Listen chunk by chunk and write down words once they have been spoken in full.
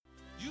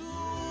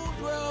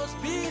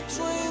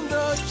between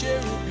the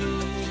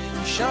cherubim,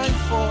 shine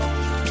forth.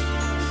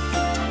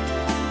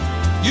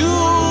 You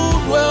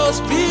dwells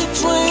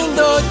between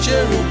the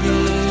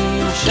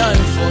cherubim,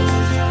 shine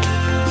forth.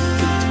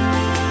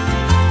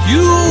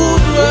 You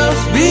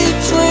dwells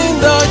between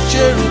the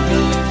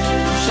cherubim,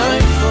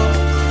 shine forth.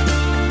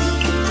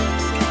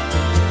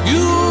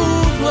 You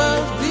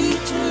dwells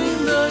between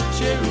the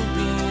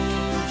cherubim,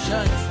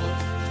 shine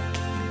forth.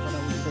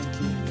 Father, we thank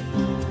you.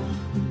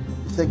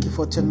 We thank you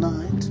for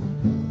tonight.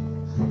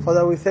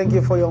 Father, we thank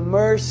you for your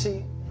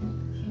mercy.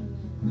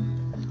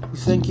 We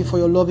thank you for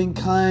your loving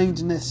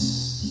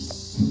kindness.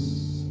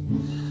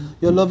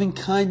 Your loving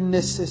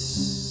kindnesses.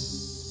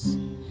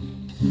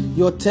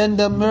 Your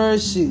tender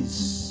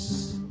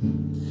mercies.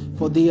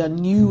 For they are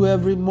new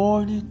every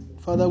morning.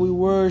 Father, we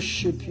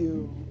worship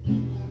you.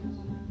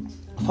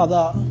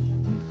 Father,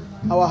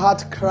 our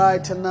heart cry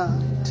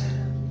tonight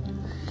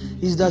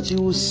is that you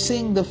will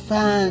sing the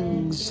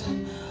thanks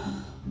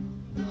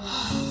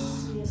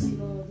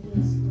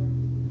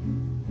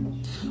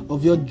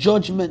of your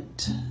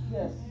judgment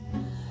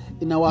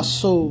in our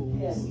souls.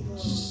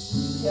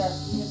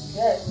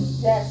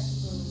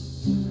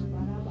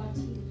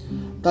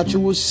 That you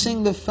will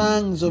sing the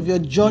thanks of your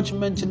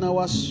judgment in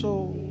our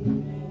souls.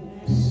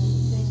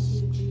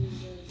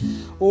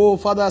 Oh,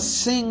 Father,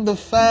 sing the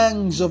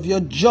thanks of your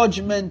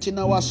judgment in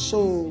our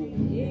souls.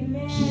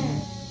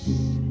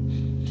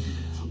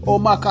 Oh,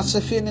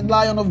 Makasefini,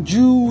 Lion of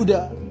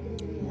Judah.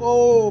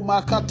 Oh,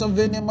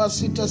 Makatavini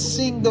Masita,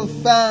 sing the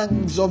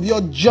thanks of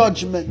your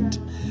judgment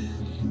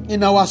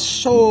in our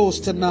souls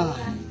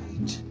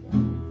tonight.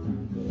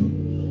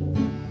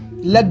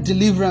 Let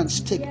deliverance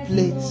take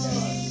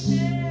place.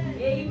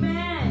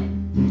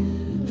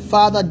 Amen.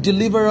 Father,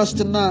 deliver us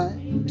tonight.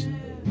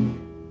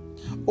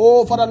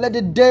 Oh, Father, let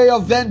the day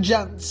of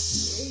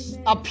vengeance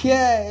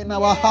appear in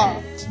our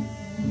heart.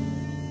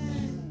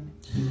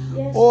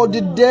 Oh, the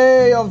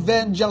day of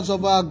vengeance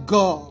of our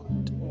God.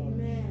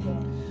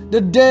 The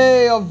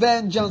day of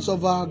vengeance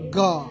of our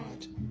God.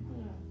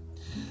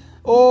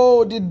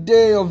 Oh, the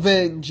day of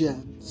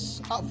vengeance.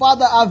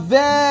 Father,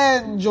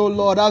 avenge, oh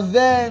Lord,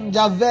 avenge,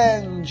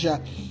 avenge.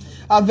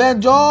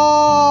 Avenge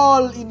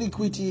all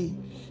iniquity.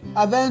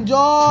 Avenge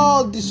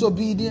all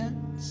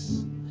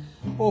disobedience.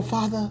 Oh,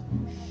 Father,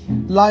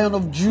 Lion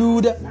of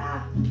Judah,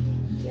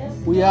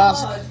 we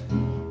ask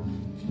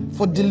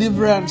for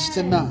deliverance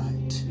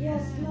tonight.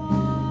 Yes,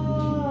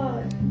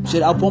 Lord.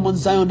 Said, upon Mount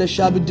Zion there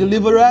shall be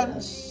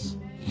deliverance,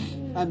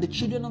 and the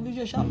children of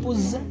Israel shall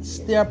possess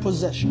their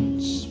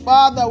possessions.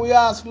 Father, we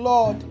ask,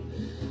 Lord,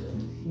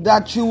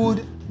 that you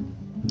would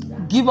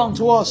give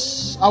unto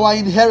us our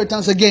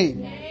inheritance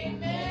again.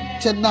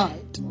 Amen.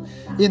 Tonight,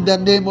 in the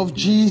name of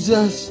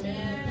Jesus.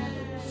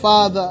 Amen.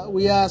 Father,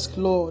 we ask,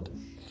 Lord,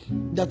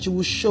 that you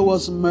will show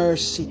us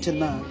mercy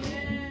tonight.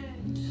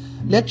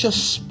 Let your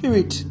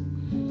spirit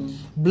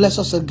bless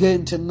us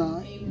again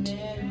tonight.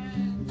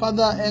 Amen.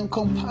 Father,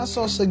 encompass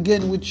us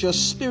again with your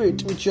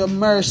spirit, with your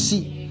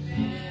mercy.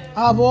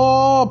 Have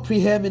all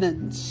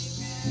preeminence.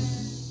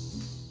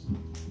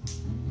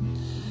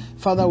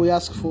 Father, we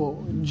ask for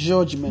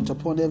judgment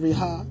upon every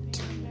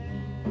heart.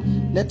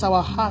 Let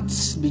our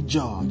hearts be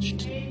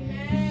judged.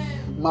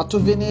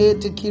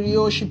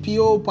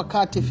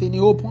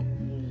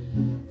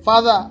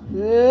 Father,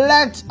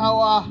 let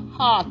our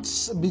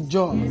hearts be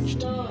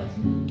judged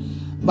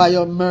by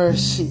your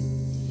mercy.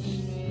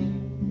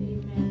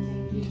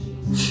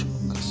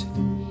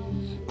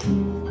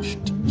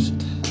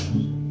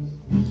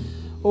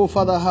 Oh,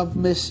 Father, have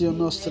mercy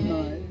on us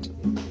tonight.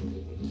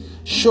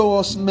 Show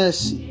us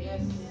mercy.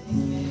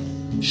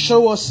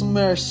 Show us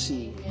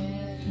mercy.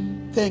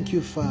 Thank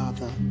you,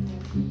 Father.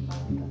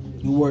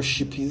 We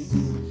worship you.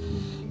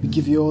 We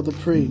give you all the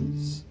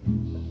praise.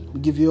 We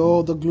give you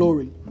all the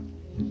glory.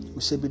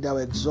 We say, be thou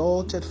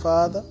exalted,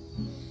 Father.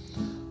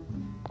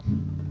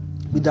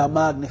 Be thou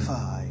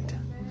magnified.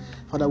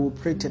 Father, we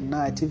pray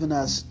tonight, even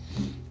as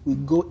we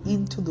go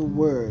into the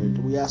word,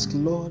 we ask,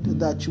 Lord,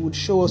 that you would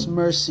show us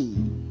mercy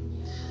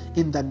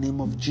in the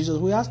name of Jesus.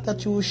 We ask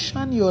that you will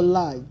shine your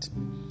light.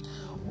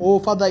 Oh,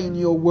 Father, in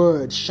your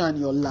word, shine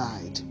your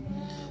light.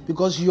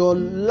 Because your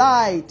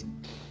light,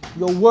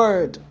 your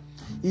word,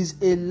 is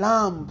a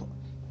lamp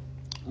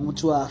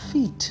unto our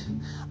feet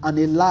and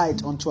a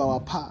light unto our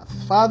path.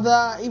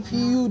 Father, if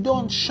you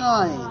don't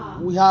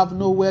shine, we have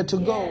nowhere to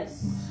go.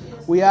 Yes.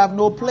 We have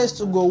no place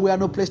to go. We have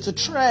no place to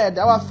tread.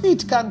 Our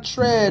feet can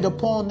tread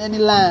upon any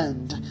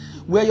land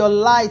where your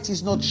light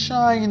is not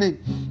shining.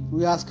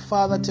 We ask,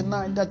 Father,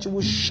 tonight that you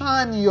will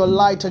shine your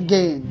light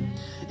again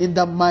in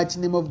the mighty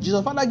name of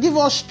Jesus. Father, give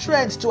us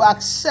strength to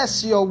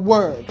access your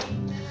word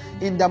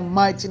in the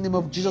mighty name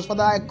of Jesus.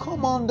 Father, I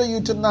come under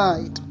you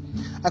tonight.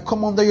 I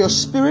come under your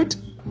spirit.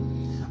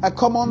 I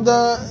come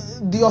under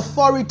the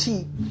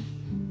authority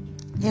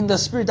in the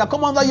spirit. I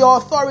come under your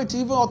authority,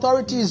 even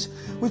authorities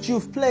which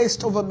you've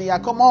placed over me. I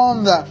come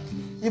under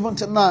even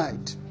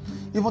tonight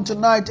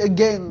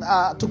again,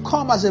 to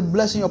come as a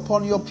blessing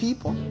upon your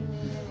people.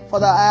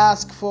 Father, I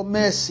ask for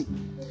mercy.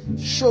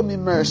 Show me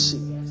mercy.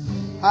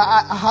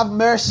 I have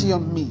mercy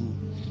on me.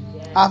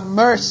 Have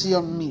mercy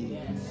on me.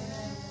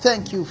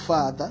 Thank you,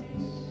 Father,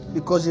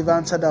 because you've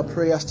answered our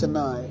prayers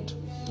tonight.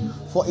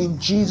 For in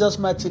Jesus'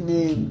 mighty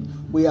name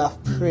we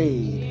have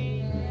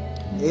prayed.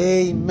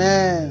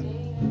 Amen.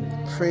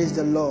 Praise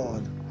the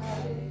Lord.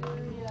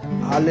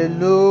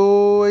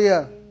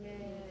 Hallelujah.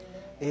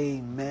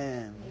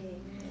 Amen.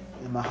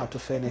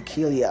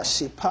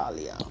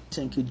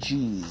 Thank you,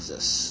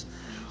 Jesus.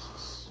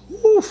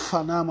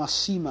 Fanama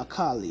sima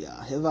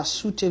kalia.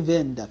 Hevasute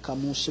venda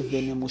kamuse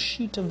vene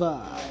mushita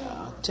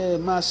vaya. Te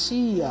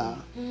masia.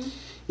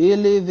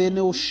 Ele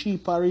vene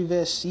ushipa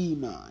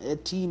rivesima.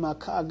 Etima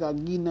kaga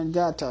gina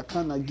gata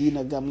kana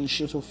gina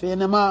gamisho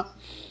fenema.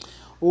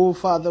 Oh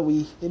Father,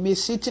 we may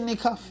sit in a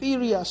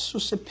kafiria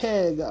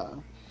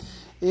susepega.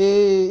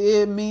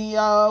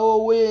 Mia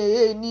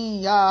owe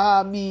ni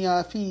ya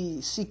mia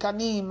fi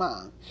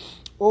sikanima.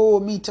 Oh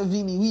mita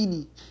vini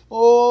wini.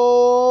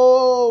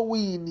 Oh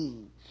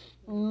winning.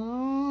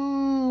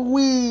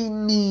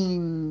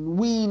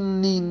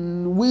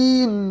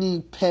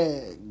 Winning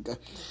peg.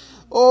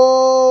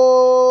 Open.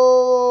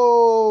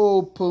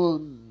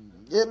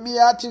 Me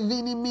ati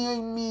vini me.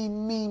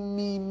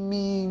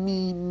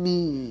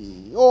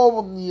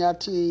 Oh me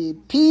ati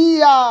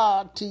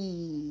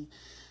piati.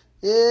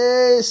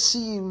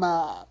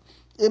 Sima.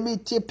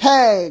 Emiti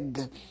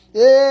peg.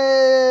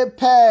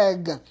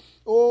 Peg.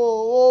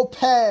 Oh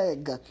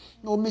peg.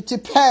 No miti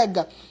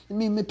peg.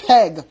 Me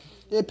peg.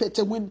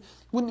 Pete win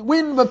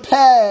the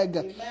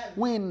peg.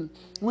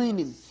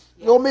 Winning.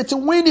 Oh miti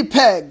winnie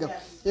peg.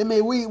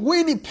 Me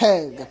winnie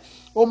peg.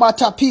 O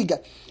matapiga,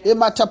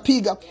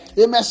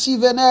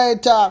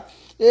 masiveneta,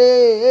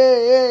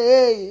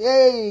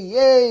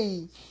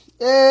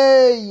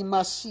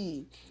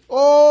 masi,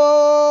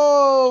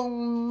 oh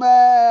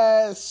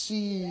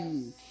mercy,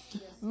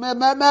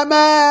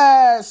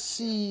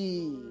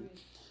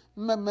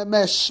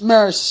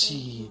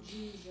 mercy,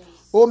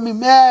 oh me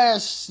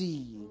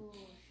mercy,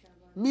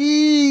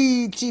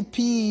 meaty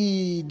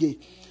pig,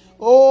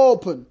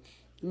 open,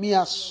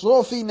 mia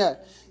sofina,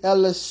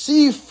 el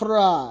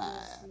cifra.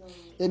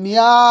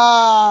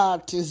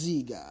 Emiate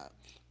ziga.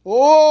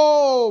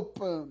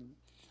 Open.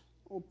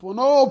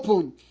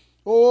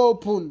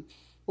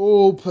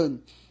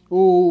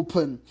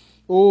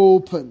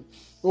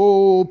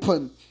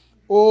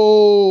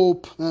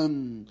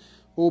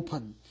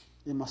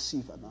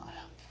 Imasiva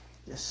naya.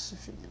 Yes,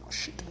 if you know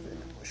shit.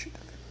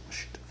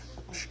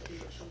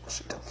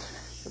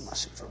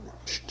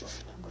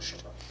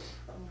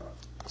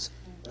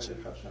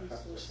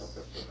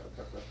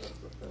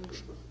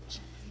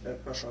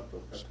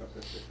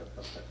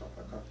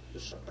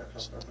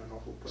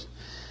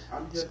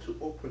 I'm here to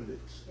open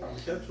it. I'm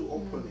here to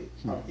open it.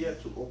 I'm here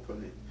to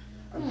open it.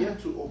 I'm here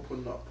to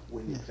open up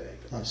Winnipeg.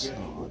 I'm here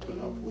to open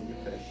up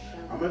Winnipeg.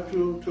 I'm here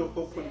to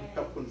open.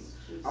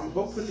 I'm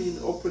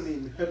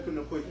opening, helping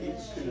the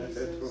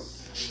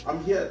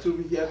I'm here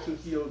to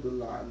heal the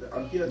land.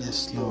 I'm here to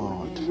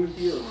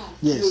heal.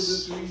 Heal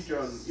this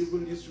region.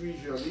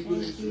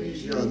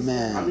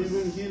 Amen. I'm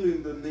even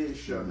healing the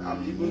nation.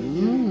 I'm even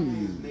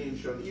healing this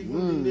nation.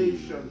 Even the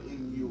nation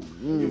in you.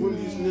 Even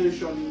this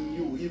nation in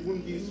you.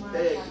 Even this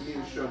peg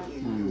nation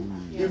in you.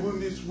 Even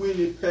this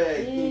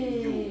Winnipeg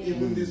in you.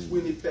 Even this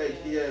Winnipeg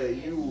here,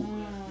 you.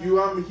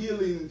 I'm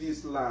healing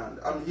this land.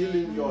 I'm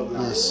healing your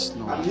land. Yes,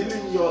 Lord. I'm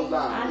healing your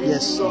land.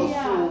 Yes, your Lord.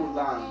 soul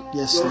land.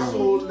 Yes, your Lord.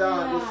 soul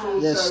land. Your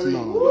soul Yes, terrain.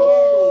 Lord. Your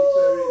soul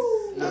terrain.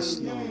 Yes,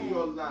 I'm healing Lord.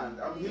 your land.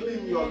 I'm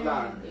healing your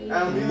land.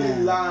 I'm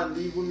healing land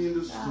even in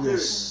the spirit.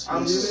 Yes,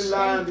 I'm yes. healing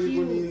land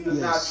even in the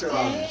natural.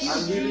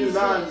 I'm healing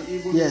land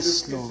even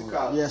Yes, in the Lord.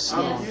 physical. Yes, I'm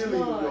Lord.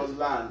 healing your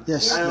land.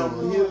 Yes, I am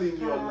Lord. healing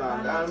your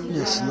land. I'm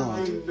Yes, healing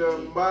Lord. the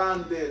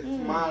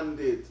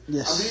mandate.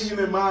 Yes. I'm making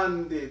a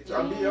mandate.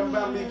 I'm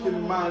making a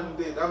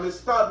mandate. I'm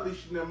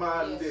establishing a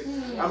mandate.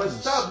 I'm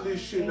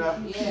establishing a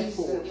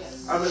people.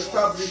 I'm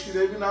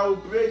establishing, even I will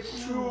break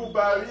through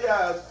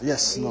barriers.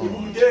 Yes, Lord.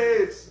 Even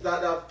gates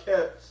that have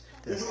kept.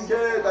 Even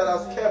gates that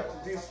has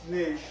kept this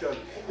nation.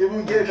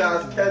 Even gates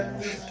that has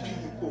kept these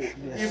people.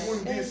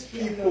 Even these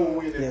people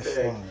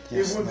Winnipeg.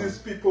 Yes, Even Lord. these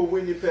people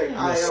Winnipeg.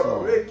 I Yes, am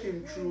Lord.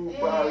 breaking through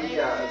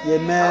barriers.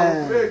 Amen. I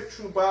will break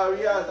through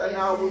barriers and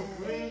I will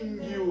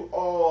bring you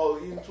all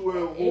into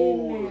a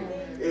whole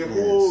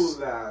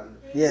land.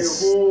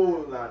 Yes. A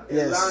whole land. A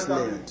Yes, land that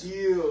Lord. is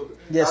healed.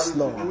 Yes, that is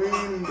Lord.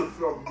 weaned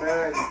from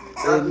men.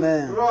 That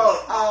Amen. is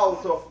brought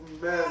out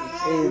of men.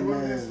 Amen.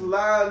 Even this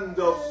land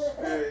of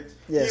spirit.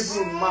 Yes.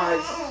 Even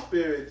my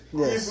spirit.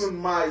 Yes. Even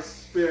my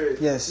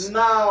spirit. Yes.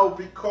 Now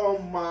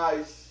become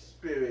my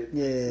spirit.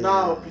 Yes.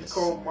 Now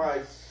become my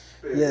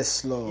spirit.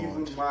 Yes, Lord.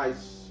 Even my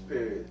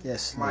spirit.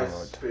 Yes, my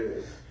Lord.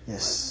 spirit.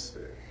 Yes.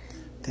 My spirit.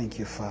 Thank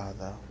you,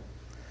 Father.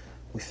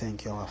 We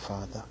thank you, our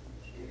Father.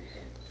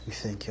 We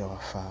thank you, our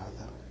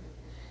Father.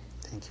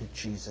 Thank you,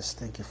 Jesus.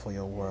 Thank you for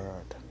your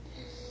word.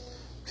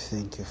 We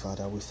thank you,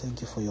 Father. We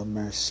thank you for your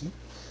mercy.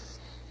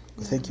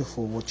 We thank you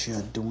for what you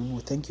are doing.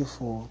 We thank you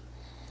for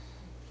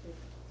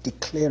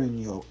declaring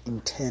your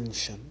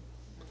intention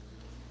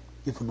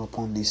even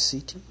upon this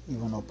city,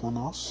 even upon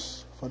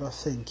us. Father,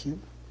 thank you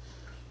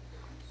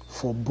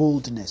for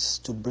boldness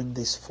to bring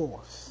this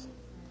forth.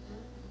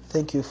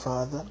 Thank you,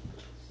 Father.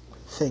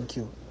 Thank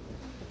you.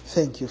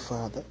 Thank you,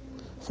 Father,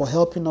 for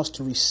helping us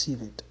to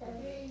receive it.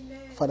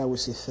 Father, we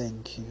say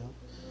thank you.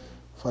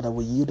 Father,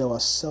 we yield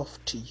ourselves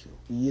to you.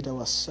 We yield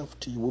ourselves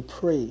to you. We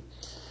pray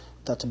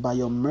that by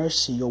your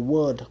mercy, your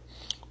word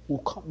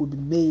will be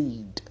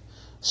made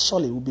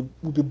solid,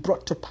 will be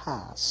brought to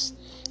pass.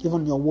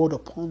 Even your word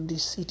upon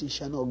this city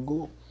shall not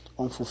go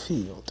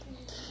unfulfilled.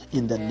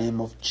 In the name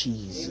of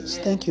Jesus.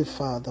 Thank you,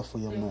 Father, for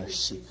your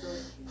mercy.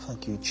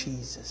 Thank you,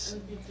 Jesus.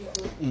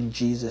 In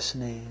Jesus'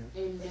 name.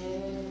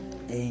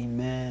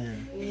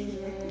 Amen.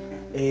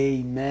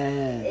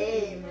 Amen.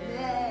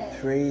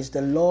 Amen. Praise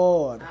the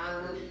Lord.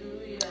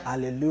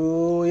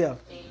 Hallelujah.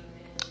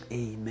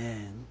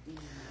 Amen.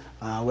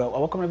 Well,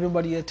 welcome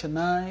everybody here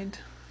tonight.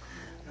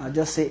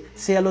 Just say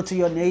hello to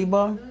your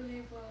neighbor.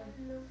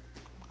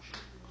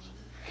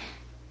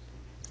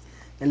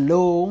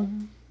 Hello.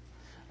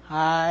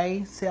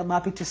 Hi. Say I'm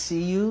happy to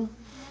see you.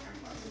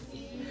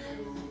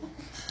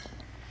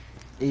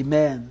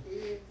 Amen.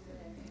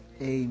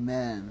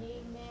 Amen.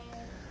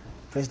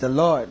 Praise the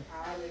Lord.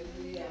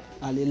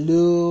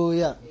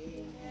 Hallelujah.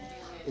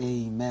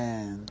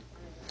 Amen.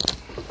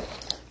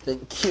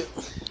 Thank you.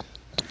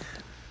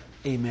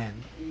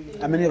 Amen.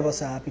 How many of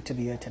us are happy to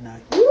be here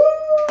tonight?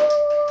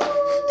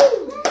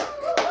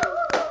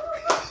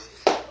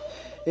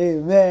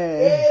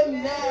 Amen.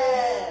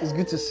 Amen. It's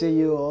good to see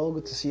you all.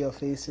 Good to see your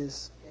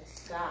faces.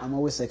 I'm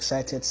always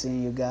excited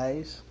seeing you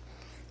guys.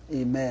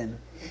 Amen.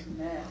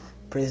 Amen.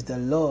 Praise the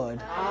Lord.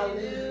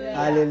 Hallelujah.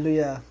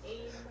 Hallelujah.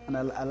 And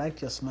I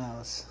like your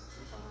smiles.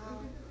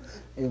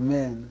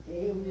 Amen.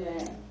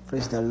 Amen.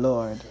 Praise the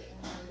Lord.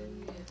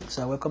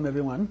 So I welcome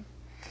everyone.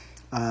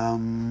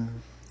 And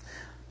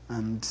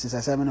since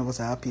I said many of us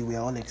are happy, we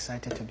are all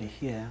excited to be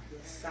here.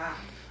 Yes, sir.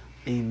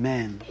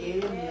 Amen.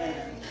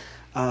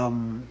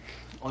 Amen.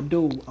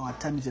 Although our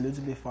time is a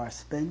little bit far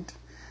spent,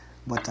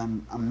 but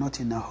I'm not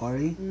in a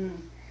hurry.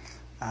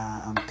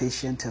 I'm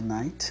patient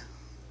tonight.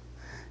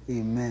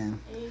 Amen.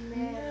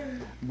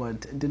 Amen.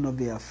 But do not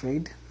be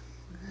afraid.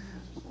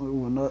 We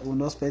will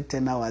not spend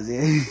 10 hours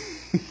here.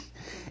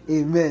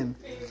 Amen.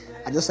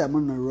 I just I'm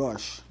on a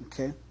rush.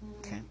 Okay.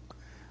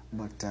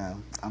 But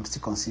I'm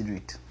still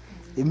considerate.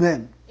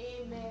 Amen.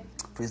 Amen.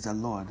 Praise the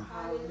Lord.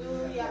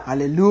 Hallelujah.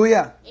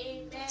 Hallelujah.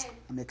 Amen.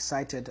 I'm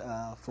excited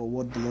for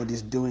what the Lord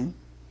is doing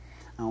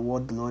and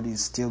what the Lord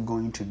is still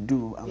going to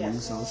do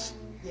amongst us.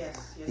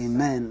 Yes.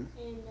 Amen.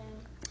 Amen.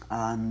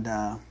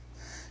 And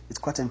it's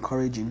quite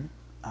encouraging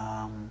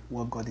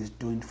what God is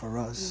doing for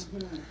us.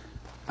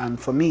 And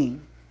for me,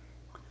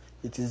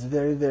 it is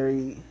very,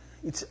 very.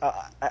 It's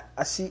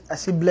I see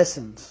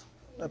blessings.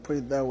 I put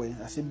it that way.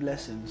 I see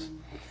blessings,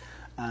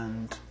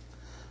 and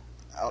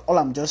all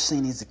I'm just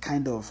seeing is the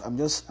kind of. I'm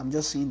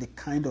just seeing the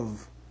kind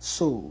of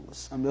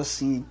souls. I'm just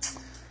seeing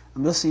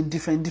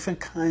different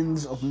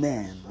kinds of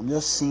men.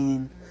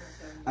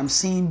 I'm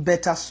seeing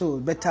better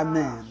souls, better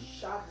men.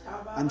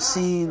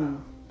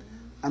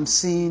 I'm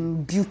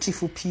seeing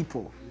beautiful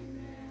people.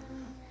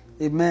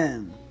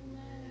 Amen.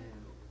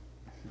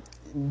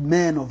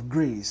 Men of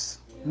grace.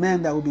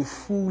 Men that will be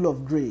full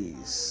of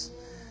grace.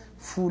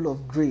 Full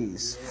of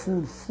grace.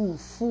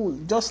 Full.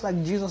 Just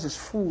like Jesus is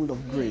full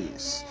of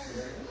grace.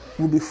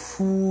 Will be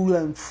full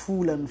and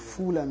full and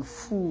full and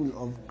full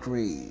of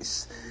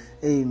grace.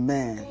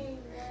 Amen.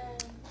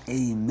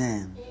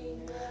 Amen.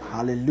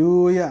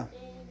 Hallelujah.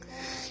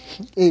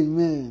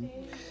 Amen.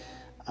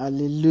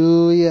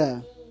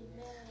 Hallelujah.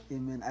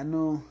 Amen. I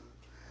know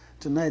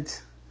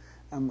tonight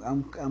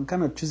I'm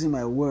kind of choosing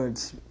my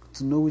words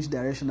to know which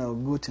direction I'll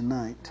go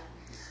tonight.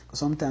 Because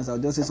sometimes I'll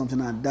just say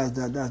something and that's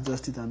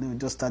just it, and then we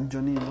just start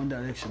journeying in one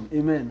direction.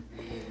 Amen.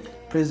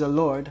 Praise the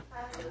Lord.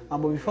 But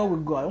before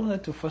we go, I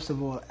wanted to first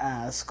of all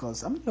ask,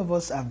 because how many of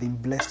us have been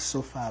blessed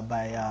so far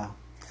by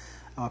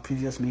our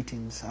previous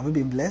meetings? Have we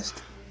been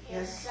blessed?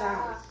 Yes,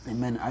 sir.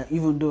 Amen.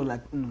 Even though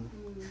it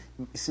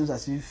seems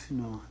as if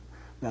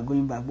we are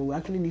going back, but we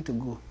actually need to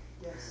go.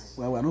 Yes.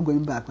 Well, we are not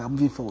going back, we are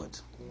moving forward.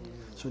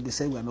 So they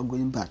say we are not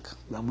going back,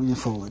 we are moving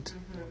forward.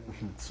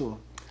 So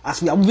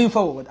as we are moving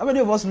forward, how many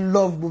of us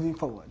love moving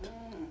forward?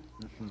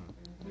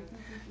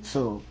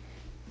 So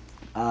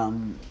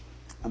I'm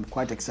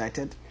quite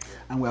excited,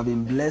 and we have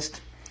been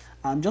blessed.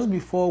 Just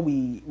before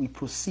we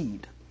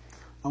proceed,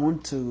 I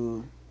want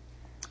to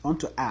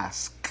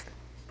ask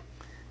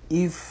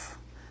if,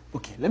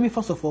 okay, let me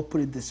first of all put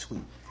it this way.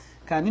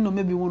 Can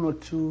maybe 1 or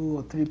 2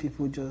 or 3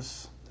 people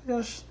just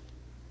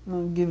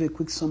give a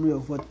quick summary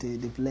of what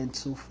they've learned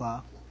so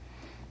far,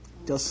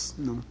 just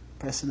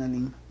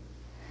personally,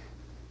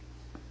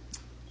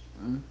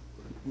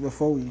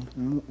 before we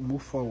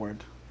move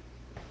forward.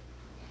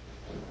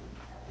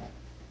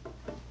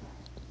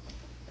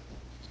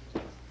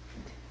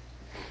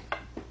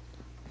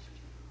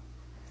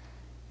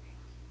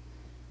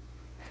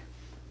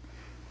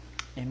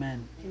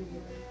 Amen.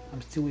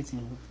 I'm still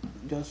waiting.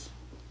 Just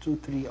 2,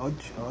 3, or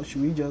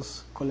should we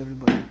just call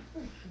everybody?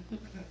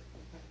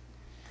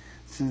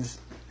 Since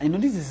I know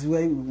this is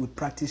where we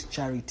practice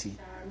charity,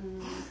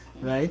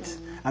 right?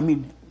 I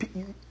mean,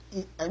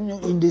 I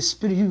mean, in the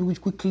spirit, you will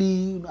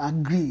quickly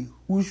agree.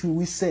 Who should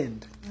we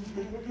send?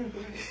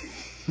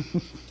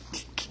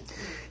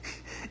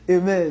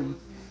 Amen.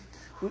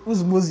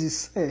 Who's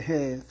Moses?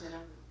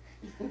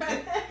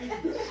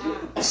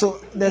 So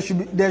there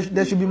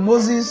should be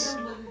Moses.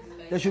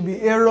 There should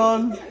be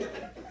Aaron.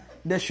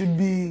 There should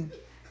be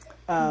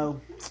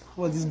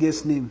what's this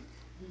guy's name?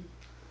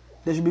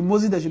 There should be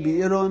Moses. There should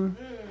be Aaron.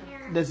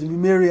 There should be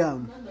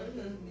Miriam.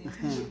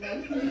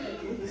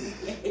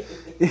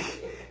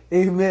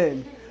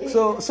 Amen.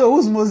 So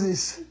who's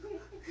Moses?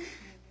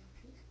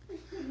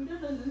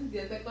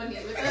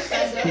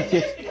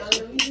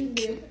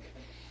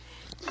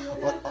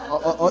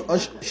 or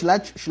should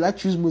I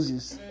choose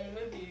Moses?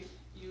 Maybe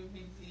you'll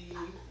be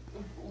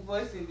the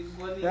voice in the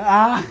body.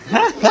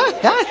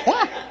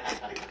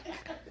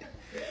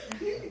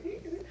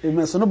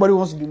 Amen. So nobody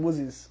wants to be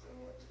Moses.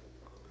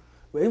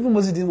 Well, even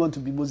Moses didn't want to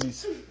be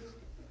Moses.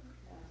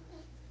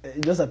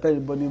 He just appeared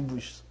in burning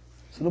bush.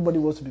 So nobody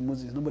wants to be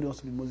Moses. Nobody wants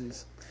to be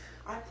Moses.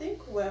 I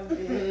think we've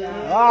been.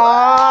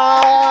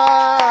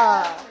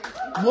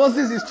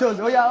 Moses is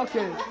chosen. Oh yeah,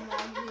 okay.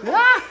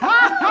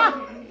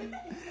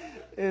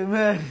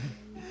 Amen.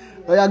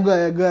 Oh yeah, go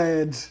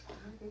ahead.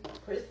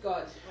 Praise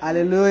God.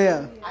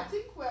 Hallelujah. I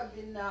think we've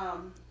been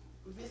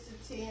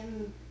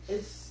visiting.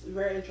 It's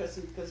very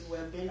interesting because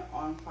we've been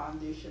on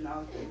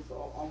foundational things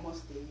for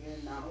almost a year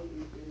now.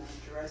 We've been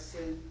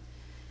addressing,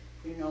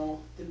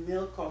 the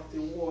milk of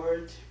the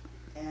word,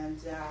 and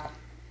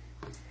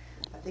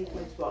I think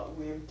we've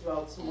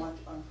dwelt so much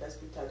on 1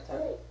 Peter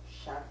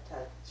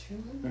chapter 2,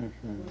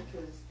 which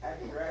was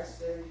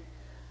addressing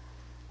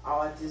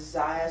our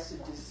desires to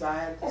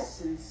desire the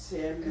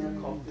sincere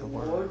milk of the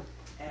word,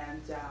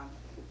 and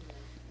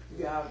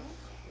we have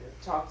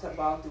talked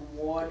about the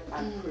word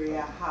and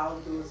prayer, how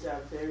those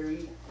are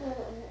very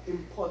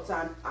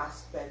important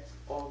aspects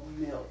of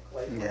milk.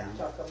 Like when we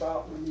talk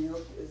about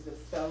milk, is the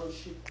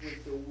fellowship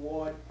with the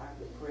word and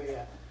the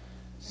prayer.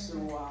 So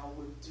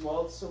we've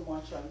dwelt so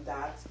much on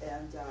that,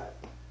 and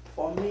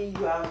for me,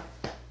 you have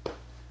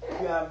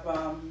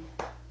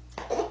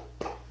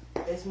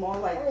it's more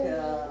like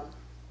a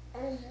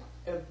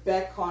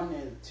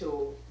beckoning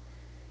to,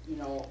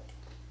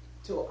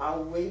 to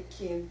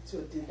awaken to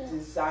the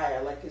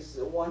desire. Like it's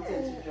one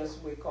thing to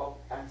just wake up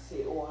and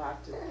say, "Oh, I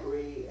have to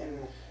pray,"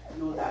 and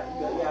know that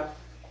you have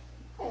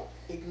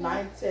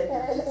ignited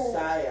the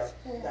desire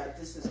that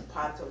this is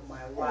part of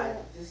my life,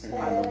 this is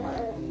part of my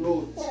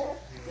growth,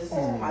 this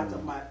is part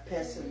of my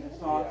person.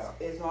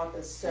 It's not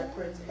a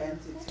separate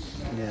entity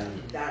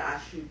that I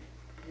should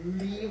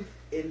live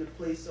in the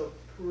place of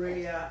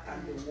prayer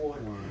and the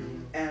word.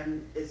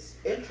 And it's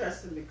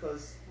interesting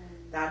because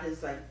that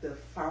is like the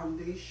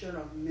foundation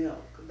of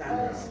milk.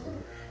 That is,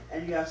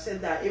 and you have said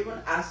that even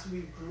as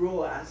we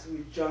grow, as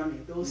we journey,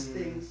 those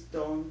things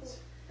don't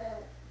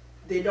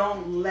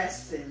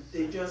lessen.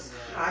 They just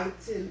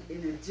heighten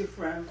in a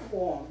different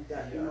form.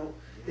 That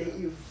they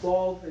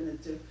evolve in a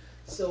different.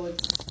 So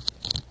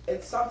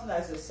it's something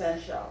that's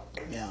essential.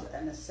 It's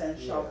an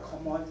essential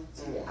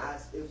commodity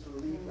as a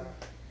believer.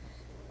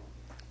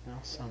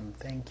 Awesome.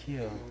 Thank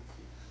you.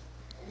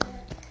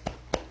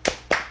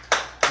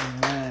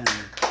 Amen.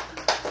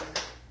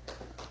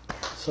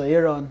 So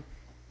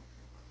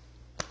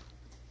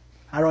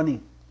Aaroni.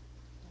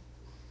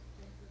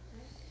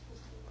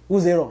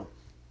 Who's Aaron?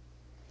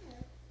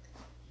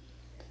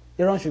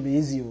 Aaron should be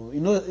easy. You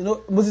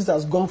know, Moses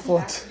has gone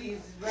forth. He's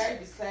right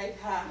beside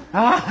her.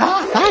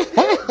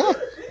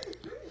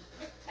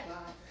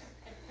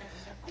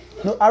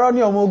 No,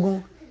 Aaroni or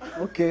Mogun.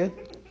 Okay.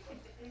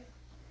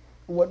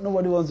 What?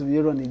 Nobody wants to be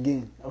Aaron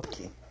again.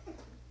 Okay.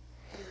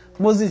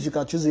 Moses, you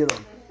can choose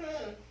Aaron.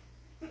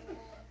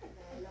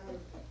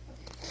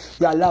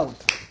 You are allowed.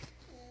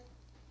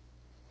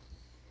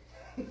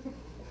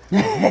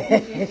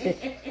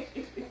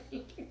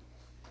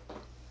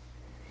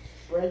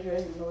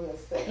 Brethren, you know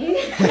yourself.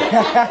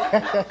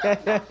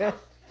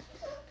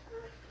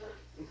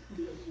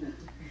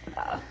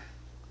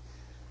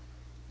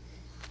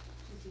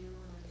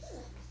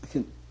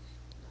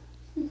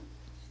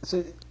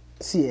 So,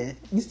 see,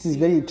 this is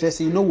very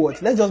interesting. You know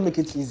what? Let's just make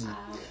it easy.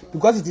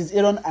 Because it is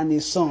Aaron and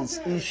his sons.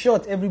 In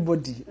short,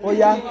 everybody. Oh,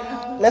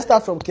 yeah. Let's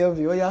start from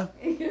Kelvin. Oh, yeah.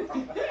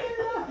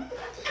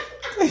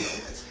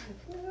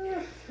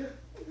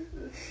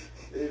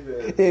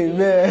 Amen.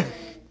 Amen.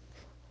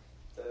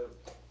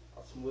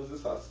 As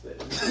Moses has said,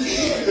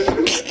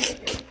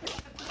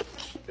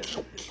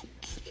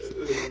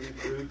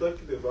 we're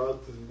talking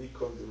about the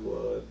leak of the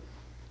word.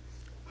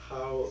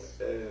 How,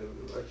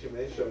 like you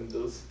mentioned,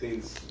 those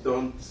things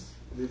don't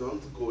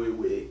go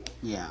away.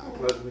 Yeah.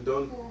 Because we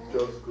don't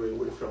just go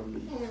away from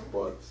it,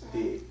 but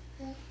they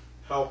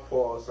help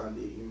us and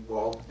they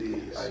involve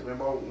I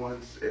remember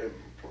once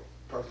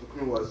Pastor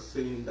Quinn was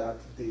saying that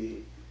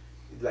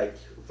like,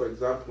 for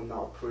example,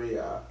 now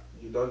prayer,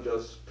 you don't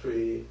just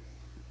pray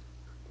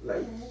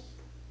like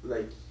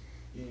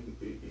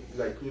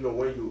like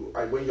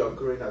when you are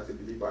growing as a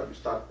believer, you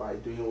start by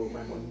doing all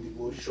my morning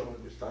devotion,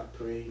 you start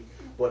praying,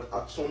 but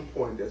at some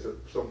point there's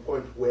some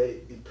point where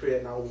the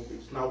prayer now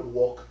is now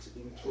walked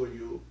into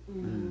you,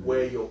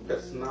 where your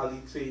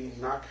personality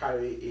now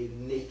carry a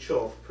nature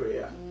of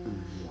prayer.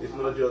 It's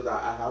not just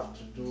that I have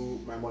to do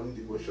my morning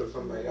devotion,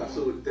 something like that.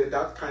 So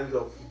that kind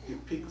of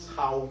depicts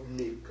how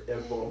milk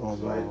evolves,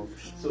 right?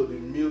 So the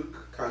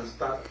milk can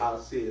start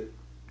as a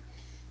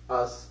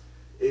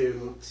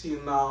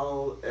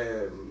routinal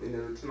in a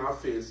routinal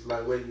phase,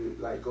 like where you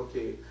like,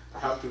 okay, I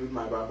have to read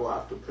my Bible, I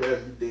have to pray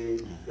every day,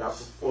 you have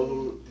to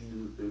follow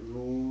the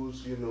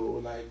rules, you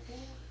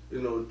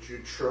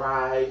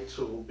try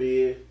to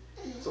obey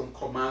some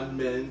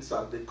commandments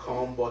as they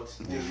come, but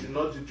they should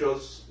not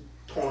just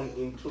turn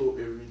into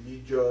a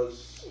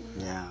religious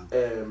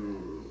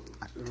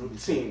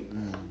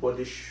routine, but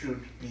they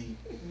should be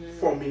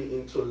forming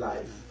into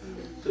life.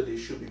 So they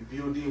should be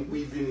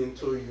weaving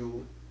into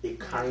you a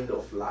kind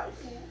of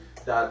life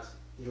that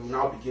you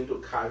now begin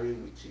to carry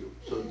with you.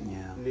 So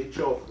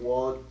nature of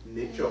word,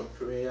 nature of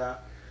prayer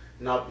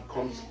now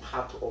becomes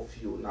part of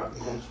you, now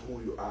becomes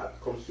who you are,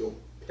 becomes your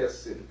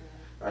person,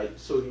 right?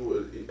 So you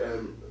will,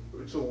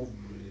 so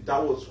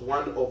that was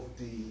one of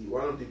the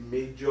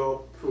major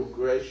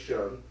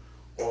progression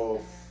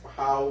of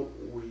how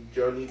we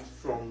journeyed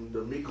from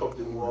the milk of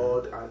the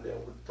word, and then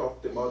we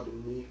talked about the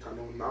milk, and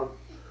then we now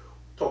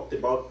talked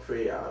about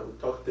prayer. We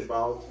talked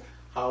about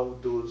how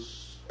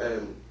those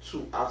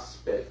two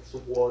aspects,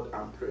 word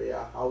and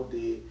prayer, how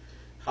they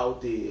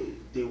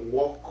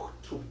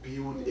work to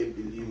build a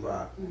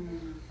believer,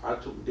 and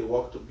they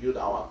work to build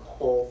our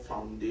core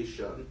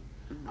foundation,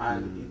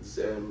 and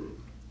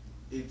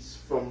it's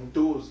from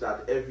those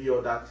that every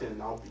other thing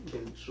now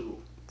begin to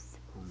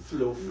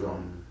flow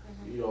from.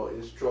 Your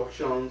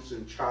instructions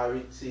in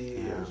charity,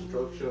 your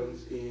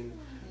instructions in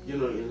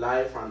in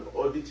life, and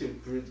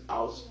everything breathes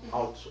out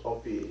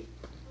of a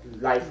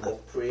life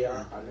of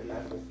prayer and a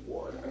life of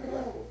word and a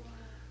life of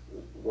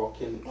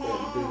walking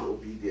and doing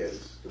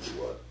obedience to the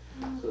word.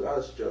 So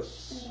that's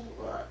just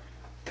right.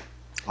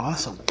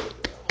 Awesome.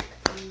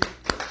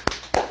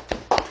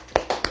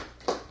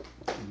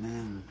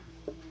 Amen.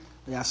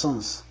 Yeah,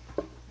 sons.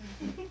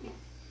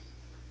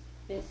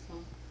 Yes,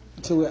 son.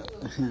 So I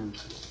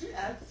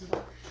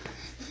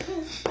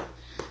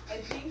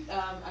think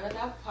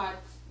another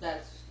part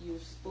that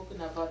you've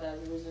spoken about that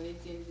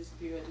resonating in this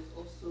period is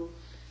also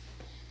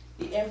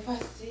the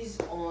emphasis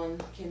on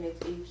Kenneth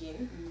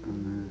Hagin.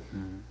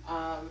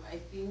 I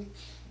think,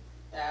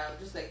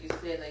 just like you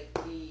said, like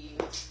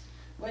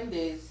when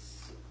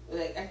there's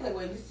like, I feel like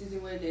we're in this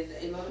season where there's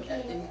a lot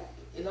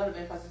of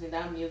emphasis in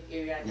that milk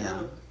area, and a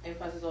lot of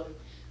emphasis on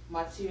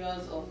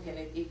materials of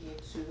Kenneth Hagin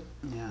too.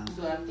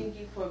 So I'm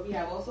thinking, for me,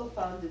 I've also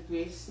found the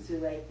grace to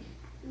like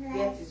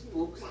get his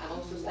books and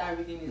also start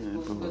reading his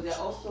books, because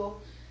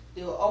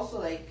they will also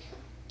like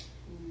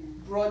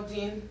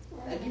broaden,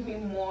 give me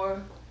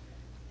more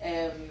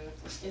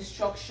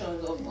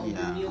instructions on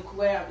the milk,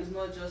 where it's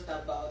not just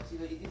about,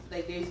 it's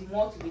like there's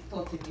more to be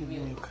taught in the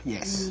milk.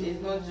 Yes.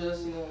 It's not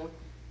just,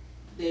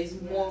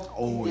 there's more,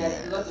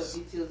 there's a lot of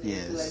details in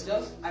it.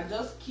 So I'm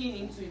just keen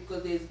into it,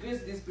 because there's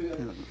grace this period.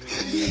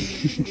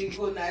 We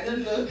go now. I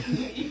don't know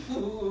if we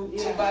will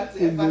go back to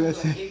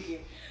emphasis on Hagin.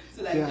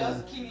 So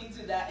just keen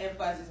into that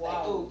emphasis,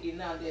 like, okay,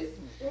 now they are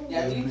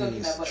really talking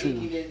about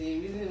Hagin. There's a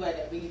reason why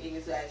they're bringing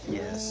Hagin.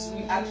 So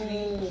we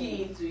actually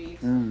key into it,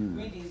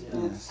 read his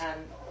books,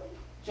 and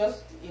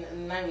just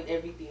in line with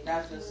everything.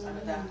 That's just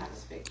another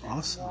aspect.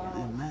 Awesome.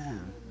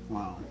 Amen.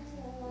 Wow.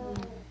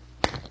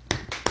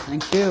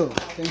 Thank you.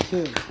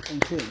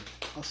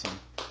 Awesome.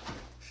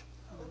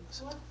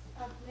 What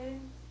I've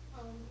learned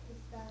is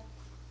that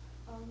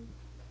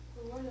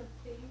the word of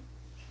faith,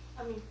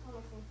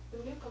 the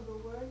milk of the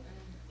word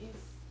is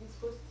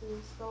supposed to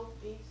install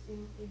faith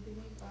in a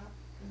believer.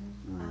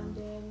 And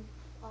then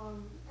I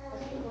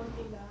think one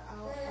thing that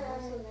I've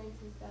also learned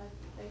is that,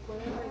 like,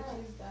 whatever it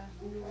is that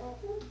you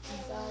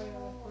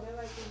desire,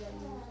 whatever it is that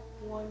you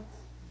want,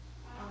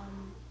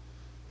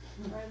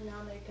 right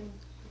now, like, you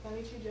can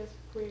literally just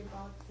pray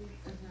about it,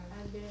 and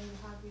then you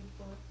have it.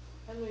 But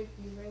I don't know if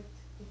you read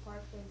the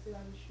part where it says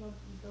that we should not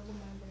be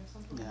double-minded or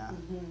something like that.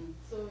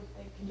 So,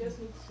 like, you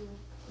just need to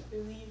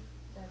believe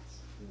that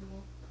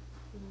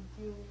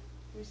you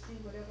receive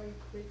whatever you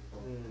pray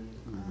for, and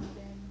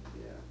then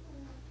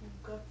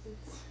you've got it.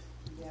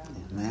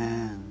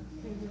 Amen.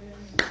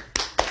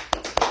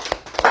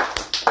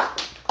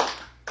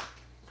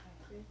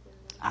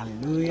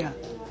 Hallelujah. I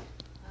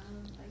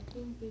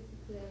think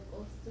basically I've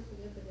also just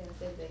yesterday I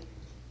said, like,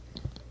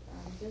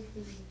 just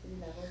basically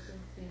I've also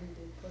seen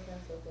the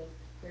importance of like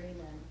praying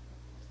and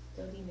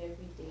studying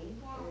every day,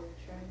 or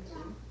trying to,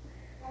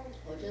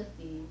 or just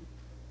the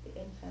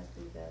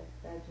emphasis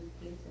that you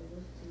place on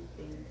those two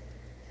things.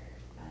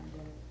 And I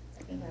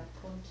think I've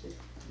come to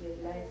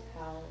realize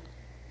how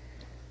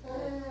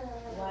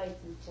why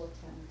it's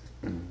important.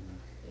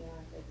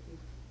 Like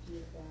you've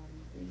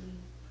really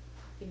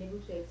been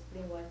able to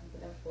explain why it's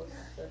important for us to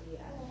study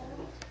and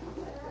read.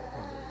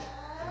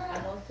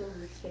 And also also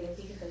with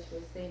everything that she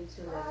was saying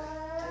too, like I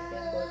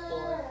thank God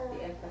for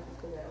the emphasis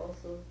because I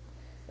also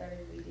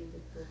started reading the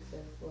books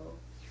as well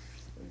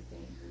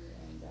recently,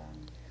 and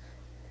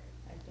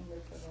I thank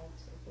God for that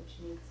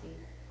opportunity.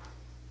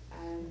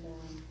 And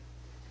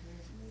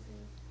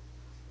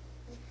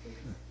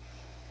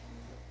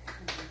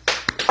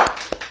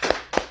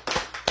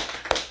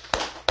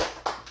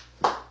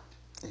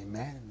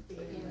Amen.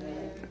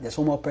 There's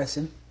one more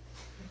person.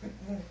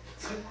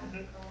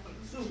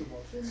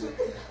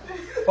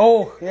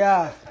 Oh,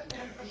 yeah.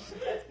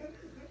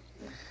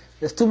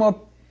 There's two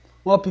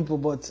more people,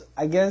 but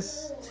I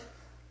guess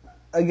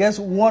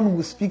one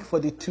will speak for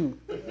the two.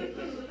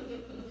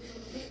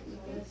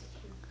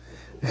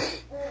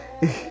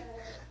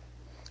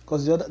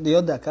 Because the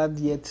other can't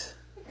yet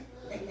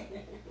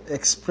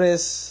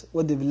express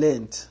what they've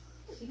learned.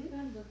 she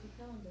can, but we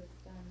can't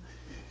understand.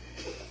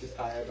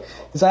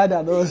 It's higher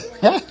than us. We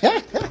can't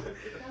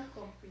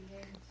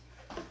comprehend.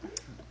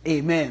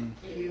 Amen.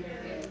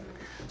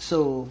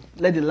 So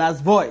let the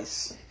last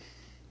voice.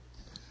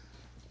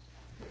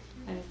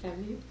 And I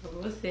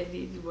won't say it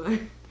anymore.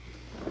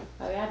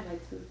 I had my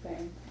 2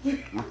 cents.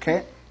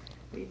 Okay.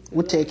 Praise the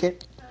We'll Lord. take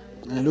it.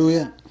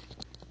 Hallelujah.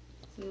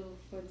 So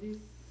for this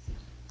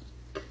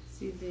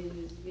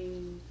season, it's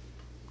been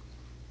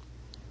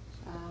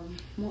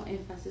more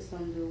emphasis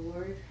on the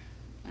word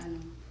and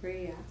on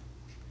prayer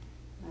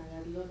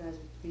that the Lord has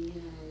been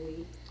bringing our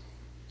way,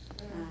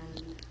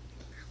 and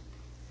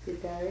the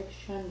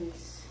direction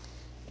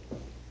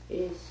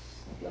is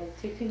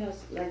like taking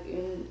us like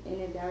in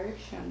a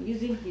direction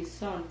using his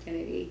son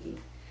Kenneth Hagin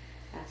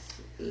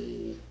as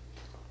a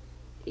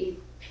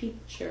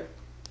picture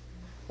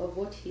of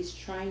what he's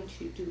trying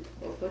to do,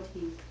 of what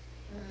he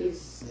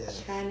is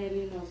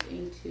channeling us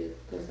into.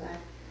 Because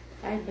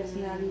I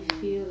personally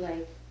feel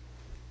like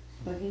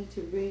for him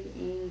to bring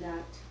in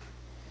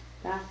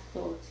that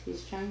thought,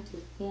 he's trying to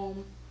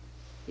form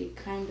the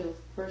kind of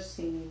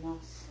person in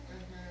us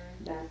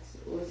that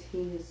was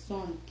in his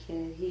son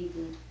Kenneth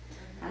Hagin,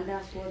 and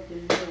that's what the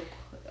milk.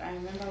 I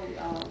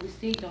remember we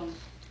stayed on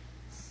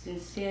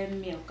sincere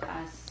milk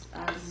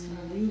as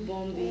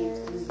newborn babes,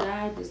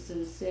 desire the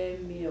sincere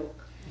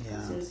milk. Yeah.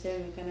 Sincere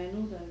milk. And I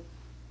know that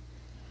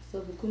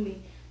so Bukumi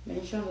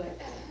mentioned like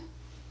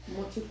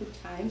multiple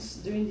times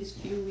during these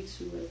few weeks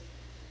we've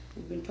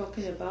been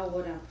talking about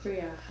word and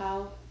prayer,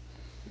 how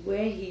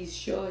where he's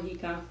sure he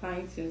can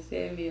find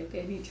sincere milk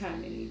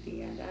anytime,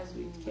 anything, and that's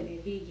with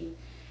Kenneth Hagin,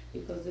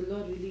 because the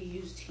Lord really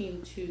used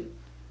him to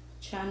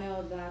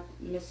channel that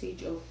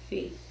message of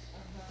faith.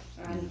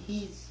 And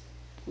he's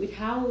with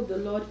how the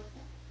Lord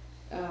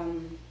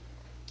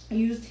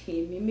used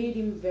him, it made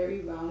him very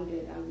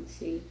rounded, I would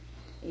say,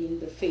 in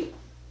the faith.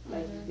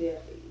 Like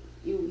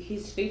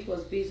his faith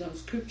was based on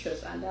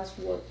scriptures, and that's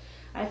what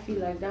I feel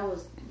like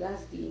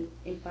that's the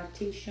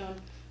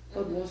impartation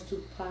God wants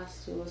to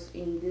pass to us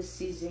in this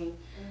season.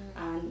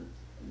 And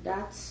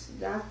that's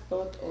that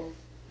thought of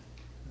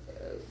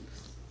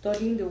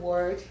studying the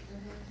word,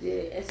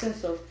 the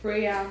essence of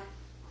prayer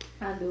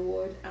and the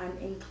word, and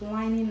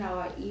inclining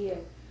our ear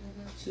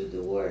to the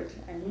word.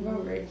 I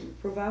remember reading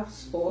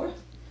Proverbs 4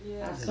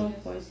 at some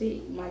point,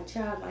 say, my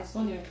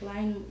son,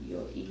 incline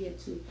your ear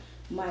to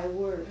my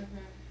word.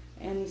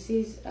 And it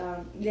says,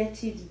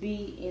 let it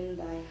be in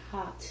thy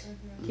heart.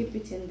 Keep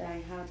it in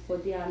thy heart, for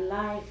they are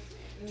life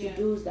to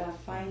those that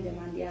find them,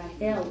 and they are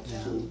health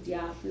to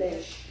their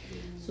flesh.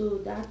 So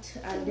that,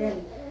 and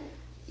then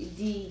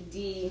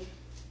the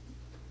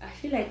I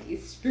feel like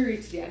it's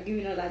spirit they are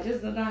giving us. I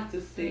just don't know how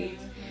to say it.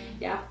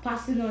 They are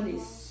passing on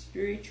a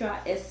spiritual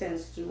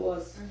essence to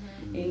us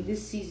in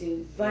this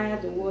season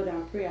via the word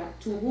and prayer,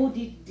 to hold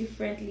it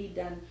differently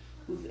than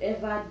we've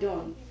ever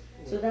done.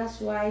 So that's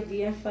why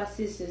the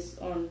emphasis is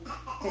on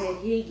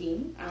Kenneth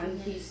Hagin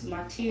and his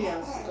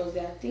materials, because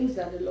there are things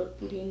that the Lord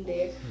put in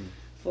there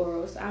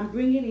for us. I'm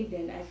bringing it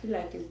in. I feel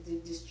like it's the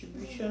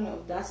distribution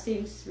of that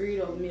same spirit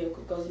of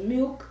milk, because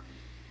milk,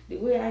 the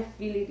way I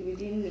feel it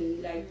within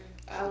me, like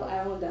I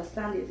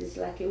understand it, is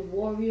like a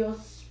warrior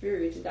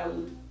spirit that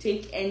would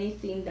take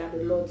anything that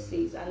the Lord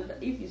says. And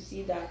if you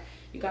see that,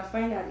 you can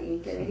find that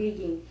in Kenneth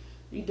Hagin.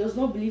 He does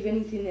not believe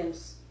anything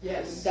else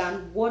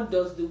than what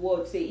does the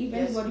word say. If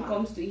anybody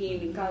comes to him,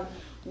 he can,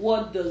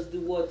 what does the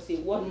word say?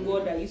 What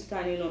word are you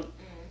standing on?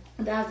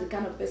 That's the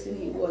kind of person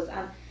he was.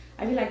 And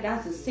I feel like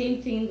that's the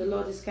same thing the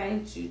Lord is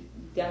trying to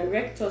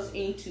direct us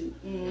into,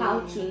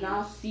 how to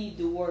now see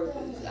the word.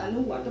 I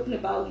know we're talking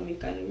about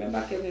milk, and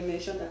remember Kevin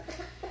mentioned that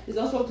it's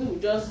not something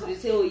we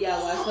say, oh yeah,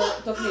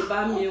 we're talking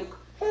about milk,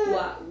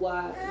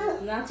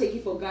 we're not take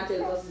it for granted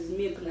because it's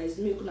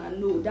milk now.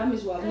 No, that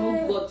means we have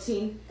not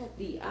gotten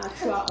the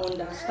actual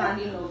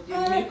understanding of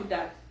the milk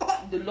that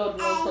the Lord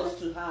wants us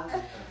to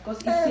have. Because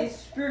it's a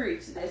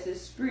spirit, there's a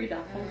spirit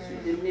that comes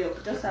with the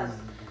milk, just as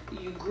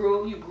you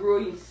grow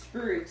in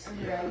spirit,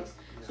 right?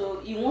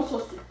 So he wants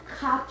us to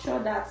capture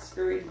that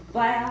spirit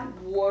via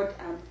word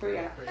and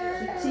prayer.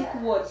 To take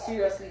word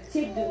seriously,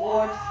 take the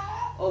word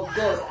of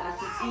God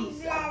as it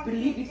is, and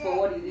believe it for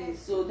what it is.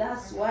 So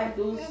that's why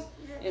those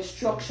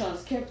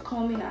instructions kept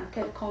coming and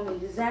kept coming.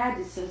 Desire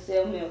the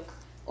sincere milk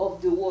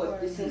of the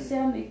word. The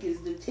sincere milk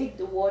is to take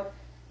the word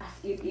as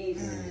it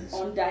is,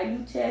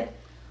 undiluted,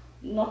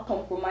 not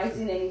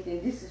compromising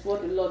anything. This is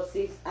what the Lord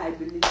says, I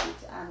believe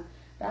it. And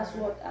that's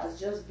what has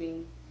just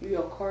been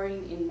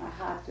reoccurring in my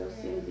heart, just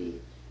in the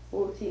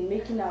whole thing,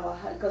 making our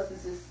heart, because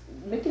this is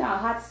making our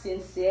heart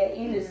sincere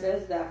in the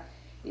sense that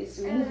it's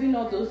removing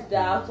all those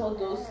doubts, all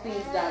those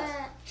things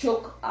that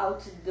choke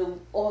out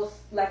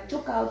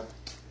choke out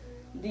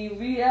the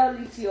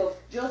reality of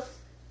just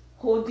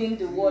holding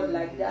the word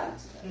like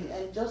that,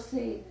 and just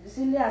lay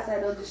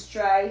aside all the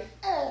strife,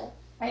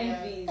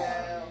 envies,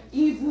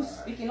 evil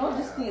speaking, all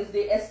these things.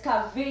 They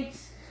excavate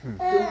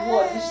the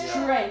word, the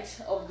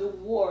strength of the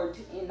word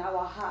in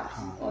our hearts.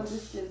 All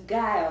these things,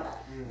 guile.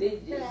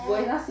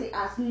 When I say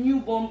as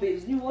newborn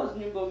babes,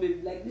 newborn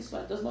baby, like this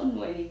one does not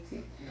know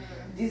anything.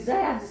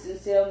 Desire the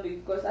sincere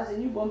milk, because as a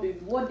newborn baby,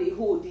 what they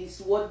hold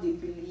is what they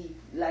believe.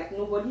 Like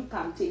nobody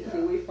can take it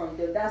away from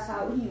them. That's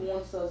how He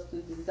wants us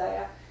to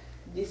desire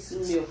this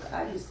milk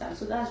at this time.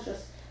 So that's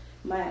just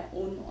my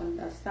own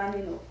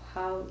understanding of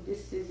how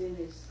this season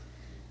is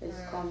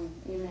coming.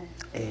 Amen.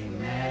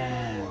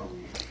 Amen.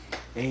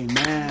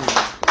 Amen.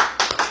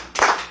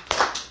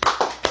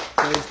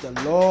 Praise the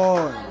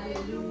Lord.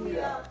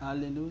 Hallelujah.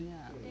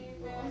 Hallelujah.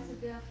 Also,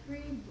 there are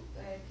free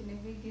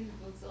Kenneth Hagin's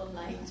books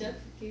online, just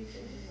in case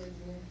anybody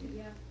wants to.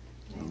 Yeah.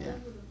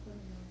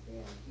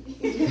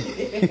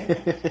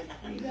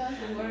 You don't have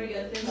to worry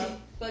yourself,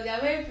 but there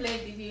are very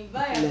plenty. If you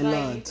buy and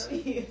buy it,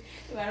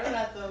 if I run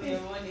out of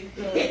your money,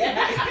 so you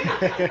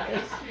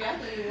have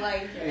to be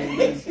wise.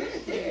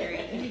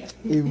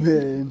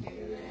 Amen.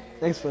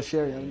 Thanks for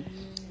sharing.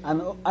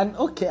 And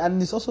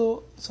it's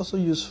also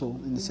useful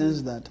in the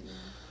sense that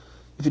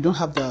if you don't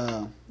have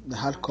the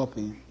hard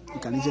copy, you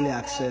can easily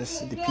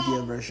access the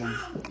PDF version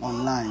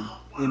online.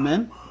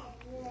 Amen.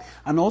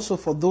 And also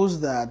for those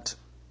that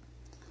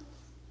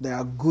they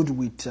are good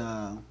with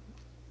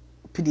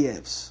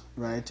PDFs,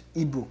 right?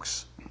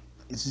 Ebooks,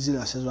 it's easily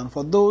accessible. And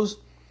for those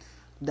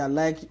that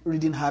like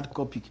reading hard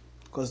copy,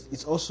 because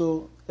it's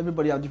also,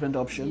 everybody have different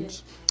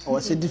options, or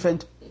say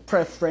different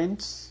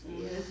preference.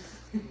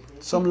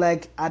 Some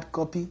like hard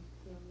copy,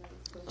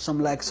 some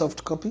like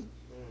soft copy.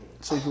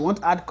 So if you want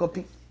hard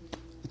copy,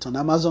 it's on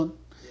Amazon.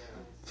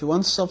 If you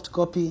want soft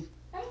copy,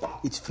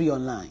 it's free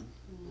online.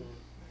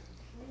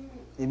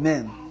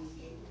 Amen.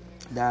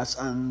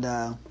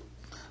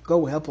 God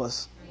will help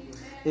us.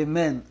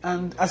 Amen.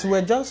 And as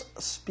we're just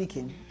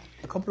speaking,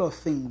 a couple of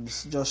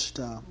things just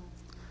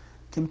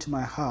came to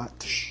my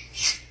heart.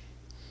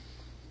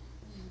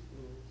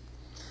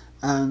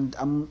 And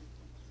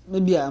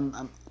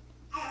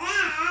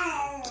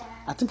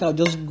I think I'll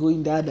just go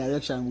in that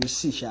direction and we'll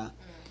see, Sha.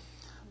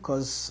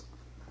 Because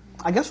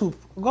I guess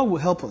God will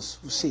help us.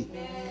 We'll see.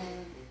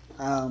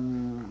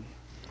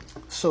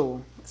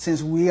 So,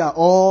 since we are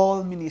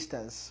all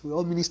ministers, we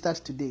all ministered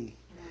today.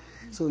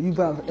 So you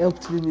have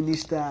helped me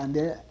minister, and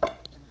then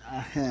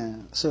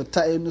so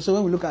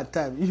when we look at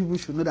time, you people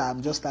should know that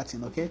I'm just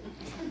starting, okay?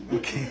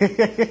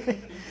 Okay.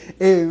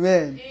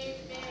 Amen.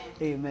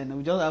 Amen.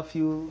 We just have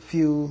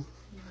few.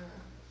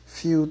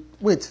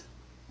 Wait.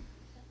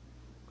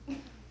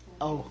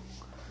 Oh,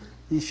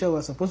 you sure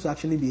we're supposed to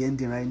actually be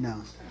ending right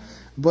now?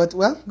 But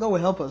well, God will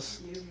help us.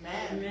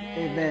 Amen.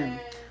 Amen.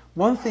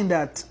 One thing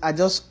that I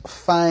just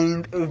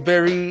find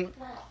very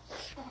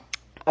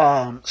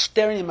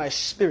stirring in my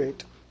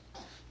spirit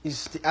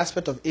is the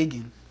aspect of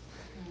Hagin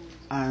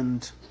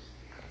and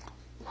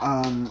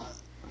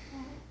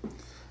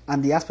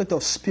the aspect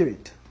of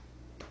spirit,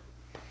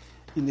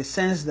 in the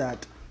sense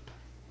that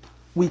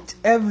with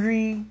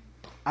every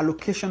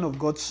allocation of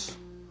God's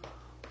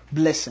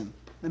blessing,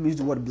 let me use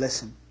the word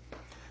blessing.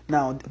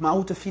 Now,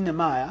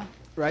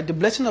 right? The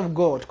blessing of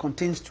God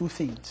contains two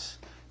things: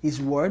 His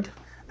word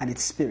and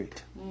its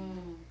spirit.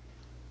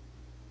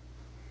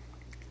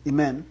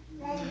 Amen.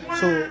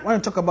 So when I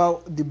talk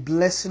about the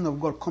blessing of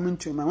God coming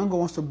to him, when God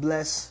wants to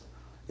bless,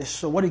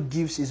 so what He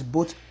gives is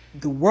both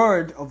the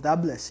word of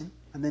that blessing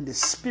and then the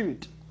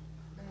spirit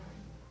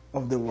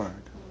of the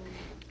word.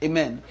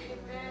 Amen.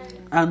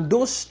 And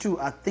those two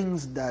are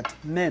things that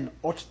men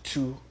ought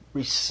to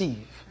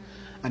receive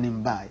and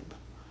imbibe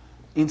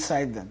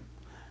inside them.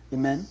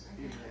 Amen.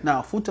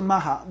 Now,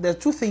 Futamaha, there are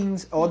two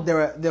things, or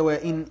there were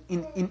in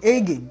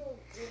Hagin.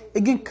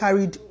 Hagin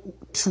carried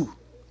two.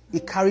 He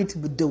carried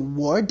the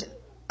word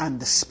and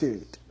the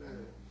spirit.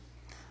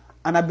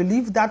 And I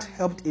believe that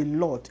helped a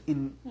lot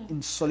in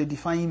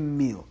solidifying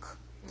milk.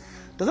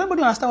 Does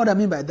anybody understand what I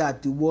mean by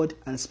that? The word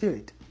and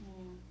spirit.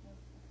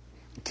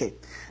 Okay.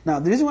 Now,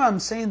 the reason why I'm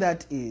saying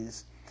that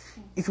is,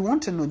 if you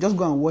want to know, just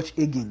go and watch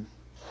Hagin.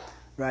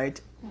 Right?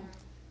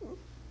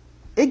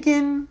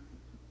 Hagin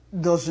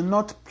does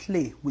not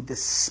play with the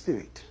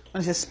spirit.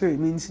 When I say spirit, it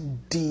means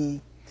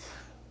the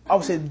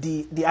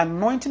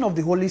anointing of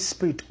the Holy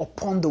Spirit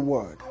upon the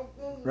word.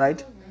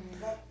 Right?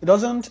 It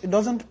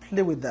doesn't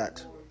play with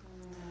that.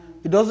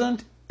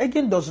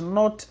 Hagin does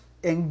not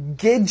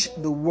engage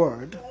the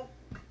word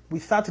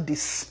without the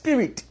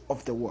spirit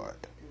of the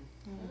word.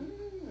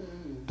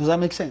 Does that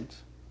make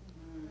sense?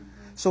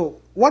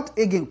 So what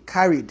Hagin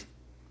carried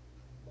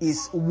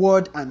is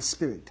word and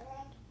spirit.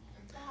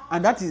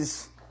 And that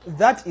is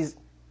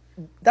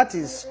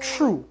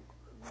true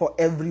for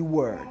every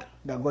word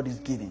that God is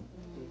giving.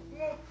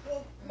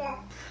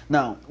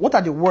 Now, what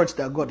are the words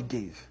that God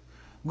gave?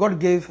 God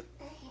gave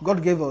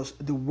us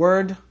the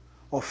word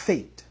of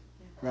faith,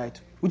 right?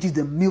 Which is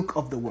the milk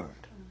of the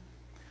word,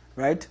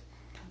 right?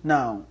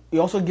 Now, He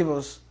also gave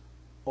us,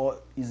 or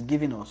is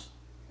giving us,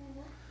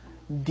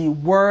 the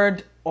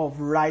word of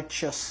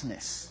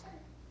righteousness,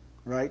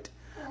 right?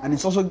 And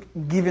it's also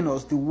giving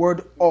us the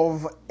word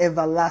of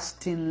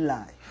everlasting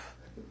life,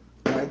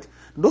 right?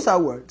 Those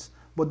are words,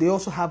 but they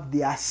also have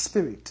their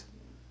spirit.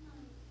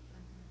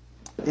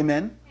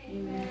 Amen?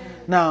 Amen.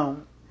 Now,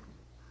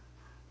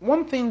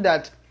 one thing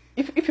that,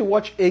 if you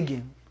watch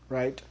Agin,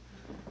 right,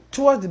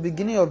 towards the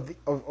beginning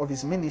of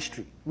his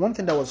ministry, one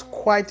thing that was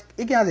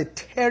Agin has a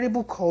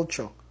terrible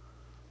culture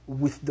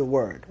with the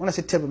word. When I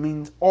say terrible, it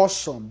means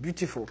awesome,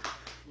 beautiful.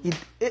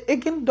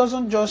 Agin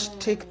doesn't just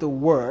take the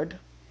word.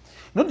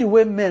 Not the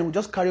way men will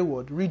just carry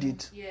word, read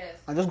it, Yes.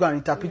 and just go and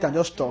interpret and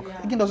just talk.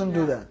 Agin doesn't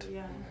do that.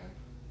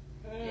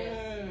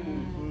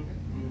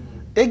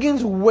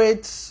 Agin's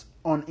waits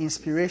on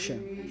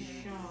inspiration.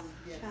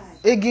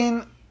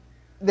 Agin,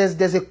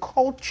 there's a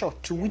culture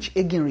to which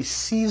Agin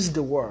receives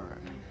the word,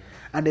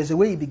 and there's a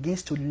way he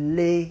begins to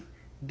lay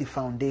the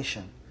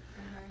foundation.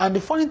 And the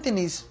funny thing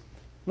is,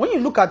 when you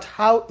look at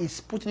how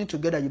he's putting it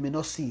together, you may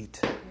not see it.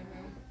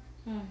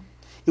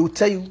 He will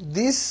tell you,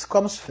 this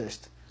comes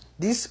first,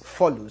 this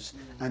follows,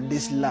 and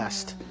this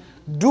last.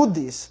 Do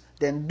this,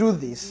 then do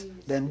this,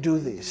 then do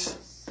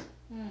this.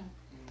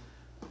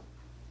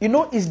 You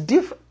know, it's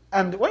different.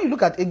 And when you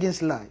look at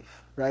Agin's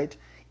life, right,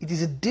 it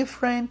is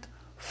different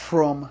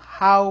from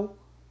how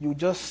you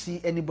just see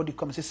anybody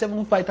come and say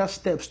 7 vital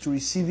steps to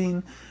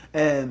receiving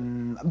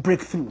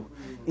breakthrough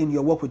in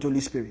your walk with the Holy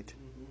Spirit.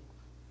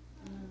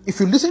 If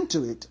you listen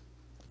to it,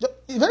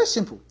 it's very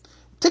simple.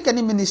 Take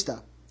any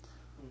minister.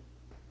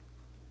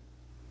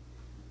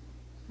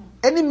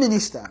 Any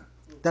minister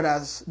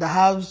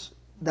that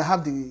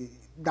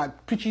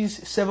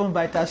preaches 7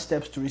 vital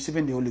steps to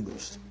receiving the Holy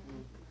Ghost.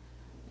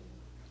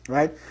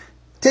 Right?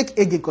 Take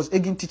Agin, because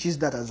Agin teaches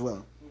that as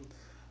well.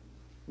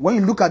 When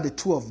you look at the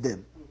two of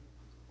them,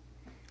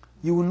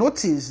 you will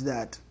notice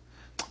that,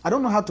 I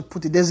don't know how to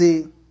put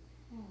it,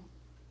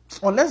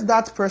 unless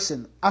that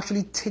person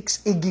actually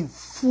takes Agin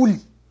fully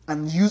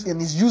and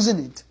is using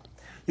it,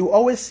 you will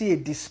always see a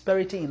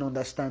disparity in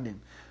understanding.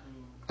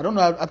 I don't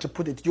know how to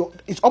put it.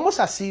 It's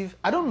almost as if,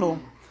 I don't know,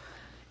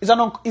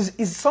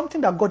 it's something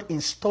that God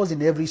installs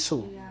in every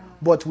soul,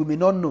 but we may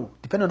not know,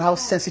 depending on how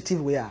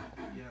sensitive we are.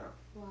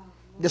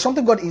 There's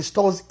something God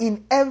installs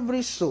in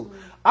every soul.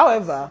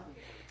 However,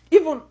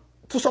 even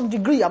to some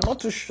degree, I'm not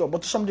too sure,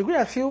 but to some degree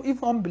I feel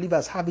even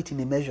unbelievers have it in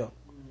a measure.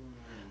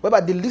 Whereby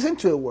they listen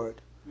to a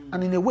word,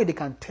 and in a way they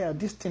can tell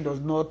this thing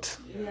does not...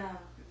 You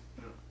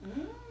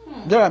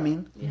know what I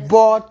mean? Yes.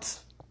 But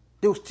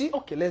they will still,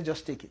 okay, let's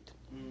just take it.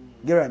 You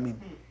know what I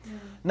mean?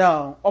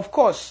 Now, of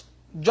course,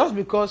 just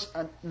because...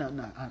 Now,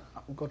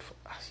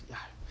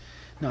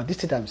 this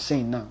thing I'm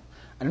saying now,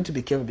 I need to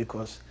be careful,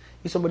 because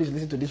if somebody is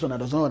listening to this one and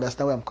does not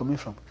understand where I'm coming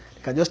from,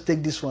 they can just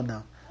take this one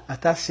now and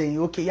start saying,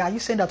 okay, yeah, you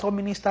saying that all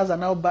ministers are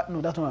now bad? No,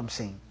 that's not what I'm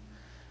saying.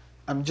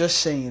 I'm just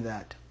saying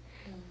that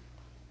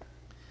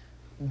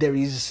there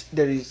is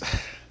a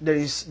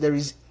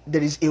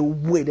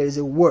way, there is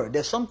a word,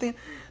 there's something.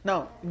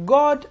 Now,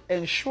 God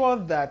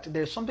ensures that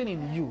there's something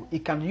in you He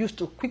can use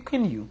to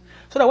quicken you,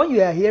 so that when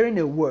you are hearing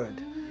a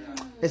word,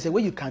 there's a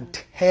way you can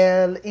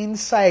tell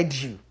inside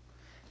you,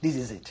 this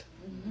is it.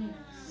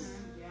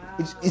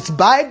 It's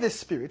by the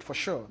Spirit, for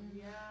sure.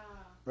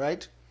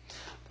 Right?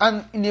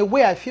 And in a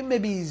way, I feel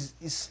maybe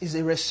is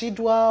a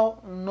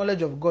residual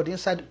knowledge of God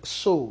inside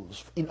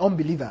souls, in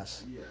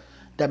unbelievers,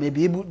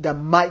 that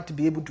might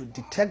be able to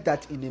detect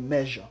that in a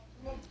measure.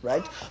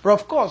 Right? But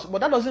of course,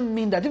 but that doesn't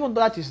mean that even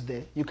though that is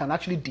there, you can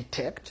actually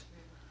detect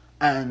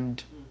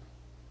and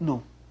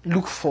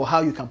look for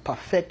how you can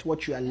perfect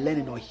what you are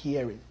learning or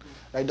hearing.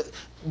 Right?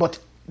 But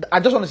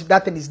I just want to say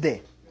that thing is there.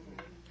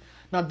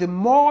 Now, the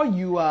more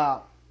you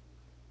are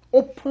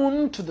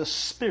open to the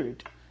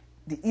Spirit,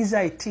 the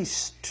easier it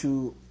is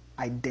to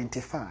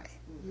identify.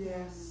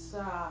 Yes,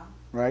 sir.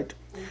 Right?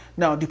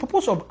 Now, the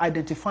purpose of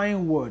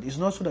identifying word is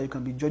not so that you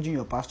can be judging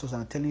your pastors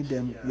and telling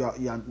them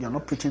you're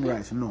not preaching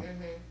right. No.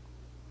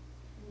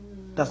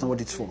 That's not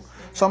what it's for.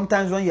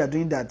 Sometimes when you are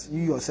doing that,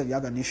 you yourself, you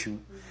have an issue.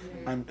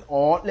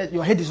 Or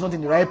your head is not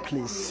in the right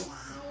place.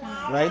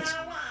 Right?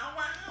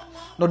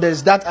 No,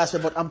 there's that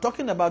aspect. But I'm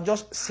talking about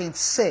just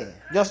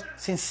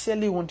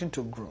sincerely wanting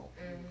to grow.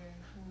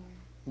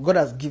 God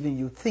has given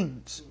you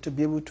things to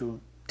be able to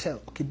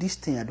tell, okay, this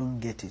thing, I don't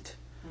get it.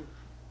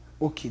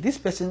 Okay, this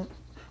person...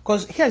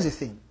 Because here's the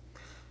thing.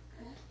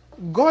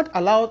 God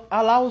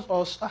allows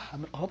us... I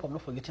hope I'm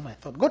not forgetting my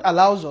thought. God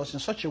allows us in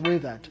such a way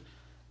that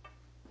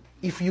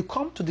if you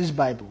come to this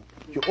Bible,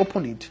 you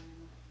open it,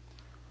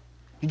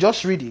 you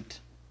just read it,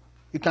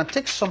 you can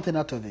take something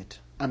out of it,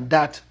 and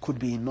that could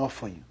be enough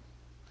for you.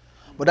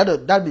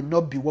 But that may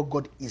not be what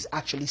God is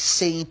actually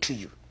saying to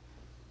you.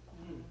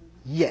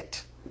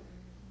 Yet.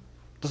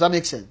 Does that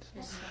make sense?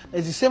 Yes,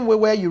 It's the same way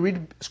where you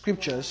read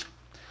scriptures,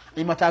 and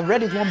you might have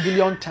read it 1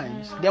 billion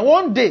times. Then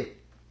one day,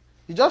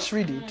 you just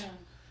read it.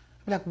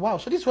 You're like, wow,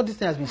 so this is what this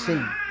thing has been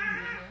saying.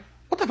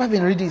 What have I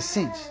been reading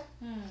since?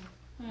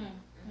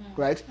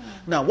 Right?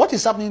 Now, what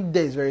is happening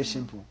there is very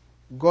simple.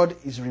 God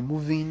is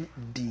removing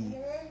the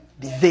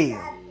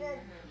veil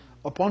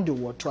upon the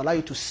word to allow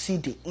you to see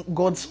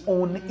God's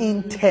own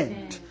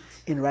intent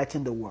in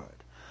writing the word.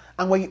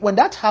 And when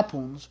that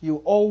happens, you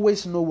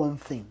always know one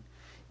thing.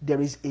 There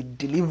is a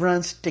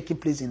deliverance taking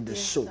place in the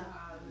soul.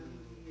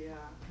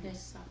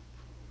 Yes, sir.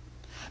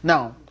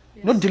 Now,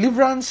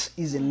 deliverance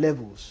is in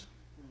levels,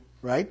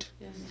 right?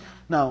 Yes, sir.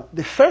 Now,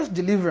 the first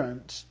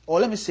deliverance, or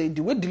let me say,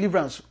 the way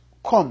deliverance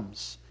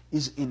comes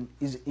is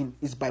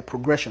by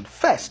progression.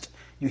 First,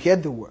 you hear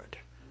the word.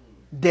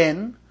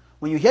 Then,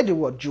 when you hear the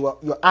word,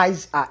 your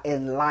eyes are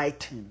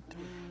enlightened.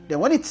 Then,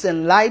 when it's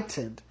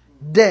enlightened,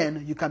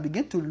 then you can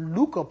begin to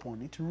look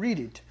upon it, read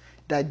it,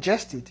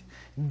 digest it.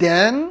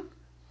 Then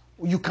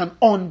you can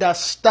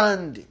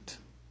understand it.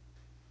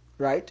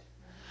 Right?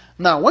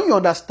 Now, when you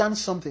understand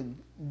something,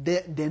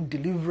 then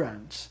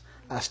deliverance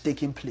has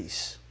taken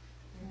place.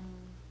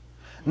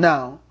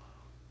 Now,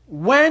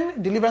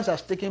 when deliverance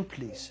has taken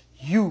place,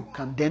 you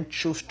can then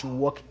choose to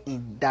walk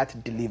in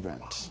that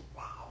deliverance.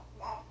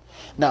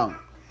 Now,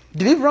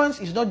 deliverance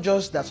is not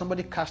just that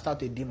somebody cast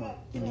out a demon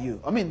in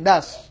you. I mean,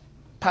 that's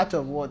part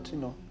of what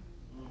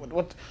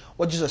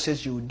Jesus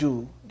says you will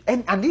do.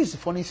 And this is the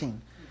funny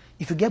thing.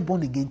 If you get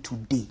born again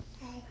today,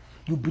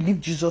 you believe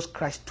Jesus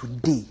Christ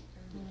today,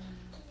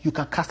 you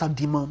can cast out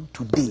demon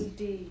today.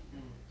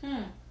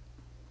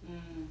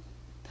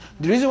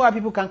 The reason why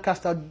people can't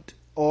cast out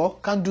or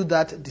can't do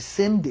that the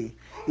same day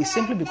is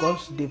simply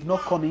because they've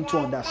not come into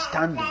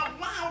understanding.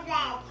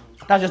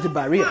 That's just the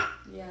barrier.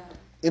 Yeah.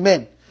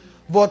 Amen.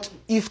 But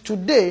if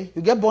today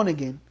you get born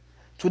again,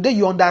 today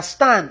you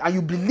understand and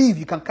you believe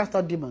you can cast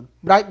out demon,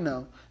 right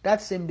now,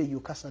 that same day you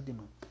cast out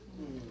demon.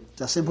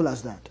 It's as simple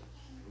as that.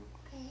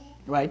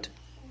 Right?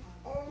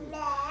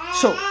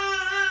 So,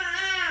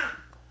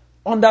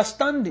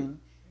 understanding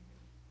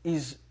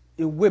is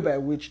a way by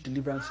which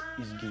deliverance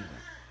is given.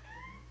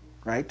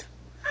 Right?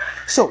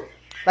 So,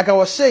 like I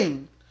was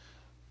saying,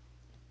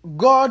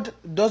 God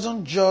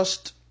doesn't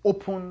just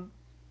open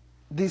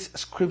this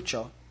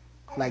scripture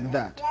like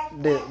that.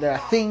 There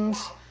are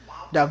things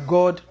that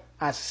God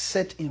has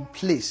set in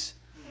place.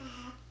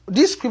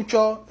 This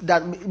scripture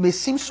that may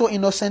seem so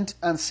innocent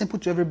and simple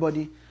to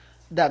everybody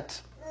that,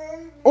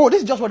 oh,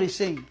 this is just what he's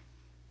saying.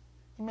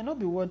 It may not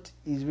be what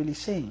he's really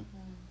saying.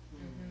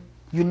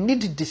 You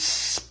need the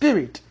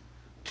Spirit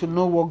to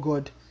know what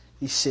God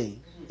is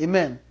saying.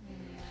 Amen.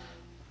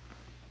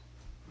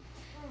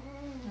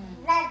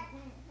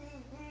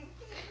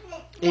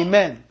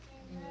 Amen.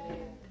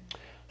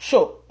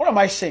 So, what am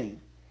I saying?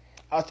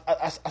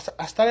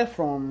 I started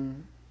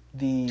from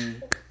the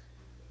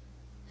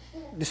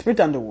Spirit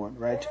and the Word,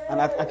 right? And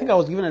I think I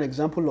was given an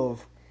example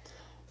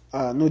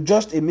of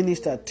just a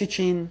minister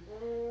teaching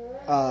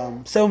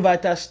 7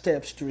 vital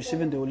steps to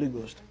receiving the Holy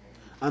Ghost.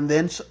 And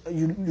then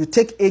you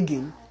take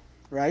Hagin,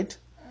 right?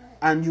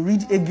 And you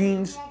read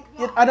Hagin's,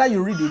 either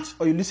you read it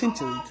or you listen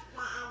to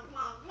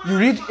it. You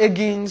read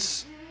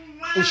Hagin's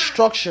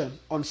instruction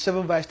on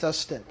 7 vital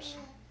steps.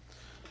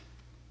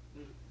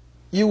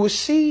 You will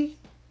see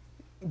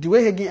the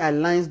way Hagin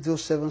aligns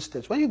those 7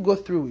 steps. When you go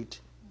through it,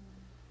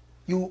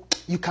 you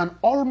can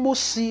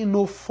almost see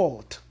no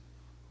fault.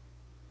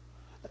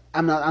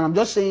 I'm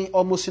just saying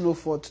almost see no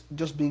fault,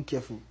 just being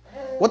careful.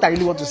 What I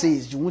really want to say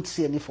is you won't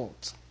see any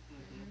fault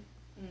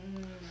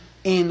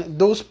in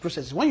those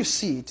processes. When you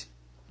see it,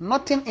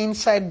 nothing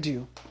inside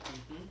you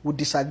would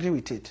disagree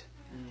with it.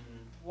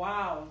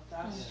 Wow,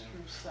 that's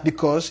true, sir.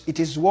 Because it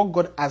is what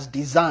God has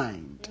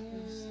designed.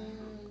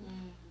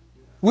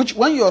 Which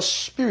when your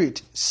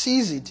spirit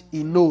sees it,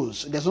 he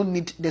knows. There's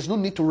no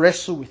need to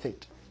wrestle with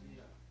it.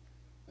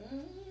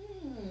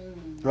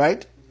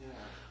 Right?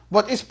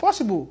 But it's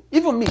possible.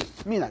 Even me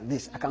like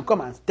this, I can come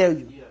and tell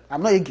you.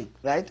 I'm not Hagin,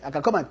 right? I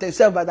can come and tell you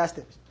 7 other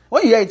steps.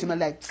 When you hear it, you're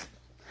like,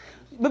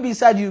 maybe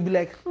inside you'll be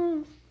like,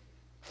 I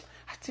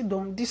still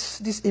don't,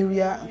 this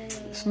area,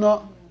 it's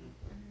not.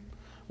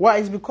 Why?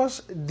 It's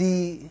because how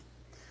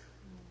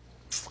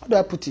do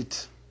I put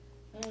it?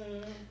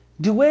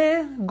 The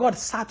way God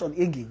sat on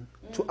Hagin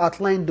to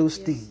outline those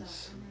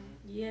things,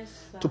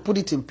 to put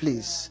it in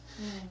place,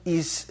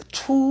 is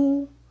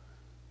too,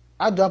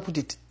 how do I put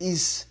it,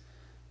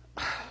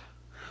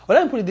 well,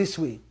 let me put it this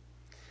way.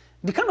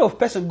 The kind of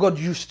person God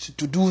used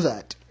to do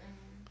that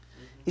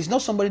is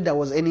not somebody that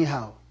was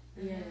anyhow.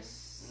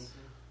 Yes.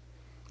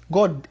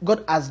 God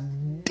has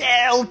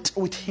dealt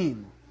with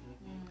him.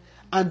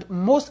 And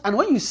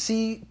when you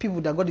see people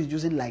that God is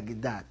using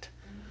like that,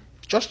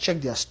 just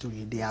check their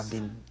story. They have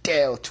been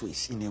dealt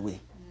with in a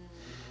way.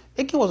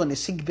 Hagin was on a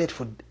sick bed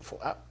for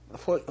a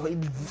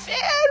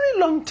very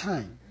long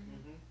time.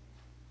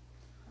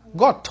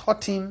 God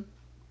taught him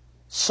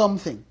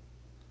something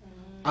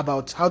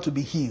about how to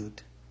be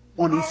healed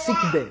on his sick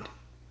bed.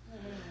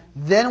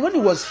 Then when he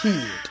was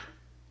healed,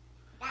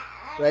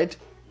 right,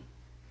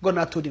 God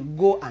now told him,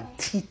 go and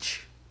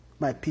teach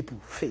my people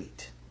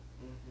faith.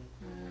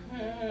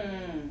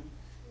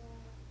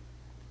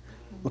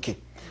 Okay.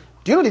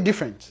 Do you know the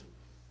difference?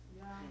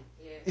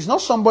 It's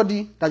not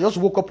somebody that just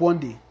woke up one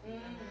day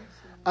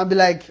and be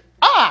like,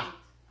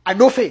 I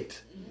know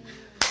faith.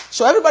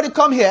 So everybody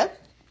come here.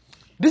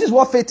 This is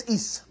what faith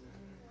is.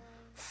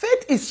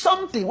 Faith is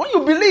something. When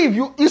you believe,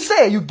 you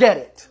say you get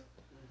it.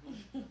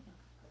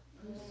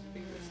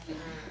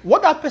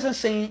 What that person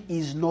saying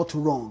is not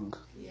wrong.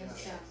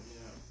 Yes.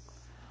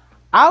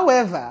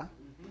 However,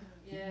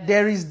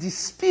 there is the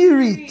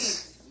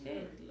spirit.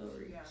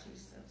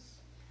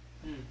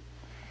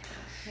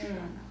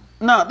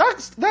 Now,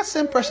 that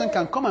same person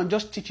can come and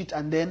just teach it,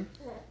 and then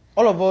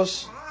all of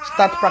us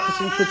start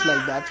practicing faith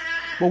like that,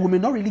 but we may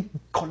not really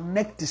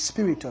connect the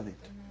spirit of it.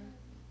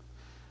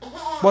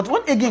 But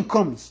when again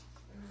comes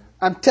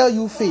and tell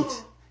you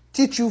faith,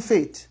 teach you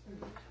faith,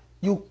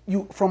 you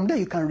from there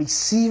you can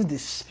receive the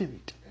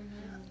spirit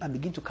and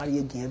begin to carry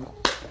again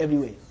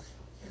everywhere.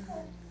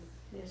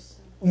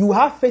 You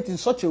have faith in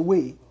such a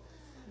way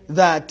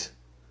that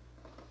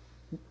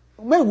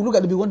when we look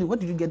at the beginning, where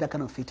did you get that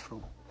kind of faith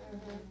from?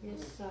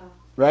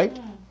 Right?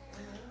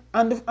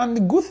 And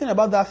the good thing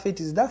about that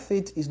faith is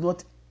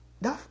not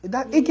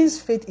that Hagin's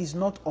faith is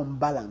not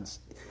unbalanced.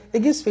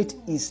 Hagin's faith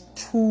is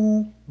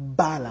too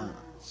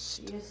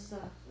balanced. Yes,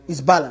 sir. It's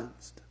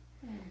balanced.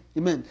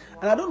 Amen.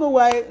 And I don't know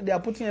why they are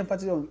putting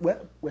emphasis on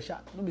let me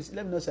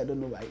not say I don't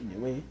know why in a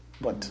way,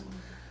 but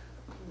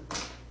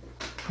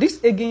this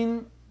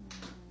Hagin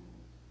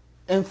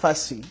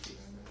emphasis,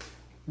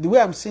 the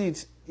way I'm seeing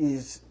it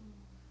is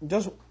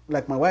just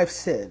like my wife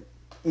said,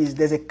 is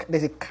there's a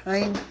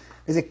kind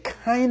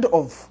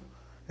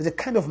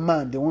of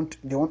man they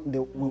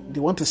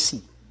want to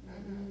see.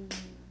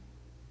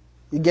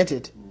 You get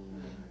it?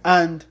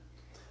 And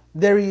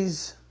there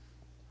is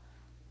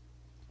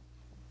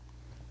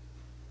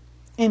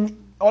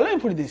or let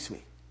me put it this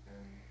way.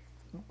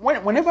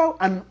 Whenever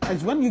and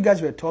as when you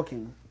guys were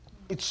talking,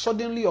 it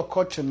suddenly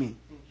occurred to me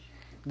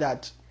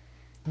that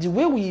the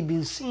way we've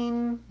been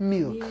seeing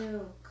milk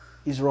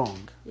is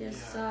wrong.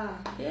 Yes, sir.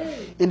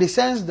 Hey. In the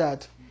sense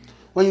that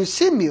when you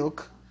see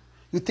milk,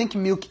 you think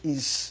milk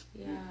is,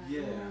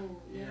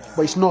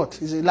 but it's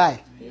not. It's a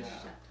lie.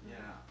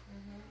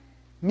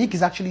 Milk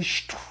is actually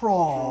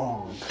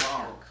strong.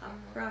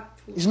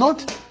 It's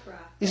not.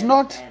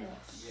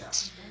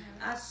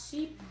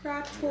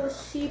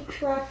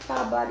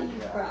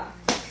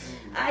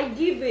 I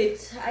give the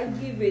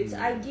spirit.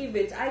 I give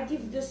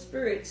the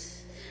spirit.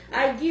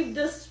 I give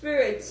the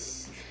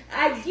spirit.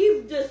 I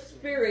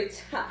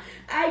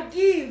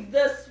give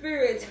the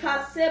spirit.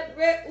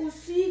 Hasepre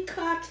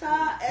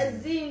usikata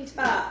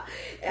ezinta.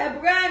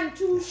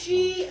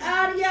 Ebrantushi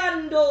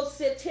ariando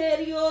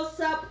seterio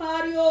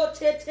sapario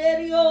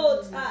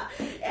teteriota.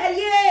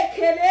 Elie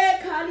kele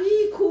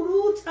kali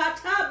kuruta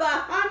taba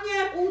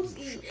hanye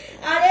uzi.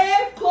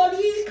 Are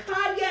koli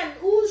karyan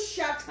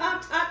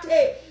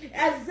ushatatate.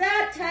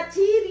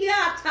 Ezatatiria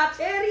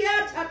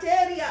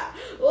tateria.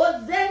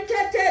 Ozente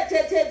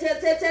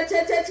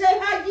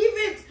I give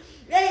it.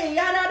 Hey,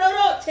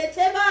 yaradoro,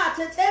 teteba.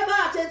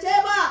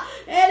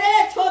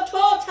 Ere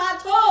toto,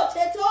 tato.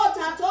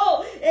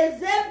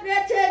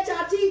 Ezebrete,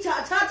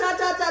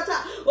 tata.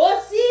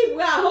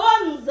 Osibra,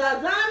 honza,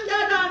 zanda.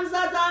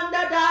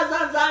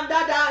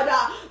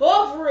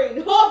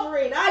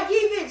 Hovering. I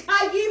give it.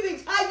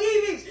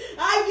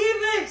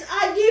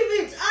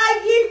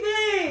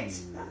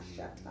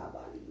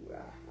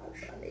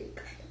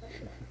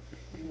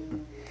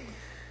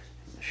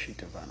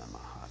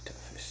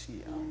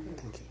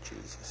 Thank you,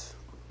 Jesus.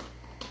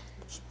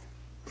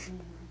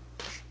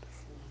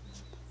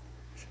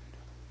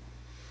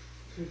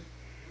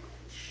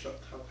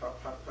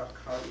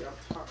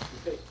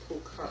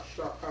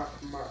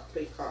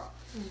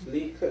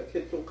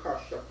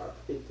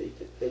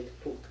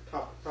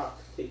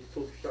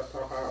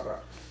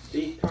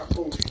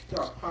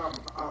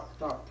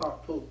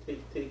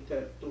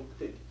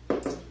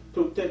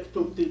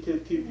 To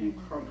give you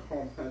home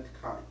and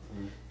kind.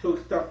 To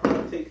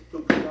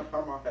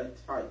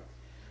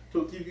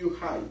give you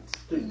height.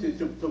 To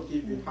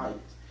give you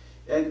height.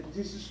 And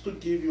this is to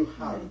give you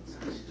height.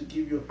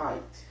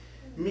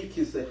 Meek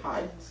is a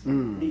height.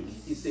 Meek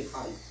is a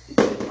height.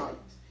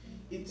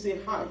 It's a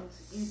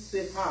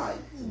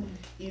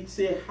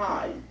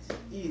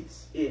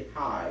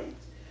height.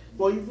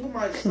 But even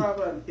my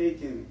servant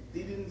Hagin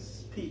didn't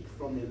speak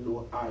from a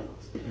low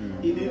height.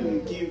 He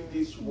didn't give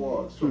these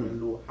words from a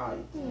low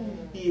height.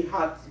 He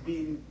had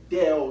been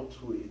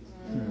dealt with.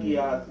 He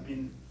had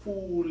been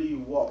fully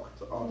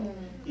worked on.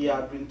 He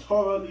had been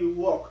thoroughly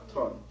worked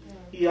on.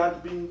 He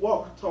had been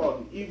worked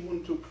on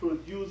even to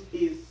produce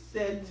a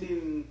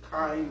certain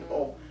kind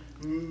of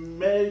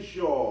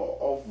measure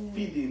of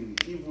feeding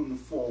even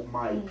for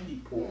my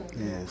people.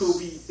 Yes. To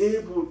be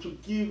able to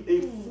give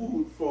a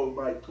food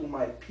to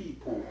my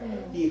people,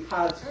 he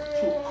had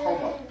to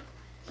come up.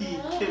 He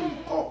came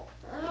up.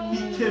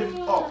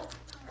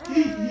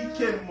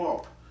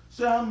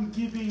 Say, I'm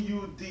giving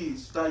you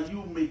this, that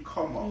you may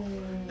come up.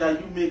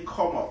 That you may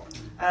come up.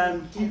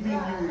 I'm giving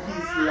you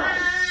his light.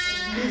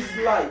 His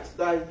light,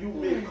 that you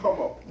may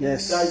come up.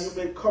 Yes. That you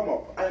may come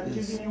up. I'm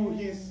giving you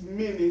his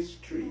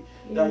ministry,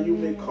 that you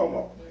may come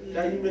up.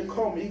 That you may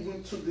come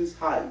even to this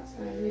height.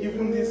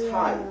 Even this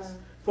height.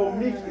 For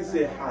meek is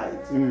a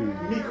height.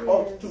 Meek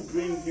ought to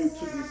bring you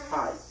to this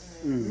height.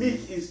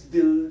 Meek is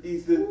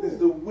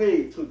the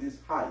way to this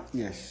height.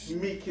 Yes.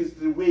 Meek is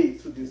the way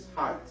to this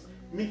height.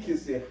 Meek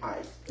is a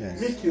height. Yes.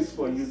 Meek is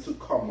for you to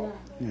come up.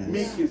 Yes.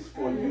 Meek is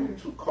for you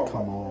to come up.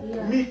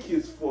 up. Meek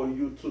is for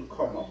you to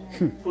come up.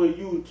 For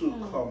you to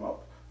come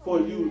up. For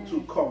you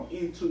to come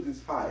into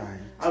this height.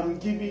 I'm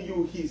giving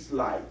you his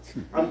light.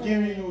 I'm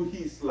giving you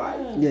his light.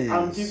 Yes.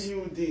 I'm giving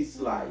you this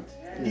light.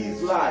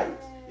 His light.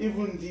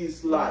 Even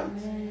this light.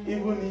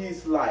 Even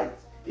his light.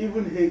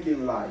 Even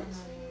Hagen light.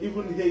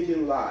 Even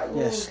Hagen light.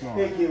 Yes, Lord.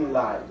 Hagen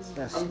light.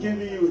 Yes, I'm Lord.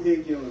 giving you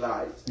Hagen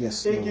light.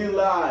 Yes, Hagen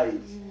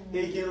light.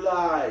 Hagen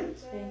light.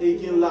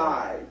 Hagen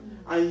light.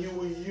 And you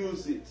will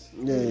use it.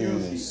 Yes.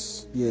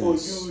 Use it. For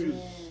use.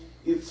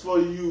 It's for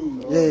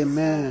you.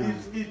 Amen.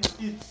 It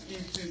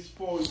is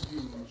for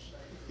use.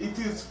 It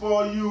is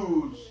for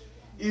use.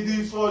 It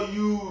is for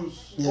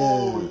use.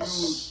 Oh,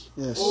 use.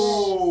 Yes.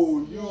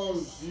 Oh,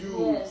 use.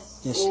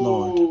 Yes,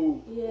 Lord.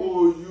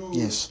 Oh, use.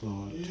 Yes,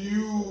 Lord.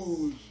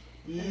 Use.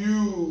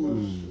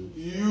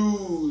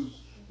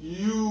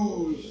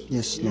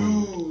 Yes,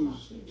 Lord.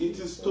 Use. It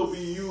is to be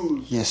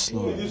used. Yes,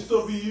 Lord. It is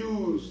to be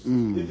used.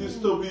 It is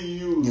to be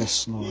used.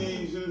 Yes, Lord. It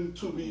isn't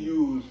to be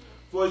used.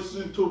 For it's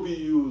to be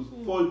used.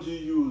 For the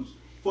use.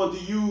 For the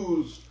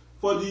use.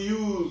 For the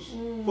use.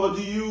 For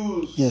the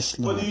use. Yes,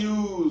 For Lord. the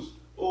use.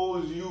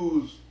 Oh,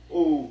 use.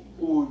 Oh,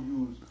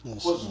 use.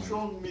 Yes, For Lord.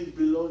 strong meat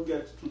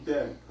belongeth to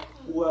them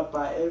who are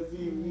by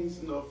every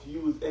reason of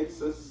use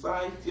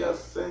exercise their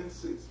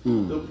senses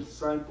to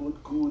decide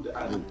both good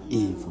and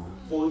evil.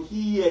 For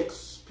he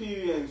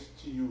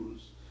experienced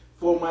use.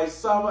 For my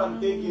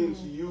servant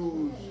Higgins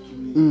used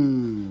me.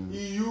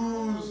 He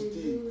used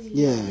it.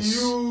 Yes. He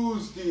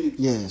used it.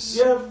 Yes.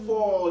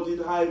 Therefore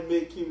did I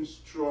make him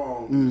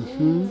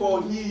strong.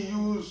 For he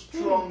used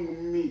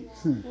strong meat.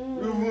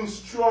 Even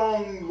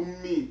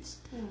strong meat.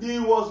 He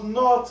was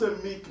not a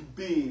meek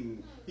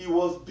being. He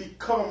was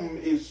become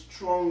a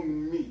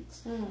strong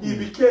meat. He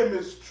became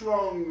a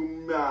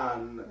strong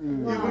man.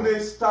 Even a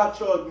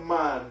statured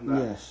man.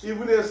 Yes.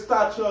 Even a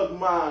statured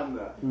man.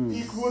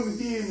 Even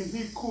him,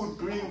 he could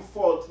bring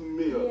forth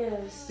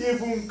milk.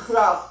 Even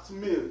craft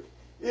milk.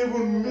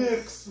 Even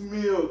mix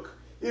milk.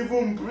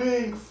 Even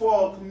bring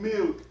forth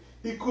milk.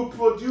 He could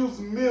produce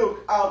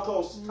milk out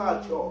of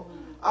stature.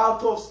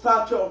 Out of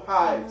stature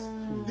height.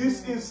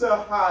 This is a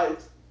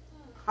height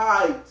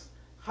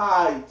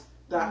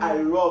that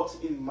I wrought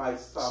in my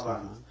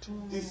servant.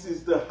 This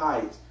is the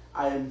height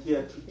I am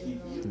here to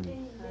give you.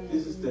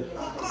 This is the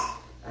height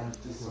I have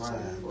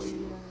designed for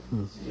you.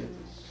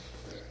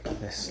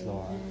 Yes,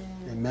 Lord.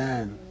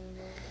 Amen.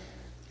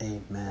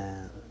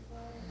 Amen.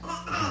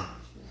 I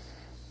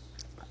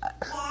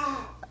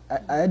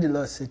heard the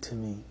Lord say to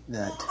me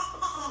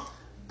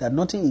that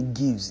nothing He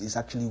gives is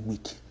actually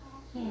weak.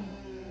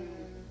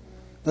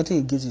 Nothing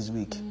He gives is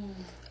weak.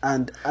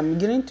 And I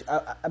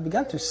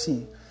began to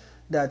see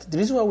that the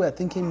reason why we are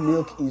thinking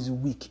milk is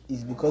weak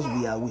is because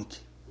we are weak.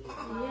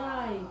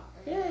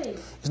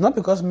 It's not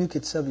because milk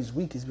itself is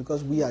weak, it's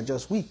because we are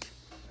just weak.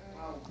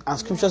 And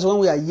scripture says when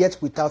we are yet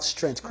without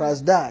strength,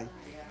 Christ died.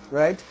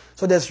 Right?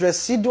 So there's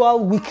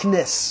residual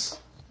weakness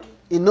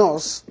in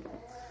us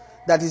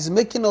that is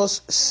making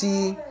us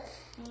see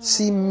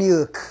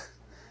milk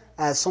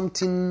as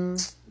something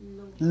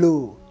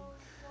low.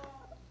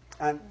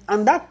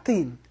 And that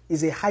thing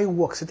is a high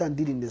work Satan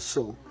did in the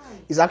soul.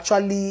 It's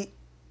actually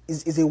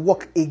is a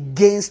work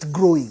against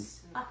growing.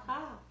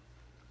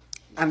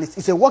 And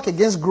it's a work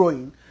against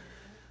growing,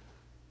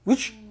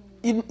 which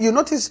you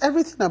notice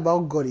everything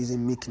about God is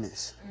in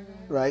meekness,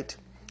 right?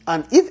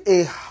 And if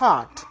a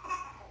heart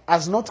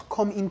has not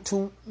come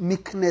into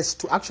meekness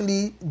to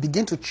actually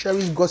begin to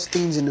cherish God's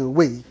things in a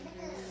way,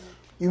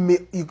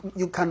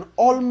 you can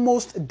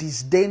almost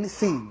disdain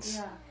things.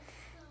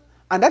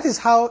 And that is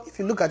how, if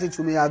you look at it,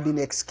 we may have been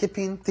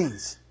escaping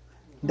things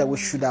that we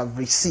should have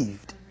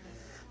received.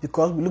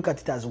 Because we look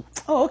at it as,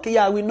 oh, okay,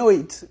 yeah, we know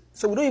it.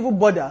 So we don't even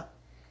bother,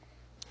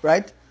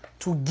 right,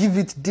 to give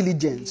it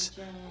diligence,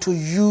 to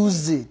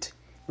use it,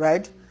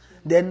 right?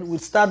 Then we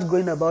start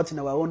going about in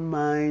our own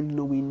mind,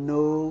 we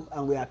know,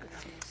 and we are...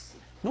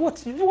 You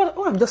know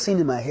what I'm just saying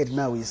in my head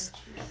now is,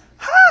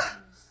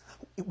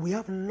 we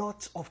have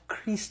lots of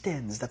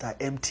Christians that are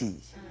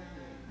empty.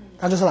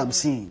 That's just what I'm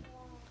seeing.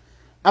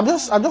 I'm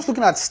just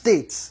looking at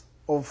states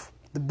of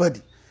the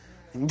body.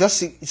 And just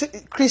see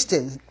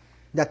Christians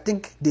that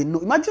think they know.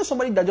 Imagine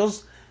somebody that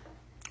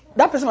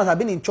person must have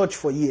been in church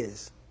for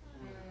years,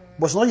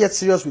 but is not yet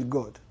serious with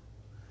God.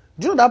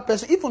 Do you know that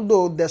person, even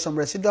though there's some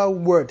residual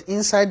word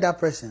inside that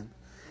person,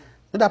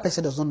 that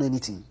person does not know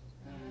anything?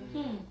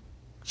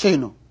 Sure, you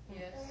know.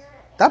 Yes.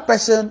 That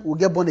person will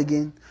get born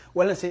again.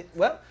 I'm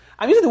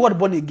using the word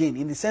born again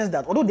in the sense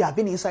that although they have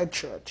been inside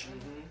church,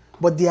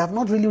 but they have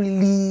not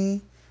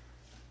really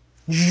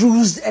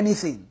used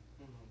anything.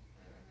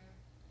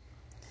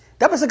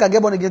 That person can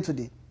get born again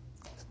today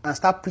and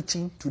start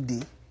preaching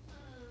today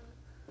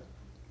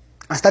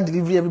and start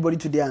delivering everybody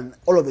today, and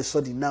all of a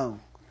sudden now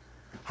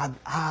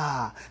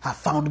have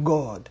found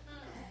God.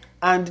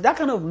 And that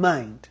kind of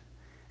mind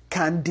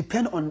can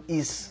depend on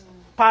his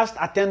past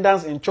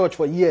attendance in church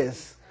for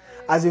years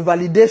as a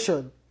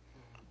validation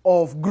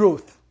of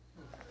growth.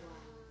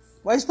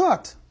 But it's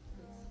not.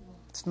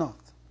 It's not.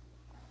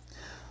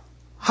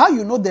 How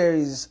you know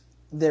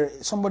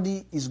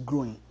somebody is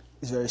growing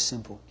is very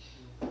simple.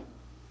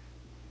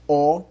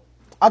 Or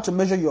how to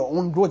measure your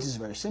own growth is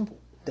very simple.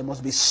 There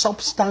must be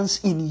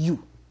substance in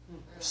you.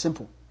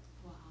 Simple.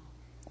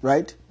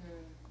 Right?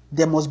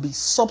 There must be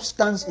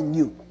substance in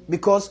you.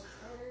 Because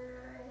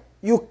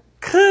you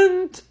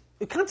can't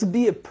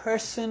be a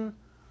person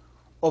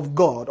of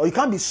God, or you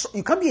can't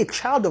be a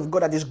child of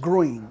God that is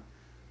growing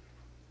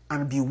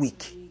and be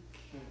weak.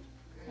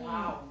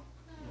 Wow.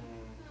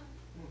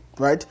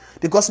 Right?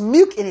 Because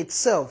milk in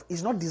itself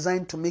is not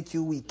designed to make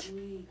you weak.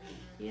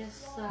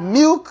 Yes, sir.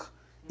 Milk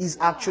is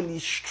actually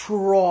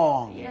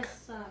strong. Yes,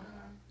 sir.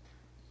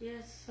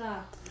 Yes,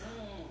 sir.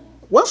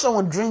 When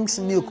someone drinks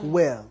milk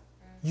well,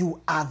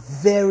 you are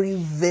very,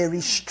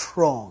 very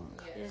strong.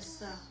 Yes,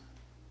 sir.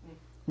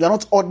 You are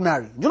not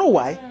ordinary. Do you know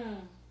why?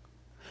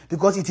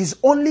 Because it is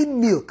only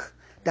milk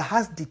that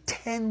has the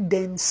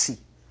tendency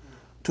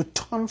to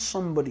turn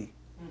somebody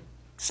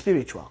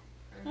spiritual.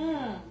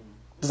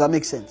 Does that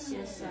make sense?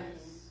 Yes, sir.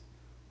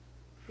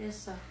 Yes,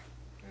 sir.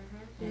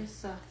 Yes,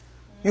 sir.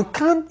 You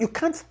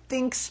can't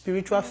think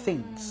spiritual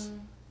things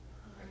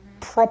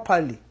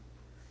properly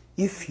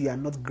if you are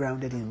not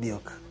grounded in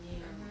milk.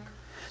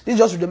 This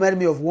just reminded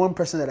me of one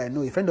person that I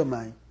know, a friend of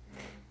mine.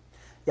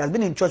 He has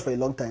been in church for a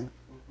long time.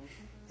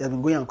 He has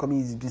been going and coming.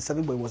 He's been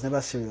serving, but he was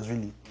never serious,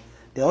 really.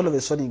 Then all of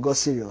a sudden, he got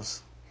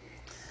serious.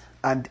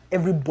 And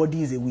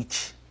everybody is a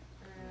witch.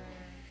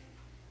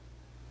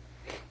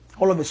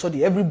 All of a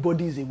sudden,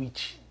 everybody is a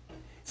witch.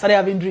 Started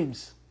having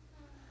dreams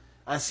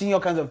and seeing all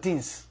kinds of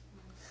things.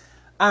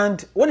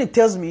 And when he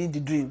tells me the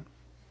dream,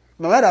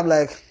 my mind, I'm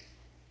like,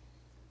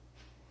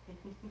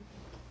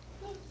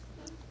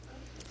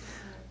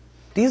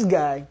 this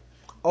guy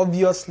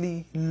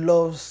obviously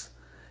loves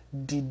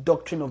the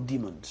doctrine of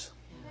demons.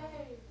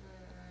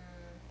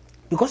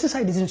 Because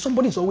inside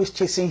somebody is always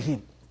chasing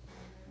him.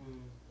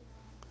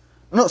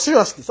 No,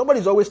 seriously, somebody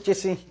is always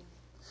chasing him.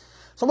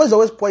 Somebody is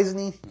always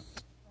poisoning him.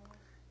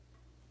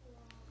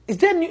 Is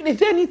there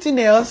anything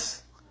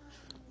else?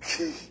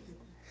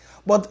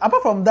 But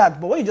apart from that,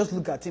 when you just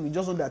look at him, you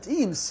just know that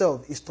he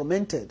himself is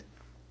tormented,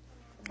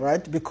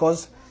 right?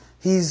 Because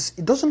he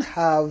doesn't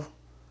have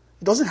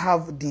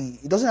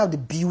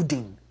the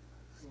building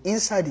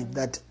inside him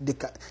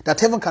that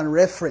heaven can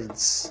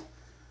reference,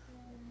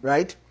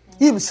 right?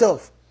 He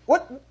himself,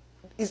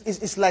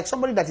 it's like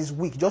somebody that is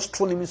weak, just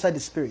thrown him inside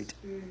the spirit.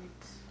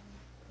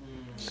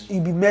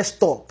 He'll be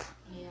messed up.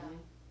 Yeah.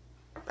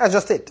 That's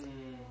just it,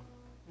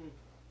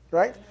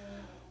 right?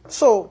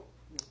 So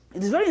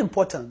it is very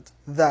important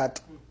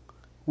that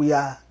we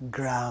are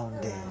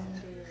grounded.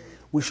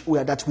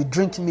 That we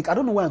drink milk. I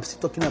don't know why I'm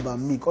still talking about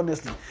milk,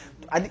 honestly.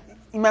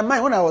 In my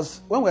mind, when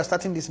we were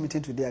starting this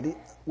meeting today,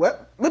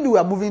 maybe we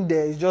are moving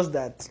there. It's just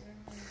that,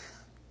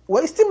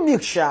 it's still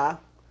milk, sure.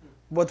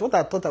 But what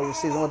I thought I would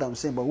say is not what I'm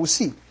saying. But we'll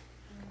see.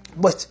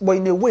 But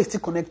in a way, it's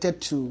still connected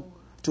to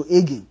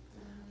egging,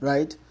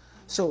 right?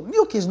 So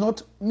milk is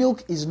not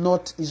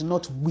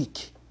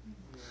weak.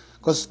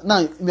 Because now,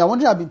 I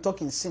wonder, I've been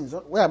talking since.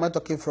 Where am I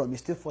talking from?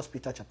 It's still 1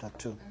 Peter chapter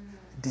 2.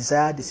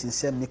 Desire the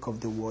sincere milk of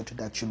the word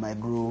that you might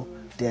grow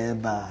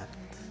thereby.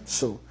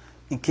 So,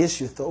 in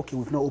case you thought, okay,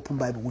 we've not opened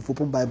Bible, we've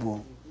opened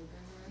Bible.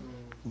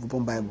 We've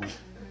opened Bible.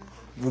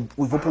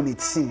 We've opened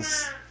it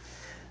since.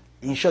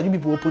 In short, you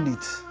people opened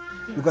it.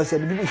 Because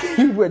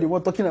you were the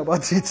one talking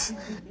about it.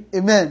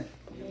 Amen.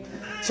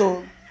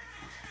 So,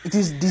 it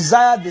is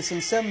desire the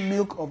sincere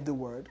milk of the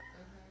word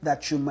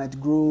that you might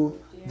grow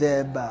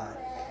thereby.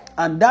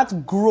 And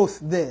that growth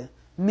there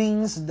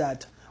means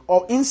that,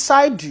 or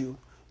inside you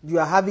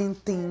are having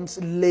things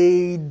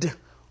laid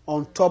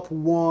on top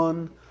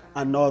one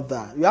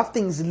another. You have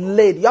things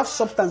laid, you have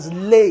substance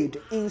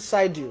laid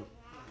inside you,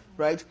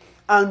 right?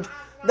 And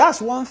that's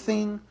one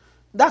thing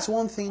that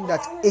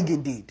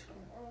Hagin did,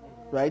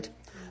 right?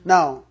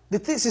 Now, the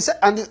thing is,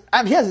 and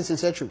here's the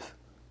sincere truth,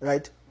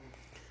 right?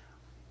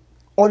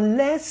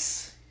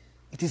 Unless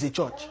it is a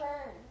church,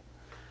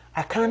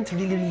 I can't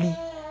really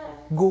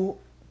go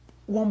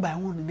one by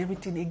one in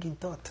everything Hagin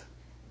taught.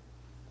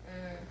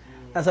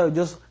 That's how we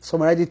just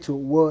summarize it to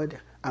word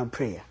and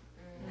prayer.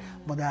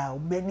 But there are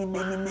many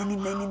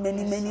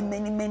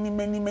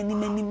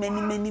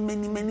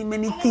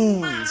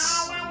things.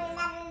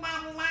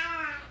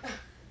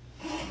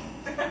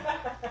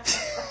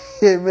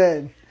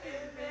 Amen.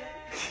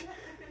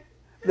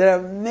 There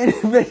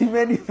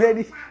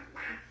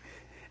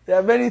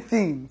are many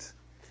things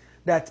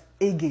that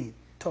Hagin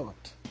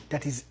taught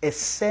that is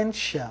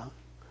essential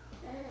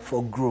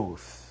for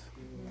growth.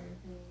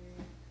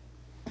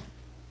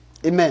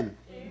 Amen.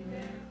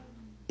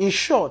 In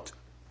short,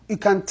 you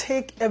can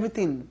take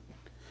everything,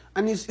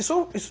 and it's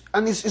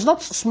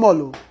not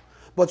small, oh,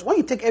 but when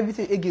you take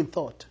everything Hagin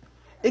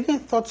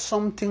thought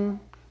something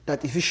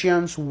that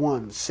Ephesians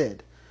 1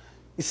 said.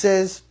 It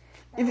says,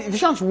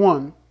 Ephesians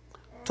 1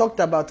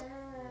 talked about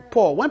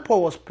Paul. When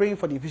Paul was praying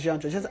for the Ephesian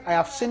church, he says, I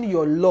have seen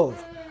your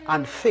love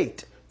and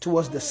faith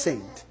towards the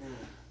saint.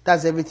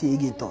 That's everything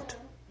Hagin thought.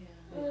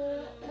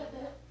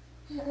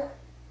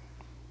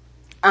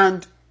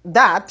 And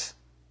that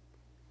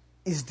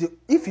is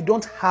if you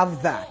don't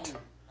have that,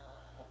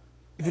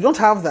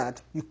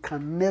 you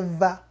can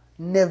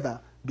never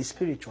be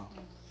spiritual.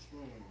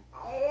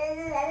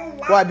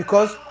 Why?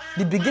 Because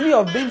the beginning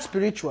of being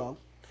spiritual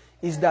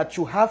is that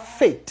you have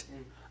faith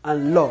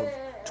and love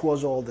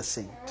towards all the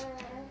saints.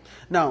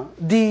 Now,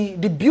 the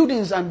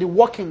buildings and the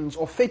workings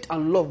of faith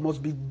and love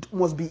must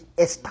be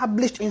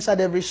established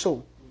inside every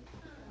soul.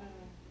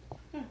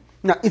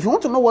 Now, if you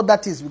want to know what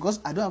that is, because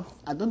I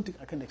don't think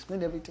I can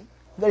explain everything.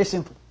 Very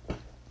simple.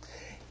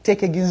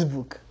 Take Hagin's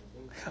book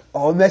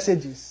or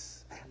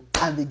messages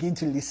and begin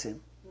to listen.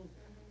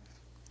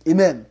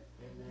 Amen.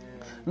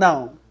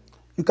 Now,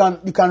 you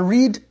can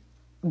read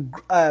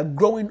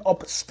growing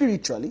up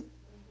spiritually,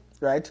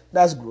 right?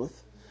 That's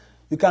growth.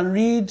 You can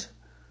read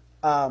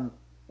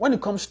when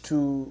it comes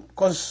to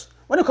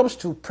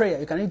prayer,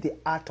 you can read the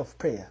art of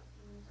prayer.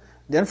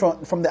 Then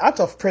from the art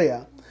of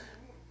prayer,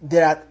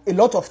 there are a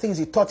lot of things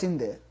he taught in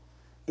there.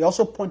 He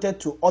also pointed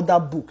to other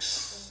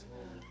books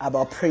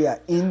about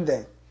prayer in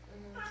there,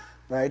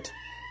 right?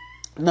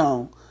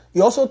 Now,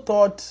 he also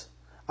taught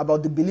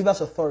about the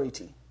believer's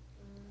authority,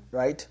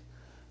 right?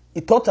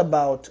 He taught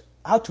about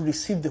how to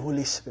receive the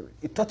Holy Spirit.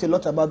 He taught a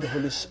lot about the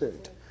Holy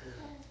Spirit.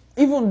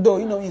 Even though,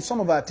 in some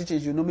of our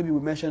teachings, maybe we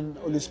mention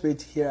Holy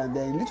Spirit here and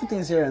there, little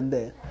things here and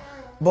there.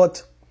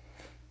 But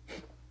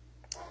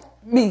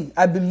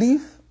I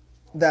believe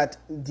that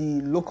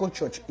the local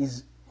church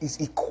is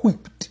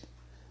equipped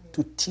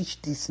to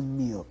teach these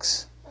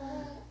milks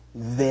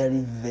very,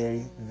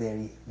 very,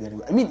 very, very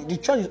well. The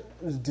church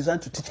is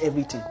designed to teach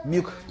everything,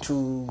 milk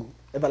to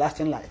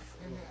everlasting life.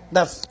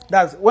 That's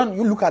when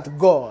you look at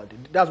God,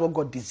 that's what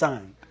God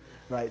designed,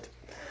 right?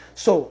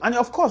 So, and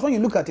of course, when you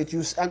look at it,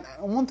 and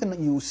one thing that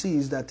you see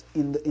is that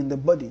in the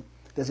body,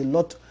 there's a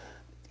lot.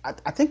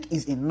 I think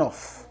is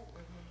enough.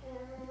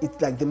 It's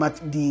like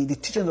the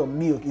teachings of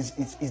milk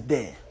is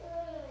there.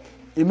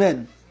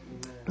 Amen.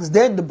 It's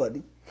there in the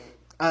body,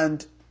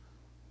 and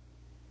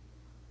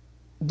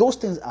those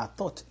things are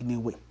taught in a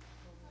way.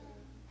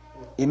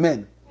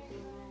 Amen.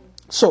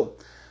 So,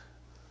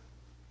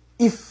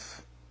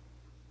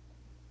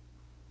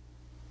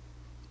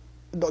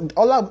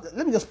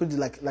 let me just put it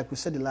like we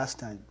said the last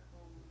time.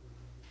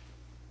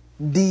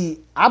 The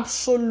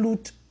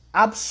absolute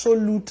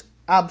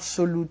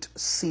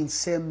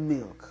sincere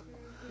milk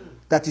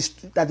that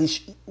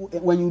is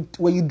when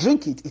you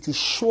drink it, it is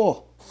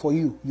sure for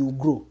you will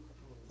grow.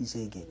 He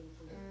said again.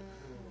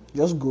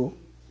 Just go,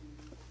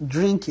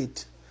 drink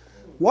it.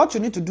 What you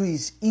need to do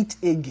is eat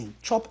again,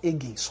 chop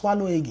again,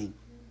 swallow again.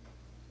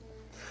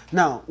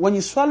 Now, when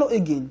you swallow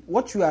again,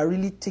 what you are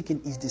really taking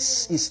is the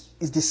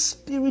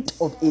spirit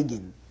of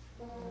again.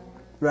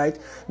 Right?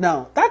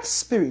 Now, that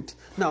spirit,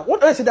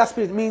 what do I say that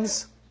spirit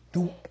means?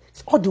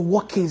 All the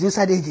workings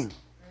inside again.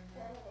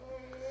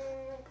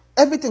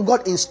 Everything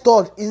God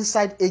installed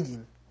inside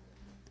again,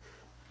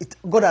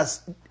 God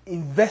has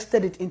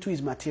invested it into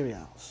his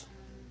materials.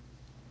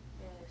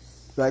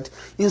 Yes. Right?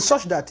 In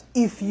such that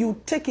if you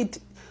take it,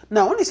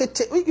 now when you say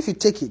if you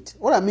take it,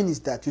 what I mean is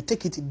that you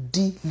take it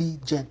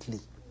diligently.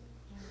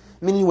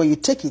 Meaning when you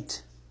take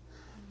it,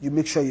 you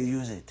make sure you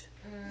use it.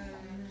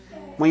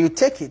 When you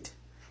take it,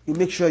 you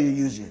make sure you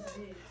use it.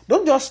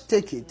 Don't just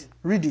take it,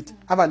 read it,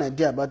 have an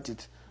idea about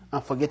it,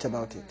 and forget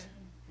about it.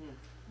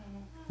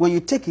 When you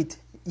take it,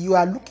 you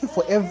are looking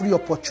for every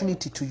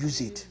opportunity to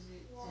use it.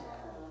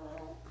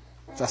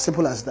 It's as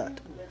simple as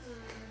that.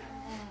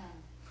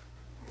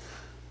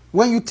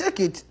 When you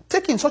take it,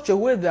 take it in such a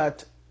way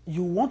that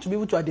you want to be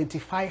able to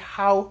identify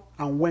how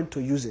and when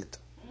to use it.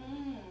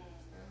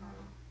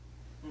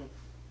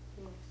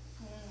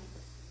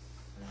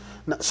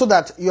 Now, so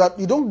that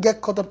you don't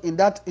get caught up in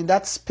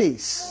that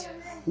space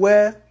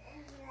where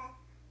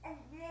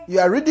you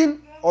are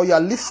reading or you are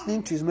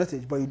listening to his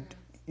message, but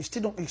you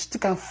still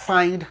can't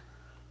find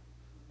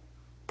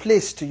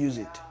place to use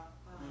it.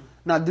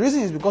 Now the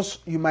reason is because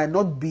you might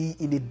not be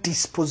in a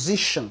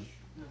disposition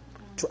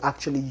to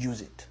actually use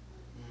it.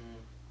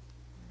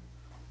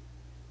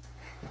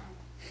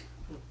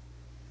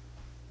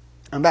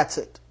 And that's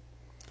it.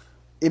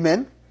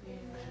 Amen.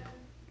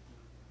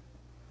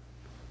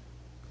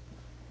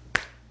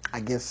 I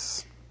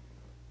guess.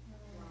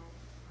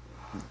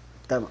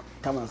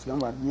 Thomas,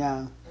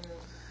 yeah.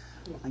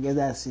 I guess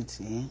that's it.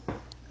 Eh?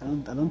 I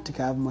don't think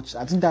I have much.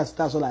 I think that's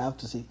all I have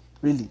to say.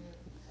 Really,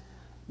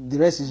 the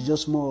rest is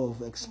just more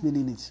of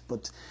explaining it.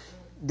 But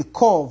the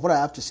core of what I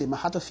have to say, my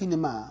heart of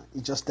cinema,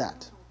 is just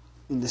that,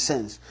 in the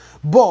sense.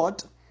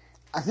 But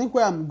I think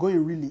where I'm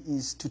going really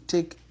is to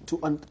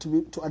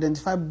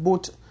identify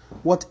both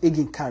what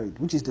Hagin carried,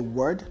 which is the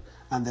word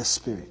and the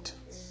spirit.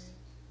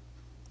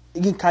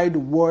 Agin carried the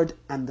word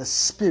and the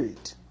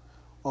spirit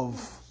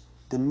of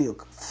the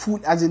milk,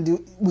 food as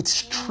in with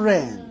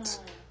strength.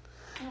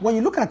 When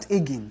you look at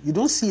Agin, you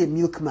don't see a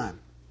milkman.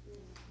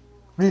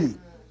 Really.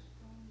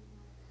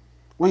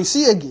 When you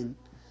see Agin,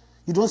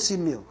 you don't see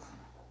milk.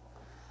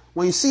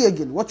 When you see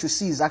Agin, what you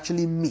see is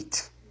actually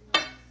meat.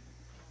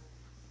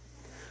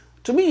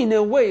 To me, in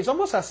a way, it's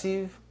almost as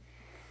if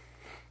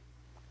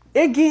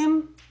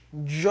Agin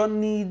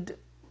journeyed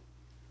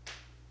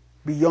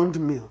beyond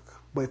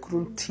milk, but he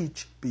couldn't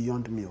teach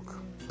beyond milk.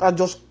 That's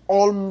just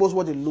almost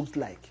what it looked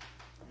like.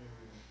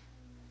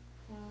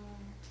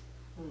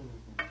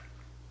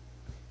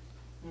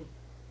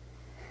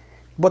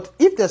 But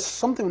if there's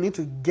something we need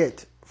to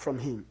get from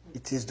him,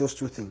 it is those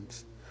two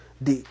things.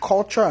 The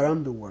culture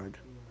around the word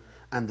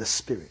and the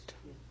spirit.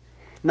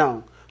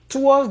 Now,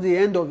 towards the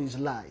end of his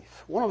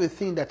life, one of the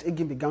things that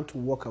Agin began to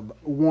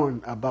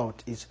warn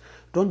about is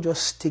don't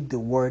just take the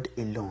word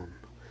alone.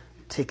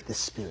 Take the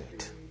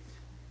spirit.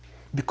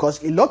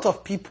 Because a lot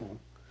of people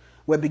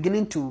were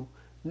beginning to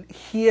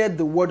hear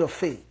the word of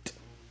faith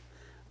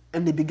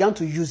and they began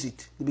to use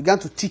it. They began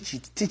to teach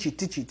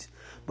it.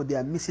 But they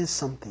are missing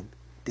something,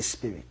 the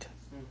spirit.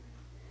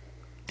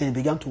 And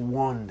he began to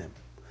warn them.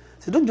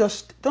 So don't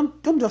just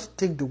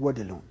take the word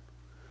alone.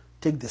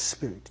 Take the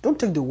spirit. Don't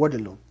take the word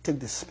alone. Take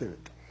the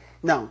spirit.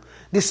 Now,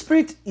 the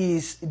spirit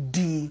is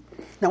the...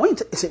 Now, when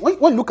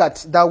you look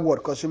at that word,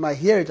 because you might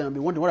hear it and be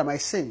wondering, what am I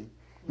saying?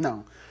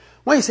 Now,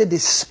 when you say the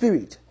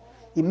spirit,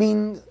 it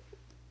means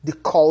the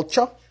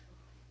culture,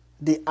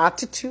 the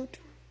attitude,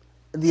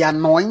 the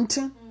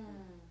anointing,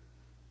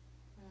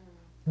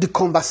 the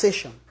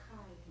conversation.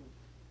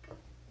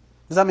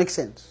 Does that make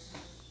sense?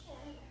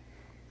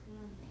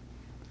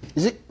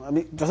 Is it? I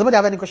mean, does somebody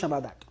have any question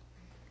about that?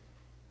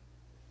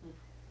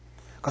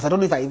 Because I don't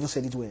know if I even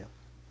said it well.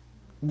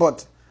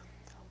 But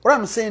what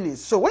I'm saying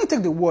is, so when you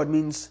take the word,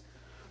 means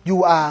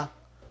you are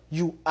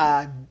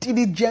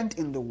diligent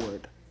in the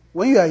word.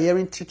 When you are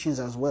hearing teachings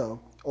as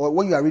well, or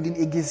when you are reading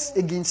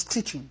against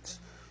teachings,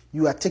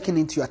 you are taking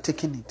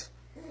it.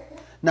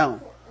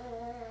 Now,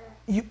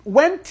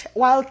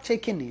 while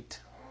taking it,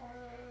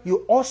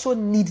 you also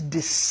need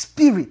the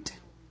spirit.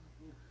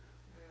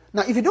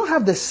 Now, if you don't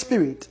have the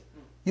spirit,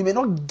 you may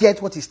not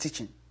get what he's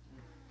teaching.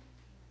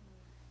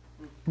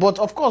 But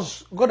of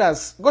course, God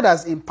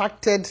has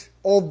impacted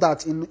all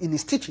that in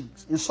his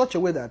teachings in such a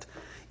way that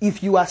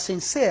if you are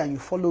sincere and you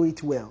follow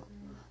it well,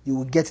 you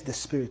will get the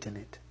spirit in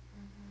it.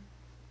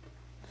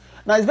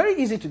 Now, it's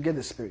very easy to get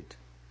the spirit.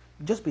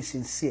 Just be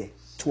sincere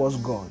towards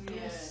God.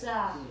 Yes,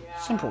 sir.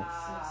 Simple.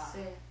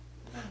 Sincere.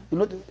 You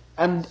know,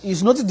 and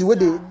you notice the way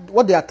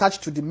what they attach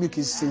to the milk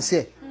is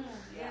sincere.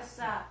 Yes,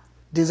 sir.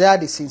 Desire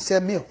the sincere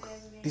milk.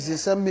 The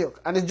sincere milk.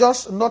 And it's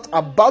just not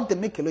about the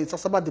milk alone, it's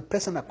also about the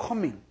person that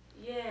coming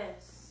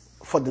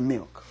for the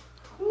milk.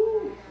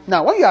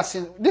 Now, when you are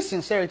this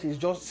sincerity is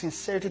just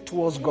sincerity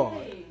towards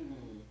God.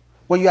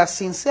 When you are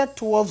sincere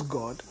towards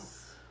God,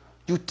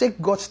 you take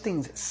God's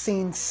things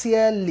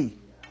sincerely.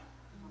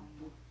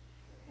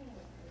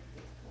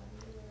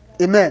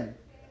 Amen.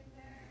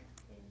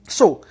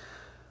 So,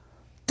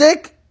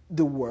 take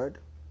the word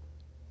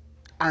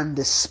and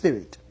the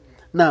spirit.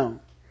 Now,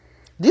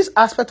 this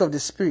aspect of the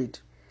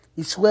spirit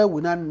is where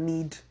we now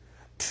need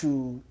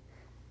to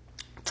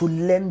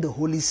learn the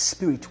Holy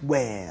Spirit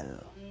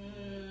well.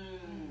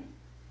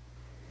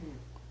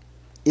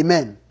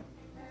 Amen.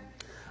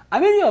 How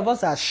many of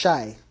us are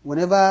shy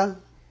whenever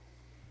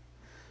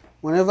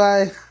let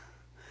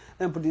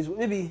me put this,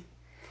 maybe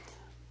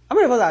how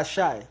many of us are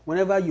shy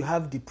whenever you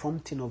have the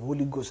prompting of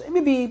Holy Ghost?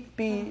 Maybe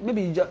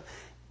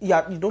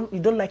you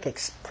don't like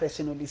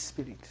expressing Holy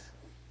Spirit.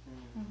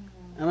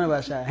 How many of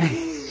us are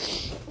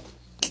shy?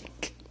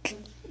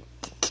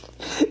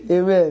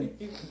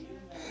 Amen.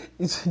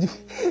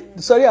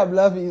 Sorry, I'm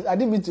laughing. I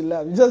didn't mean to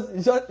laugh.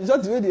 It's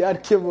just the way the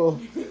heart came off.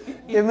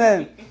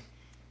 Amen.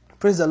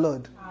 Praise the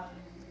Lord.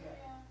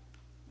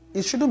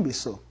 It shouldn't be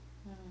so.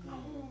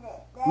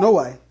 Know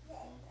why?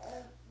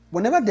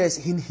 Whenever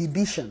there's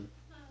inhibition,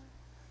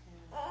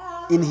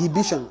 you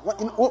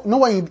know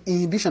what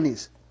inhibition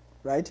is,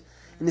 right?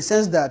 In the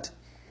sense that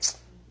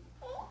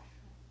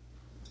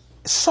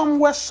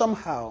somewhere,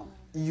 somehow,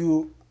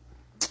 you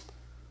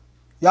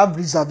have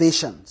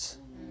reservations.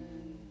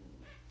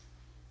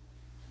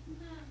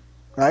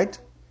 Right?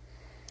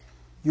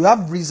 You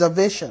have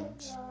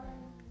reservations.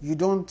 You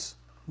don't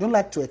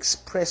like to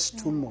express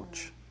too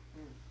much.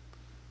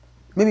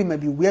 Maybe it might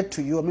be weird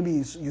to you, or maybe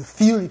you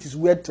feel it is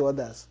weird to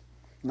others.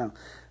 Now,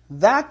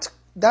 that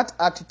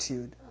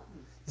attitude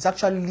is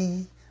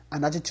actually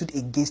an attitude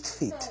against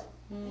faith.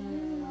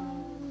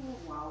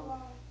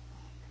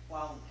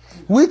 Wow.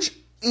 Which,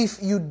 if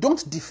you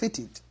don't defeat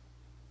it,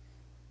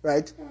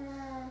 right,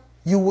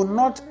 you will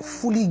not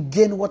fully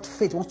gain what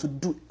faith wants to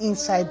do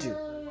inside you.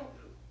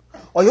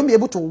 Or you won't be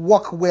able to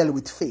walk well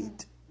with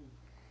faith.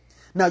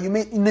 Now, you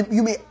may.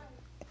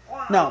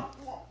 Now,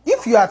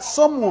 if you are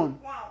someone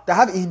that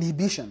have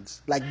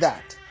inhibitions like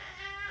that,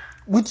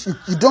 which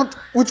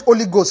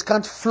Holy Ghost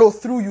can't flow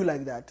through you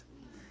like that,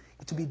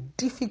 it will be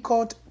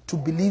difficult to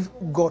believe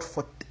God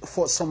for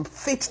some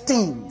faith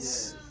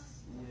things.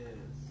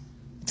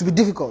 It will be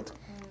difficult.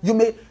 You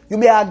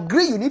may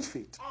agree you need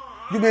faith.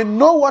 You may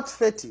know what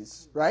faith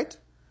is, right?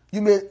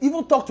 You may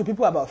even talk to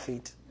people about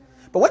faith.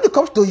 But when it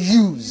comes to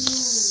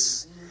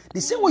use,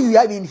 the same way you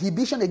have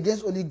inhibition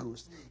against Holy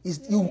Ghost,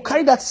 is you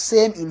carry that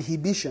same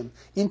inhibition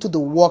into the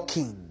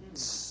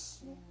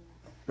workings.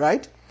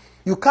 Right?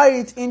 You carry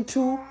it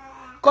into,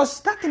 because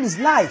that thing is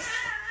life.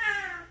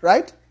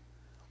 Right?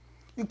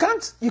 You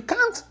can't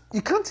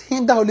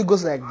hinder Holy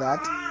Ghost like that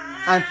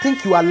and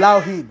think you allow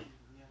him.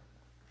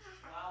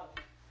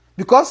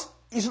 Because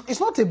it's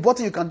not a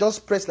button you can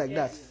just press like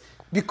that.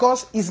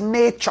 Because it's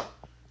nature.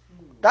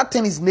 That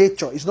thing is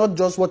nature. It's not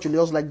just what you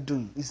just like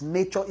doing. It's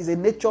nature. It's a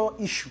nature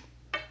issue.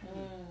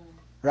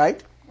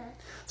 Right?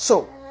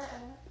 So,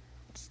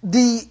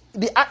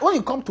 when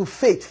you come to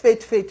faith,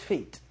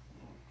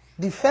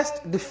 the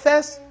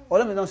first, or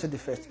let me not say the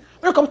first.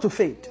 When it comes to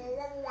faith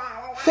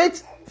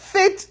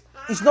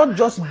is not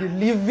just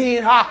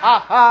believing,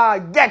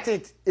 get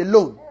it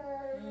alone.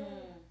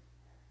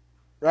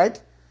 Right?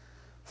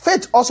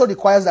 Faith also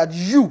requires that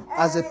you,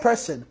 as a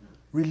person,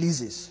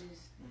 releases.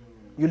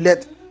 You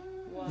let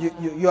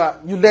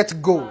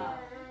go.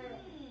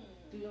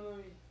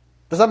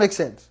 Does that make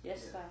sense?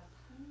 Yes, sir.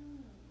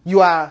 You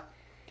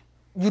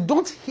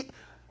don't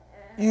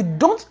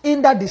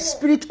hinder the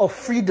spirit of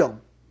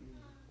freedom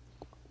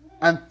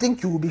and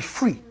think you will be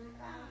free.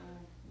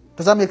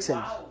 Does that make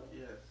sense?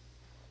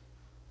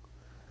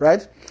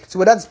 Right? So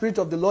where that spirit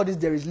of the Lord is,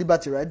 there is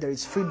liberty, right? There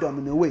is freedom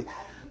in a way.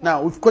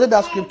 Now, we've quoted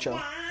that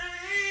scripture.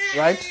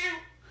 Right?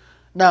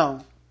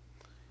 Now,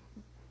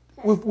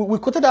 we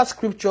quoted that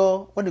scripture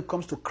when it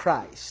comes to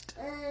Christ.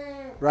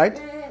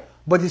 Right?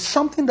 But it's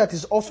something that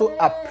is also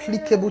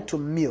applicable to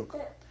milk.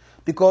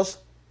 Because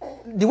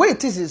the way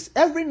it is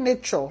every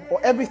nature or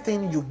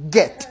everything you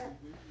get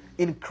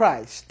in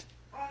Christ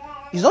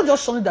is not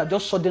just something that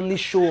just suddenly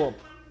show up.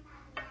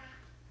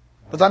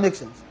 Does that make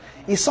sense?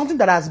 It's something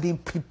that has been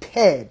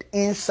prepared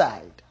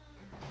inside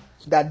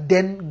that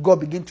then God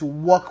begin to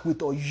work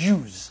with or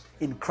use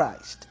in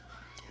Christ.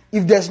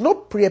 If there's no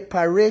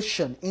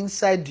preparation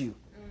inside you,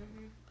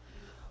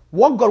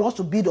 what God wants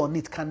to build on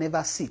it can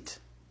never sit.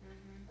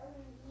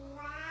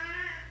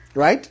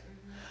 Right?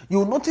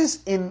 You'll notice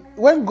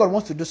when God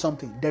wants to do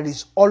something, there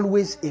is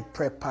always a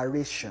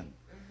preparation.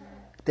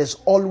 There's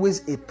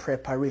always a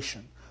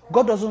preparation.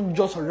 God doesn't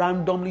just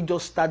randomly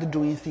just start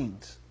doing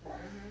things.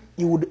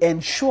 He would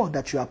ensure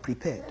that you are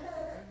prepared.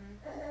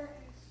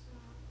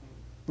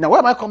 Now, where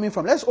am I coming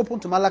from? Let's open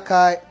to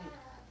Malachi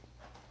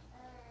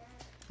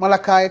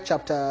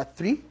chapter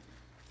 3.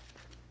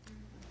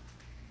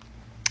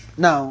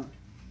 Now,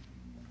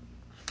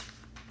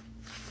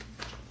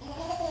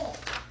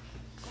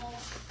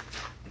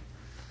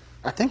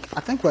 I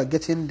think we're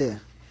getting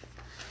there.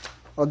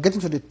 Or getting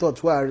to the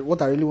thoughts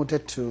what I really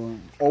wanted to,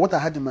 or what I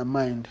had in my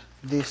mind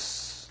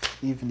this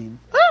evening.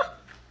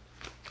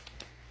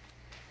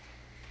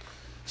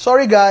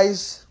 Sorry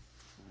guys,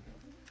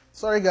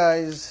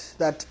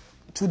 that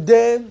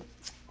today,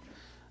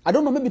 I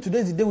don't know, maybe today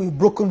is the day we've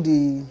broken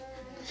the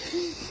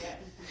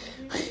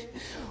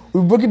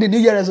New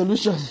Year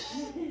resolution.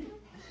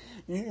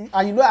 And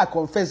I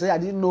confess, I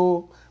didn't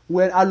know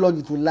how long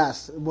it will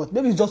last, but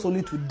maybe it's just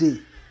only today.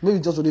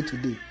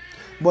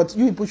 But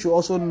you people should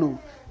also know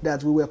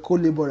that we were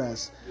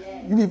co-laborers.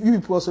 You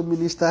people also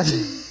ministered.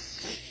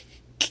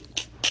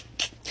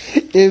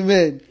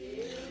 Amen.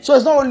 So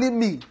it's not only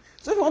me.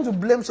 So if you want to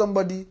blame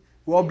somebody,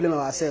 we all blame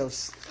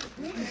ourselves.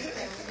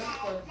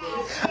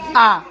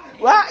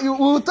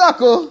 We'll talk.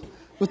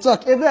 We'll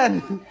talk.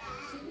 Amen.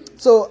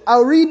 So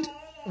I'll read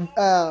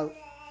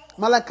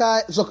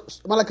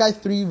Malachi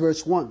 3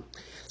 verse 1.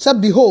 It said,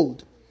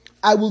 "Behold,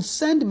 I will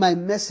send my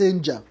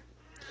messenger,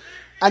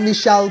 and he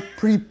shall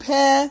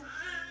prepare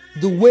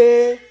the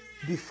way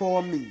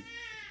before me.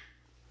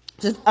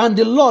 It said, and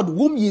the Lord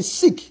whom ye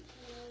seek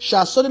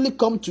shall suddenly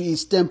come to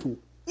his temple,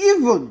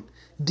 even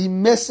the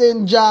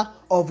messenger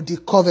of the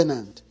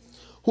covenant,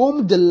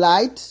 whom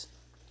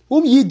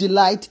ye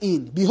delight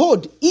in.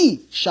 Behold,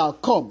 he shall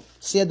come,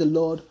 saith the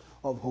Lord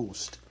of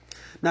hosts."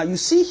 Now you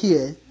see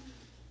here,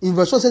 in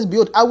verse 1 says,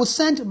 "Behold, I will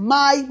send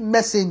my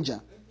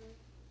messenger,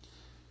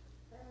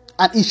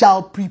 and he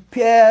shall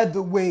prepare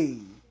the way."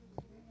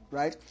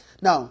 Right?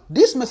 Now,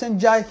 this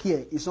messenger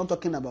here is not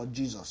talking about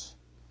Jesus.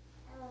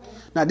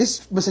 Now,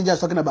 this messenger is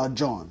talking about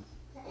John.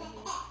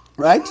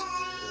 Right?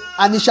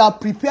 And he shall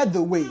prepare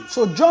the way.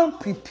 So John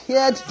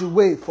prepared the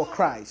way for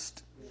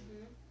Christ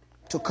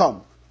to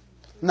come.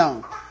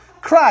 Now,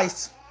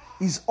 Christ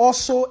is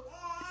also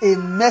a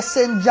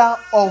messenger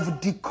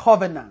of the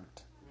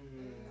covenant.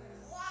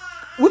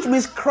 Which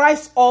means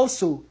Christ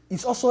also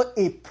is also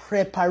a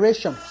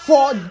preparation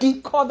for the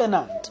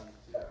covenant.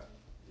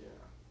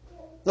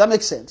 Does that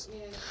make sense?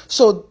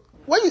 So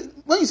when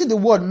you see the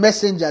word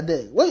messenger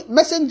there,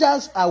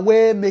 messengers are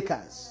way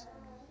makers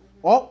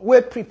or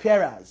way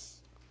preparers.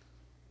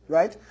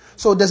 Right?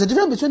 So there's a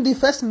difference between the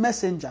first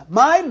messenger,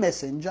 my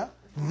messenger,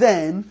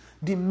 then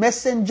the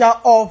messenger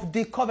of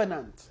the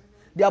covenant.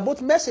 They are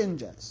both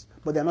messengers,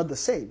 but they're not the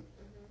same.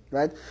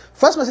 Right?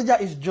 First messenger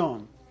is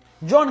John.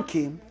 John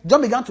came.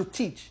 John began to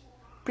teach.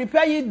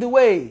 Prepare ye the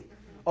way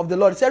of the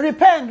Lord. He said,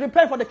 repent,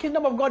 repent, for the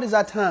kingdom of God is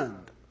at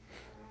hand.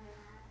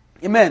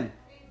 Amen.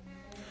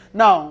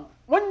 Now,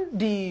 when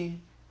the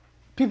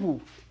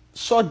people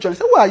saw John, they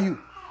said, who are you?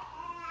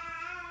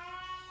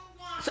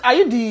 He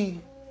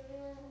said,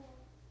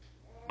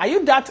 are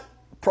you that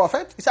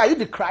prophet? He said, are you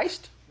the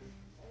Christ?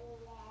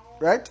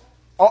 Right?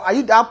 Or are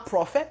you that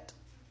prophet?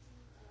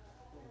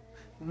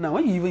 Now,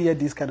 when you even hear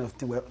this kind of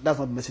thing, well, that's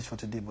not the message for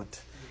today, but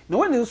you know,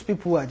 when those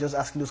people are just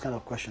asking those kind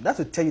of questions, that's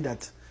to tell you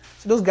that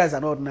those guys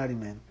are not ordinary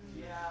men.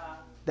 Yeah.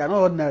 They are not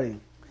ordinary.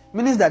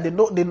 Meaning that they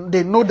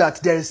know that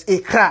there is a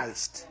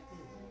Christ.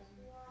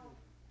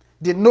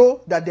 They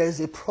know that there is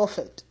a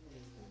prophet.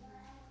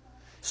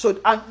 So,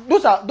 and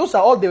those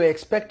are all they were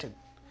expecting.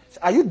 So,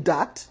 are you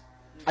that?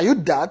 Are you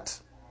that?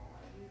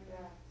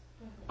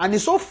 And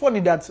it's so funny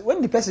that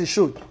when the person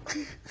showed,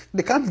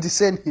 they can't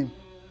discern him.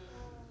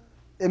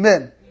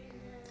 Amen.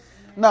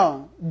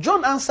 Now,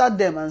 John answered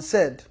them and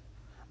said,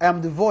 I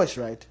am the voice,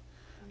 right?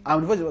 I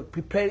am the voice,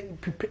 prepare,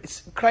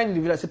 crying in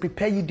the village, said,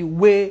 prepare ye the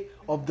way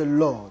of the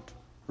Lord,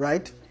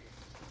 right?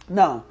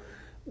 Now,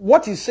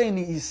 what he's saying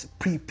is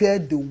prepare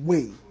the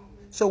way.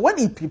 So when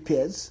he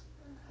prepares,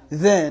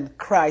 then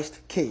Christ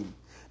came.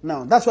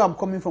 Now, that's where I'm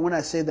coming from when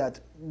I say that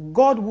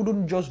God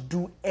wouldn't just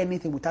do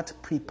anything without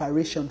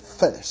preparation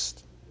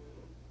first.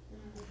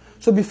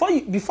 So before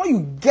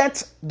you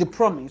get the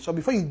promise, or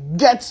before you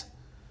get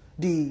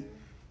the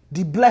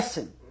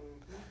blessing,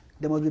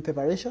 there must be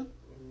preparation.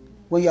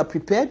 When you are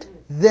prepared,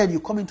 then you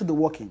come into the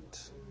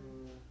workings.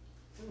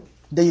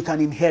 Then you can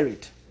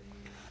inherit.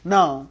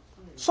 Now,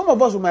 some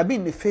of us might be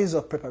in the phase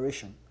of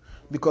preparation,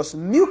 because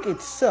milk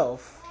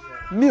itself,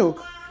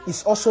 milk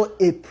is also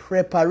a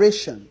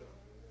preparation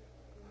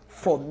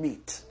for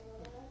meat.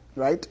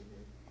 Right?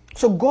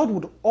 So God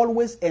would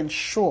always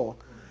ensure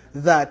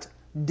that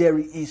there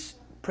is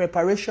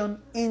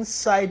preparation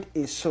inside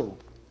a soul.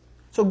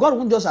 So God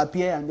won't just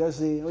appear and just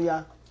say, oh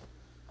yeah,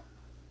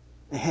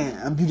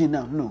 I'm building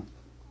now. No.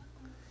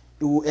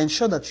 It will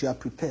ensure that you are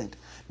prepared.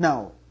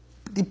 Now,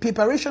 the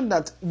preparation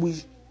that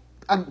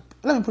and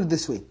let me put it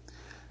this way.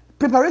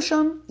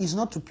 Preparation is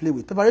not to play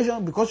with.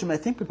 Preparation, because you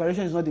might think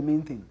preparation is not the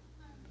main thing.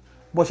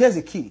 But here's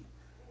the key.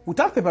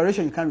 Without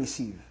preparation, you can't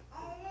receive.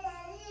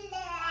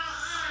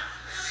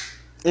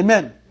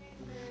 Amen.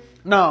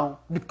 Now,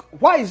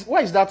 why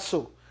is that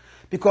so?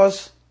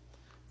 Because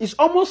it's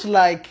almost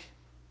like,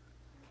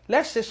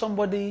 let's say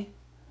somebody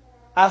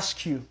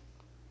asks you,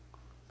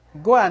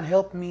 go and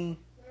help me,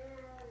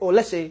 or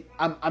let's say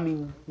I'm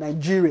in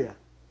Nigeria.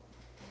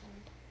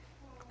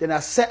 Then I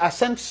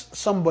sent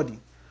somebody,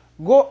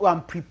 go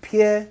and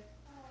prepare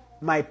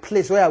my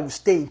place where I will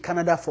stay in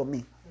Canada for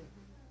me.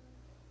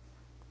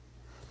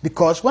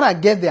 Because when I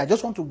get there, I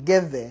just want to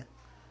get there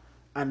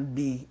and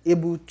be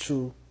able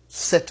to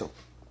settle.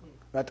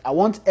 Right? I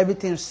want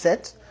everything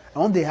set. I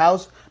want the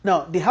house.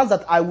 Now, the house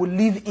that I will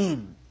live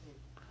in,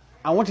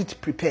 I want it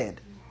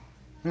prepared.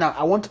 Now,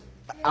 I want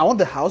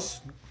the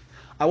house.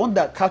 I want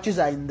the couches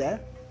are in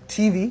there,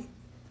 TV,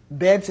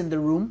 beds in the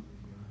room,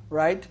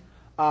 right?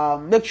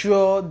 Make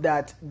sure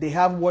that they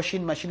have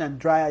washing machine and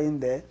dryer in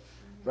there,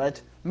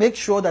 right? Make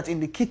sure that in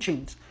the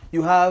kitchens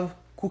you have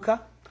cooker,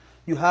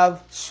 you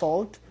have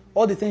salt,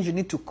 all the things you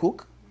need to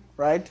cook,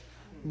 right?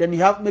 Then you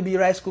have maybe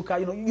rice cooker.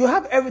 You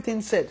have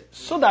everything set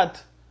so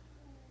that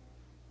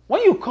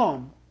when you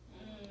come,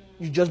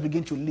 you just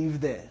begin to live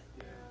there.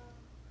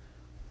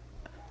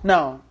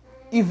 Now,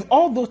 if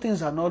all those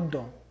things are not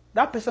done,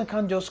 that person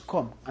can't just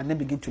come and then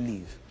begin to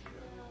live.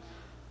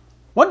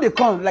 When they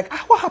come, like,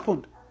 what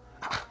happened?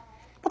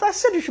 But I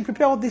said you should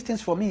prepare all these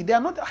things for me. They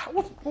are not,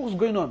 what was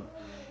going on?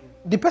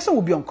 The person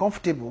will be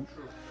uncomfortable.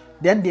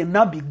 Then they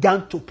now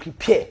began to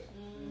prepare.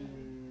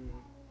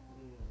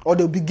 Or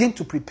they'll begin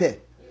to prepare.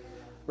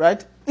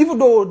 Right? Even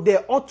though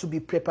there ought to be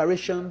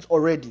preparations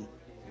already.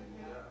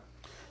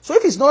 So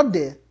if it's not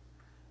there,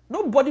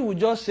 nobody will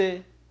just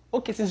say,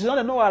 okay, since it's not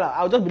there, no,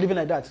 I'll just be living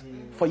like that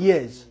for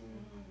years.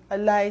 I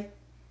lie.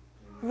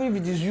 Even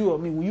if it is you or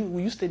me, will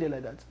you stay there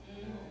like that?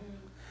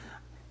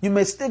 You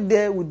may stay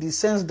there with the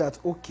sense that,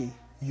 okay,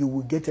 you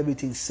will get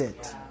everything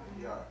set.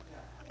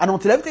 And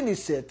until everything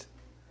is set,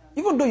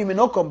 even though you may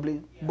not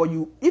complain, but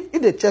if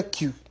they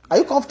check you, are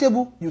you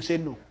comfortable? You say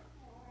no.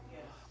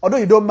 Although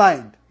you don't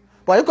mind.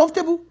 But are you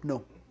comfortable?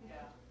 No.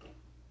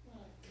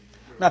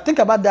 Now think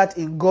about that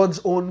in God's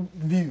own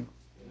view.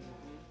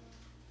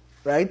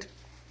 Right?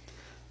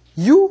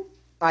 You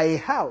are a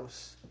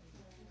house.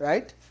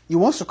 Right? He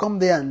wants to come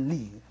there and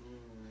live.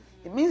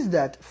 It means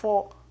that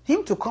for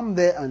him to come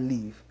there and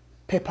live,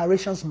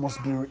 preparations must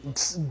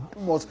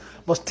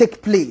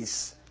take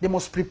place. They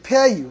must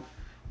prepare you.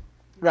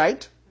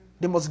 Right?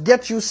 They must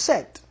get you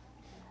set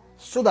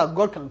so that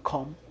God can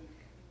come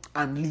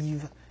and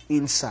live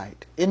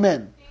inside.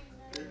 Amen.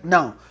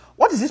 Now,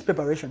 what is this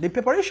preparation? The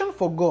preparation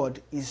for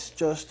God is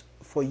just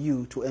for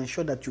you to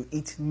ensure that you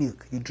eat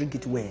milk. You drink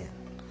it well.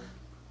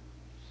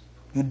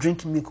 You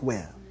drink milk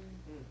well.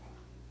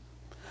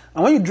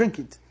 And when you drink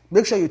it,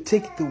 make sure you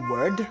take the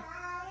word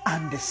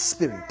and the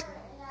Spirit.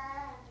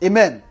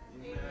 Amen.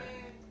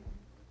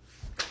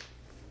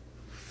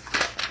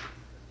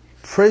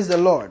 Praise the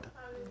Lord.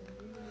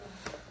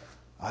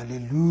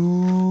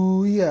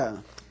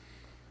 Hallelujah.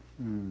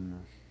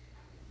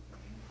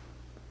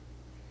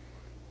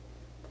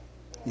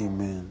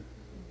 Amen.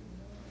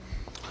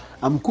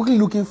 I'm quickly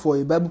looking for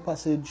a Bible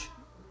passage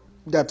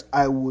that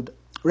I would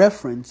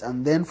reference,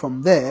 and then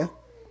from there,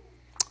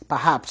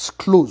 perhaps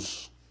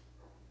close.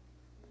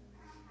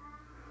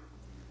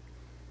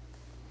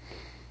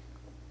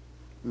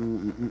 I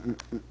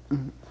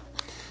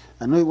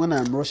know when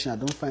I'm rushing, I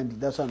don't find it.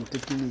 That's why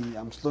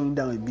I'm slowing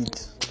down a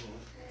bit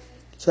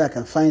so I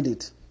can find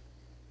it.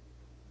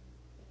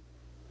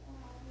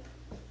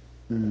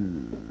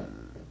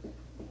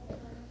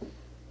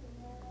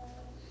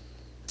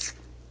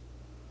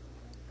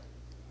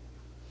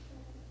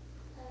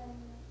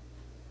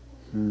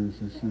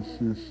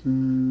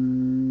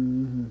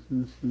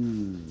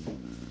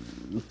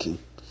 Okay.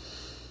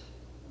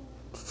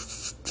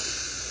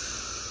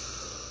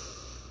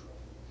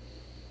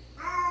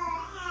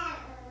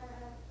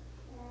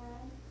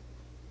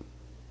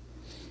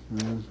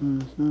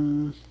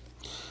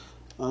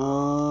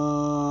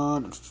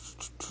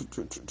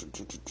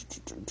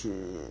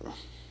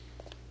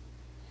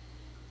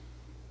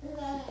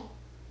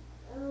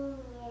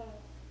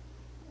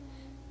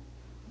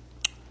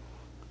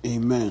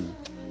 Amen.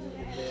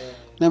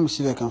 Let me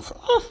see if I can.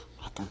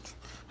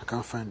 I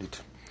can't find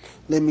it.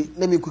 Let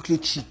me quickly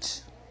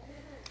cheat.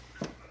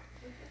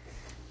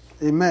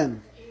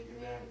 Amen.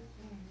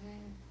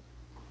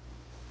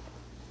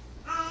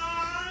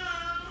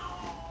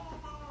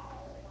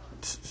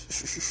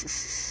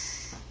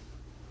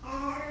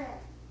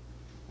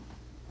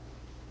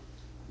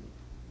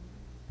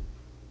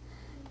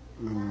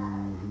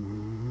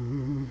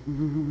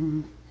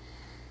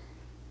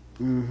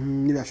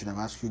 Maybe I should have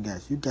asked you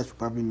guys. You guys will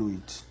probably know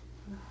it.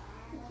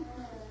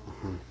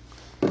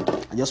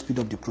 I just speed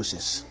up the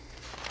process.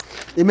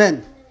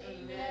 Amen.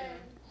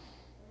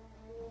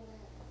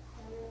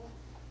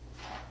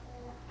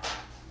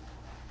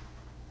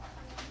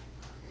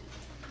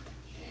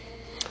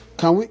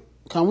 Can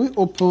we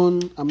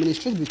open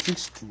Administrate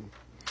Betwixt 2?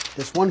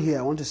 There's one here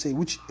I want to say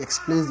which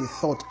explains the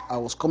thought I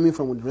was coming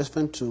from with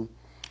reference to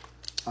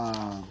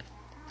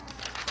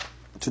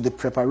the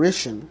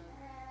preparation.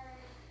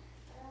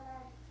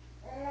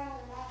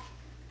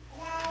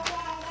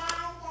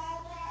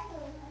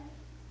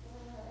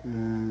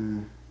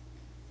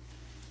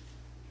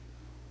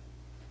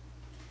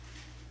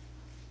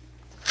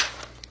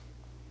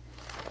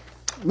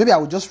 Maybe I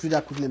will just read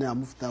that quickly and then I'll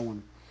move to that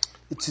one.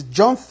 It's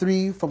John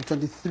 3 from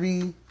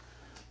 23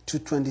 to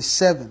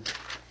 27.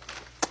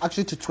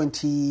 Actually to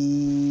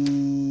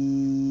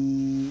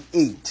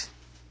 28.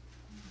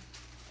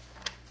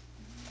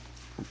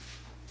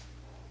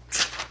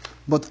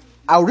 But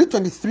I'll read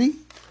 23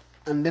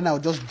 and then I'll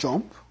just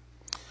jump.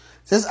 It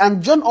says,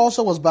 and John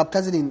also was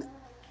baptized in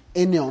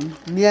Aenon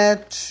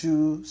near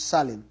to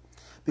Salim,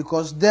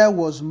 because there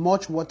was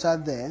much water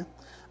there,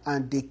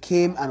 and they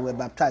came and were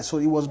baptized. So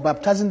he was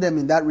baptizing them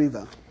in that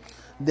river.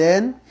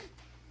 Then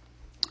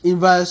in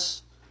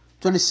verse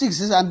 26 it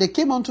says, and they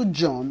came unto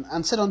John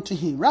and said unto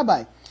him,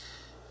 Rabbi,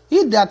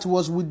 he that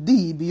was with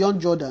thee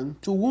beyond Jordan,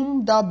 to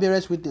whom thou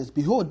bearest witness,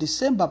 behold, the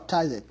same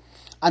baptizeth,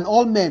 and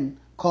all men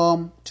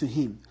come to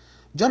him.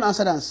 John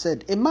answered and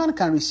said, a man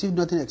can receive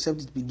nothing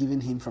except it be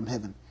given him from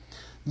heaven.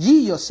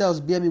 Ye yourselves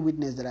bear me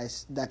witness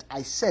that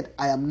I said,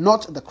 I am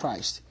not the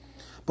Christ,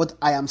 but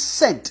I am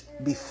sent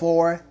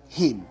before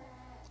him.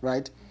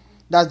 Right?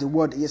 That's the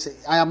word. Yes,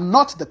 I am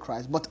not the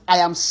Christ, but I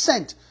am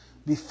sent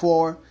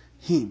before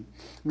him.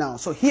 Now,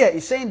 so here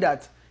he's saying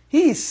that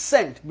he is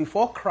sent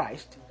before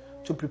Christ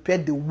to prepare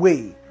the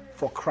way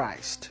for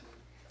Christ.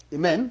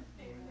 Amen?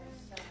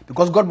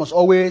 Because God must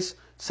always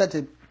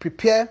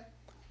prepare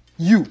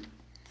you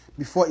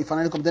before he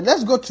finally comes. Then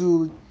let's go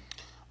to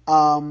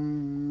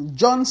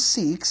John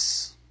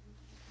 6.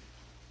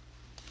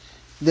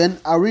 Then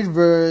I'll read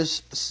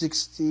verse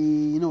 60.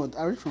 You know what?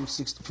 I'll read from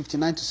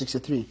 59 to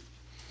 63. It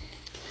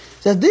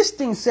says, this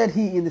thing said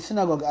he in the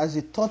synagogue as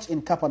he taught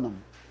in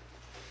Capernaum.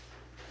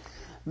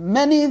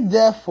 Many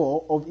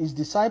therefore of his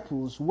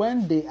disciples,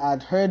 when they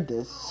had heard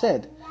this,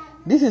 said,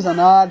 this is an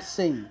hard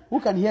saying. Who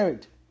can hear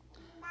it?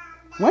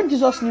 When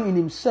Jesus knew in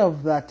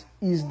himself that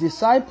his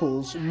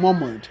disciples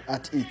murmured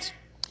at it,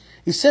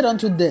 he said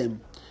unto them,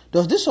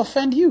 does this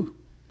offend you?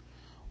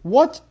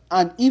 What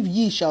and if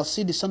ye shall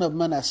see the Son of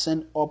Man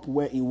ascend up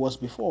where he was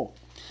before?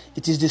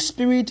 It is the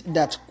Spirit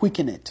that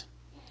quickeneth.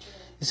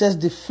 It says,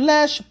 the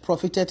flesh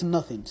profiteth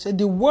nothing. So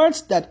the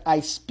words that I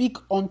speak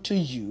unto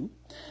you,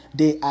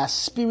 they are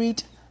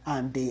spirit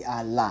and they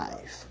are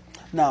life.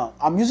 Now,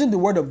 I'm using the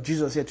word of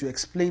Jesus here to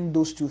explain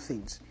those two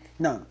things.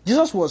 Now,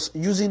 Jesus was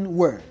using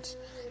words.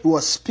 He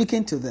was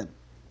speaking to them,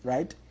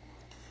 right?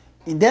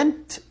 And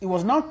then he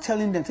was now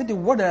telling them, say the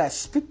word that I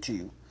speak to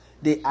you,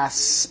 they are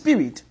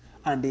spirit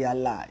and they are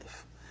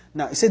life.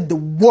 Now, he said the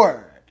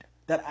word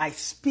that I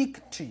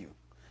speak to you,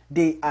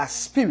 they are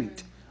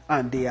spirit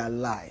and they are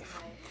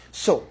life.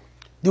 So,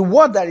 the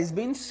word that is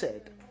being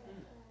said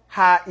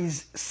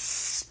is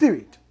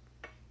spirit.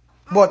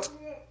 But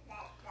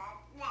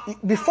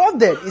before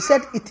that, he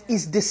said it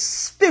is the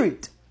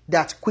spirit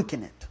that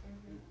quickeneth.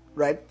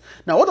 Right?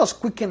 Now, what does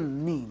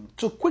quicken mean?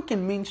 To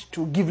quicken means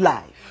to give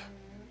life.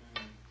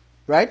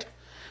 Right?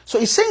 So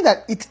he's saying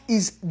that it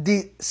is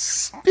the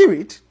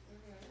spirit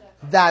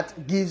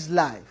that gives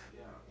life.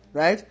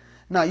 Right?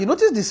 Now, you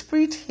notice the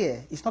spirit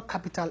here is not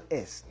capital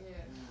S.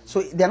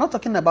 So they're not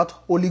talking about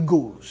Holy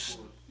Ghost.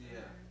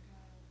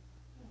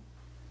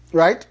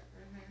 Right?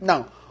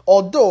 Now,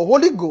 although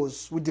Holy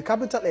Ghost with the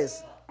capital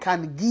S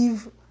can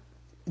give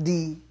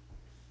the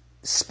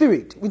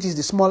spirit, which is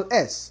the small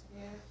s,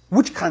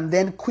 which can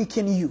then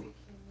quicken you.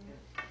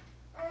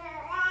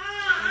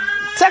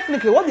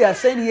 Technically, what they are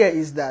saying here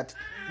is that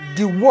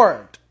the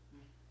word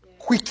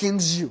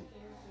quickens you.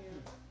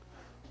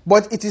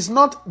 But it is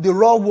not the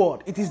raw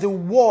word. It is the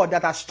word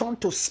that has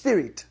turned to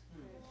spirit.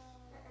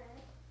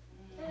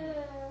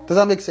 Does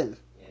that make sense?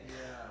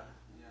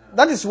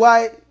 That is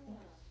why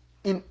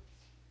in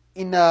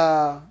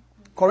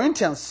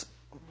Corinthians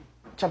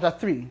chapter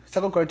 3,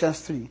 2 Corinthians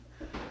 3,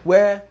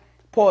 where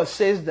Paul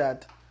says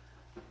that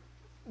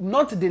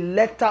not the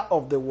letter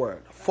of the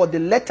word, for the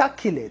letter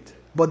killeth,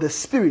 but the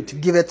spirit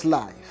giveth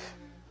life.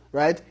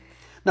 Right?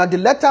 Now the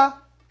letter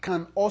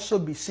can also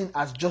be seen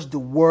as just the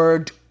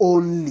word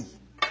only.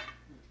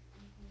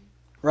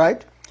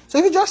 Right? So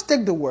if you just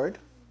take the word,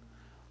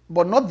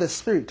 but not the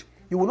spirit,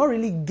 you will not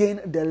really gain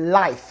the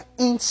life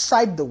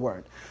inside the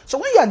word. So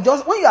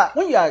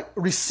when you are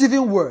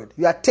receiving word,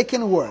 you are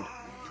taking word,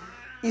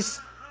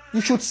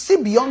 you should see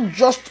beyond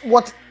just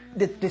what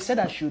they said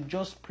I should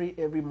just pray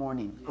every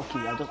morning. Okay,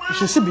 you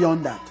should see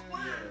beyond that.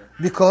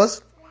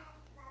 Because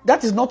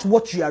that is not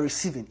what you are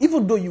receiving,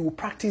 even though you will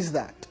practice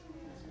that.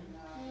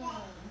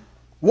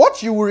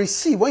 What you will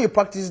receive when you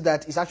practice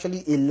that is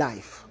actually a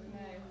life.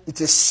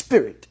 It's a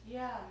spirit.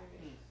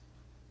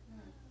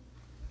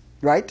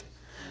 Right?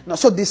 Now,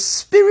 so the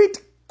spirit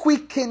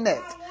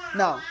quickeneth.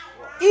 Now,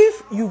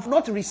 if you've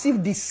not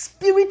received the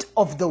spirit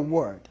of the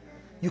word,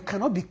 you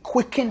cannot be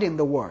quickened in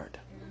the word.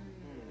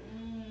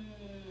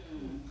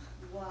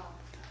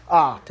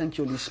 Thank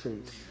you, Holy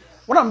Spirit.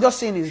 What I'm just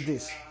saying is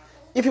this.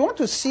 If you want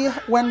to see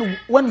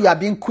when you are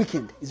being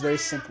quickened, it's very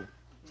simple.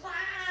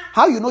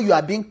 How you know you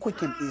are being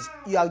quickened is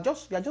you are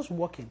just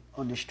walking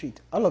on the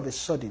street. All of a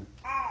sudden,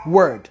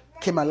 word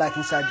came alive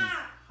inside you.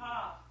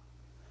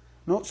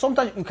 No,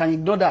 sometimes you can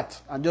ignore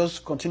that and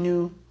just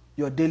continue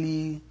your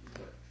daily.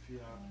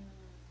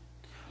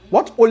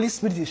 What Holy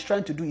Spirit is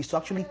trying to do is to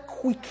actually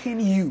quicken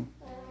you.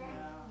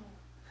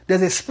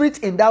 There's a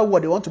spirit in that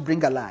word they want to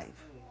bring alive.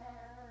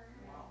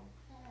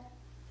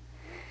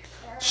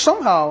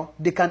 Somehow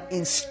they can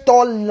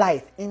install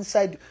life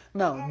inside.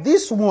 Now,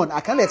 this one,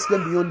 I can't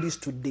explain beyond this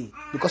today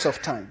because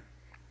of time.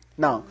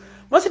 Now,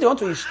 once they want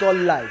to install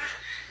life,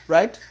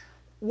 right?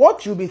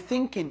 What you'll be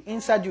thinking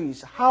inside you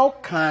is, how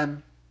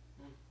can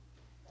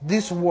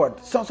this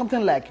word,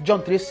 something like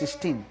John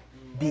 3:16,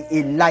 be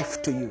a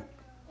life to you?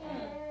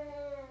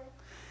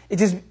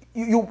 It is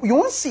you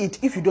won't see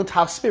it if you don't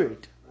have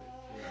spirit.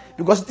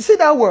 Because you see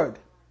that word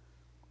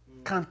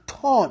can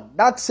turn.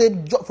 That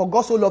said, for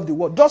God so loved the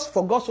world. Just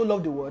for God so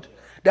loved the world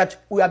that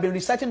we have been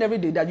reciting every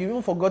day that you've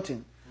even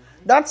forgotten.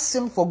 That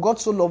same for God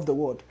so loved the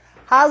world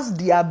has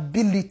the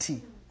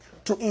ability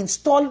to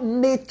install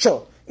nature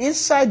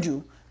inside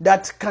you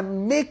that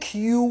can make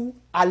you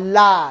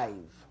alive.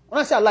 When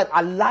I say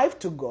alive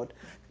to God,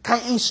 can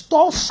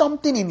install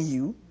something in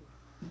you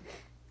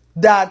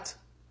that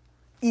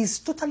is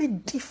totally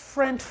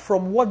different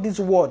from what this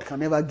world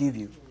can ever give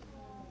you.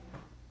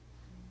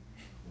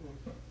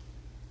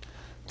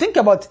 Think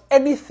about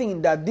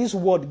anything that this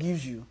world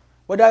gives you,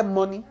 whether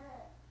money,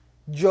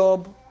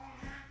 job,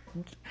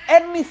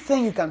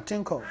 anything you can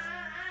think of.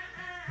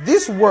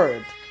 This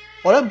word,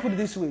 or let me put it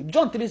this way,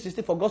 John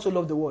 3:16, for God so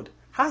loved the world,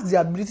 has the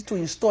ability to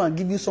install and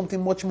give you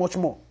something much, much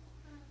more.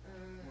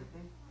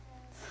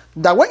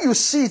 That when you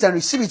see it and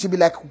receive it, you'll be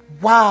like,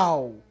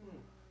 wow,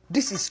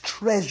 this is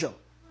treasure.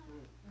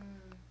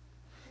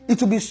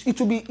 It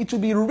will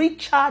be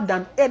richer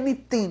than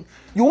anything.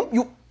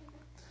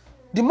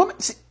 The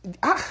moment,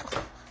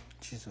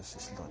 Jesus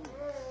is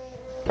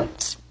Lord.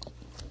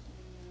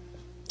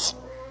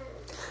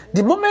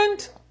 The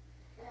moment,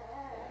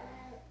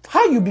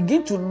 how you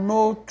begin to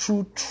know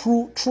true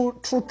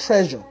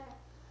treasure,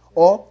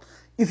 or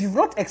if you've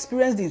not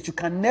experienced this, you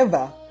can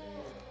never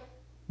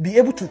be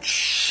able to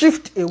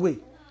shift away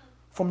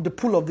from the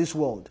pull of this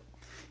world,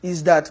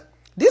 is that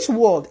this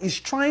world is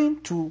trying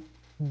to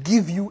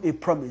give you a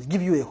promise,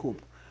 give you a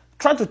hope.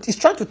 It's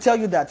trying to tell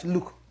you that,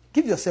 look,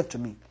 give yourself to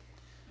me.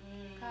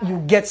 You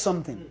get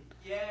something.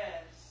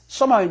 Yes.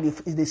 Somehow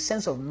in the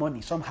sense of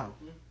money, somehow.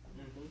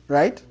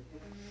 Right?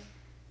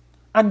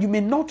 And you may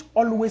not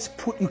always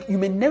you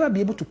may never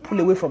be able to pull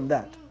away from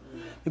that.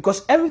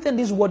 Because everything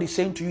this world is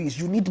saying to you is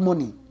you need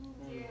money.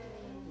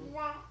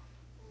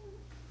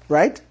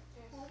 Right?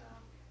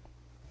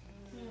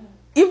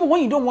 Even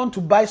when you don't want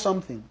to buy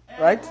something,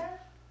 right?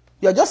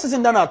 You're just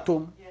sitting down at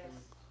home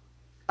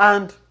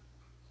and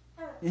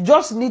you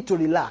just need to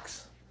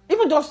relax.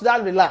 even just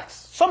that relax,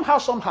 somehow,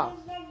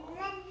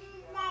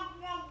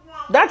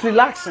 that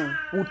relaxing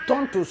will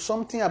turn to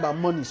something about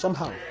money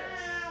somehow.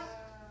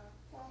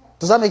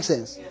 Does that make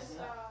sense? Yes,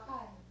 sir.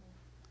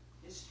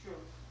 It's true.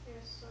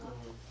 Yes, sir.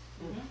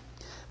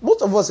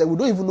 Most of us, we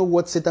don't even know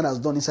what Satan has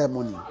done inside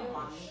money.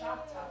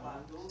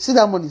 See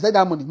that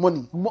money,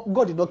 money.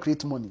 God did not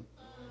create money.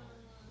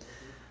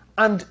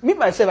 And me,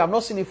 myself, I've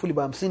not seen it fully,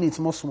 but I'm seeing it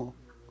small.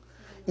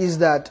 Is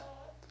that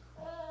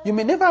you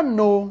may never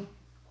know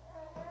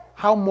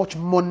how much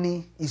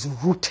money is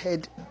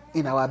rooted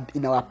in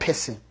our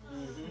person.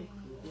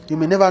 You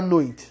may never know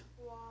it.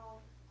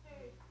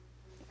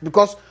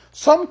 Because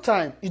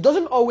sometimes it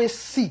doesn't always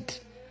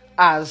sit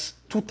as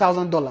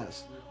 $2,000,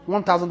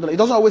 $1,000. It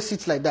doesn't always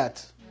sit like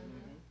that.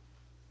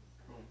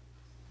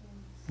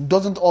 It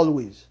doesn't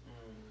always.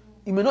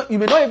 You may not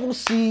even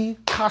see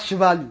cash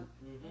value.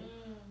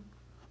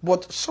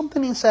 But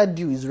something inside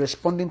you is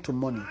responding to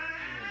money.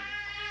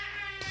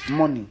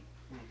 Money.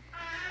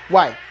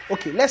 Why?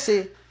 Okay, let's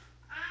say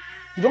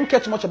you don't care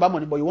too much about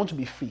money, but you want to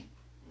be free.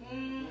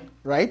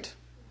 Right?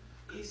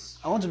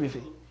 I want to be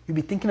free. You'll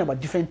be thinking about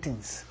different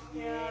things.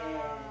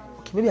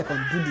 Okay, maybe I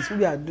can do this.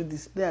 Maybe I'll do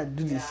this. Maybe I'll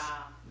do this.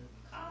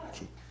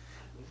 Okay.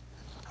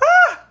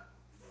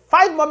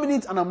 5 more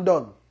minutes and I'm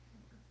done.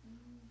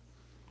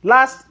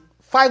 Last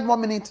 5 more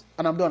minutes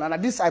and I'm done. And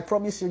at this, I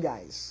promise you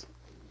guys,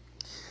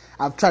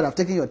 I've tried. I've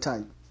taken your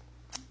time.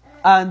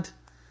 And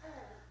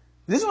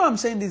this is why I'm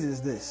saying this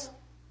is this.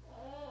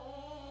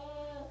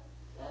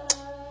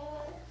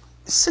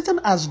 Satan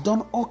has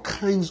done all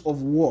kinds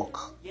of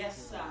work.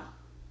 Yes, sir.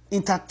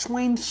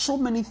 Intertwined so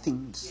many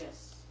things.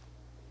 Yes.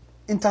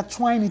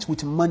 Intertwine it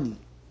with money.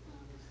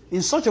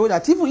 In such a way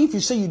that even if you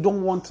say you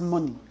don't want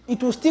money,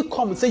 it will still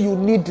come and say you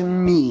need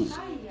me.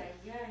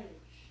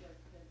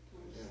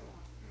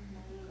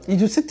 It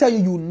will still tell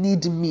you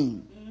need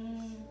me.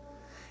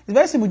 It's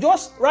very simple.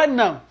 Just right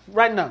now.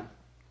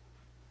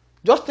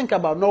 Just think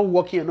about not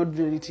working and not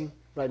doing anything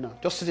right now.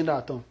 Just sitting there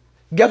at home.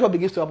 Guess what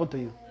begins to happen to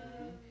you?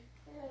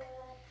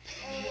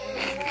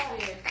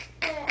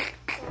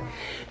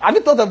 Have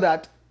you thought of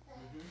that?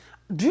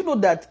 Do you know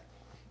that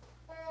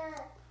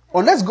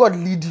unless God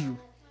lead you,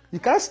 you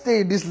can't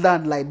stay in this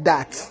land like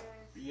that?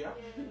 Yeah.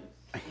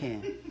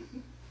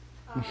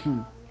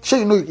 Sure,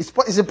 you know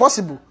it's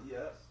impossible.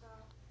 Yes.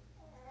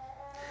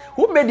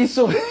 Who made it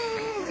so?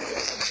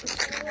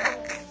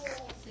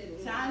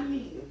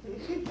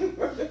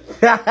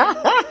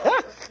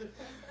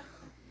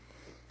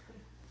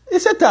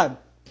 It's Satan.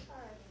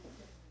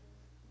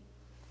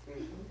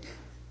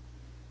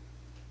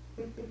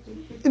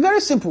 It's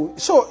very simple.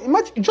 So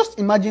just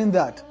imagine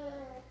that.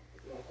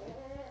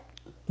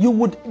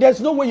 There's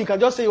no way you can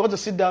just say you want to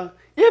sit down.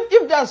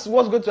 If that's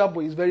what's going to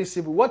happen, it's very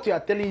simple. What you are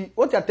telling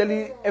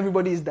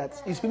everybody is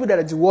that it's people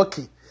that are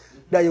working,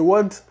 that you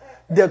want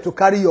them to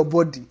carry your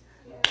body.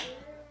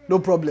 No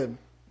problem.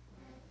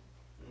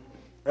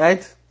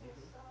 Right?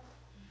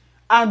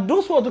 And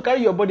those who want to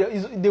carry your body,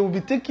 they will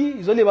be thinking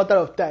it's only a matter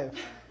of time.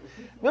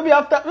 Maybe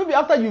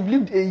after you've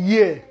lived a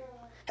year.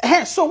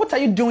 So what are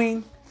you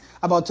doing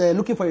about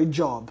looking for a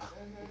job?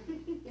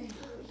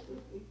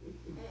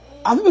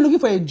 Have you been looking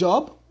for a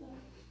job?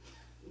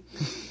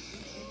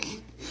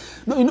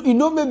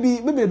 No, maybe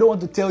they don't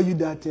want to tell you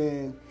that.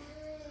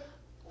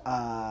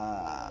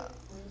 I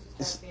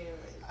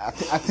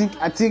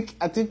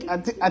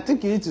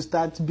think you need to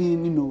start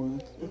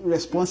being,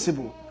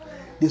 responsible.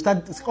 They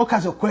start all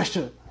kinds of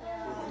questions.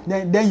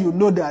 Then you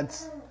know that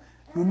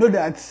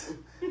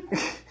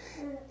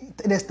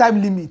there's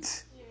time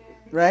limit,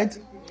 right?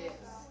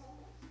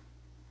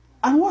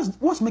 And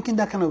what's making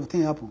that kind of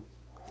thing happen?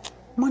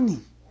 Money.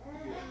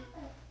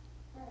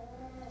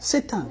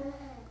 Satan.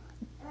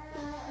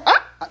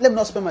 Let me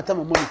not spend my time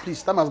on money,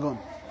 please. Time has gone.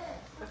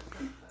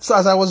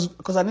 So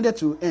because I needed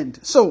to end.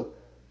 So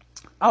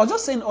I was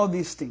just saying all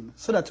these things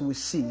so that we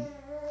see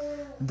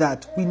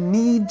that we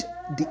need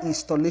the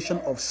installation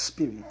of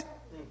spirit.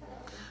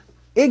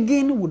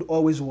 Hagin would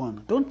always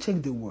warn, don't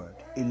take the word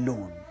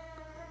alone.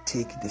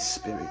 Take the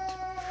spirit.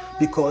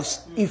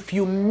 Because if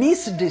you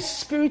miss the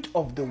spirit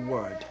of the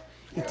word,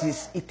 it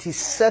is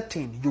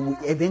certain you will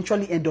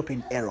eventually end up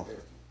in error.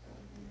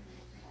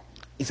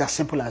 It's as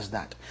simple as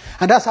that.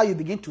 And that's how you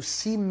begin to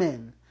see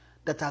men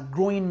that are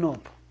growing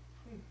up,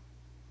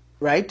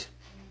 right?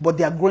 But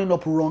they are growing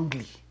up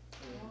wrongly.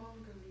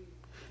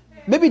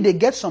 Maybe they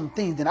get some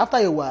things, then after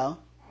a while,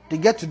 they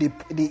get to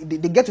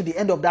the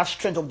end of that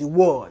strength of the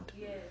word.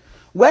 Yes.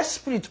 Where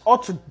spirit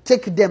ought to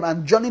take them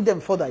and journey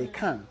them further, it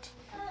can't.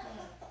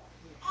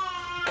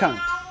 It can't.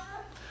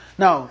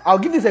 Now, I'll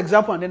give this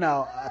example and then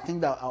I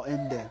think that I'll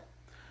end there.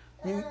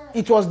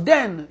 It was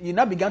then you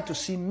now began to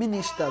see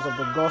ministers of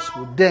the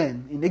gospel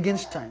then in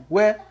Hagin's time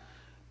where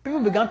people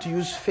began to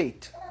use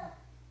faith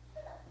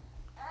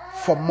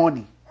for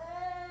money.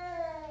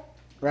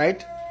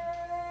 Right?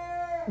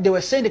 They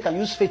were saying they can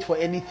use faith for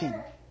anything.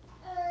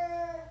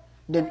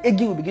 Then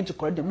Hagin will begin to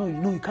correct them.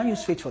 No, you can't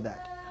use faith for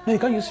that. No, you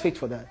can't use faith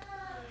for that.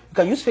 You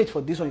can use faith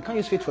for this one. You can't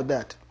use faith for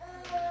that.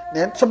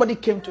 Then somebody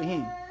came to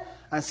him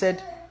and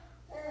said,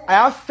 I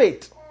have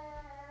faith.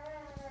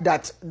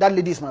 that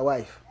lady is my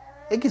wife.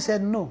 Hagin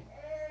said, no.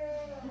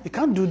 You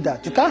can't do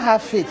that. You can't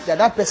have faith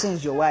that person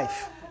is your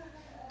wife.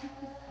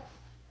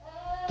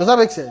 Does that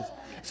make sense?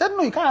 He said,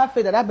 no, you can't have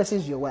faith that person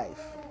is your wife.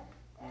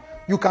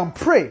 You can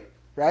pray,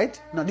 right?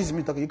 Now, this is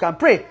me talking. You can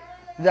pray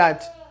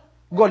that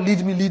God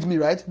lead me,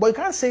 right? But you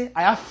can't say,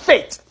 I have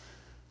faith.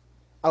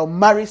 I'll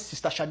marry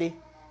Sister Shade.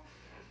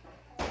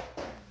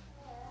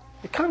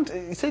 You can't.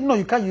 He said, no,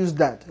 you can't use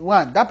that.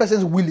 One, that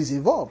person's will is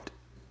involved.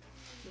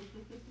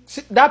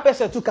 See, that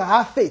person too can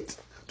have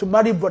faith to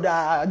marry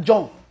Brother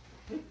John.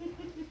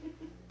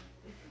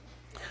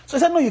 So he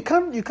said, no, you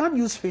can't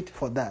use faith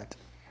for that.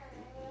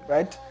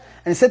 Right?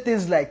 And he said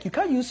things like, you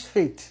can't use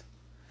faith.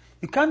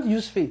 You can't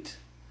use faith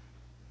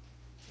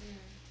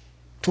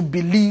to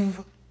believe.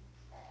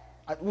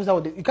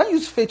 You can't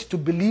use faith to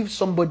believe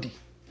somebody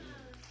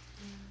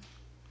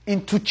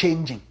into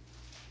changing.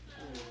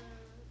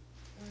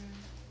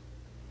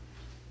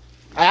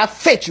 I have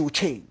faith you will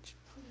change.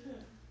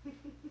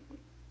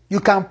 You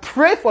can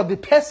pray for the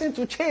person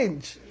to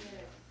change.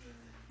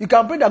 You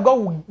can pray that God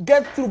will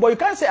get through, but you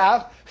can't say, I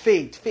have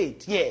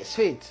faith. Yes,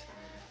 faith.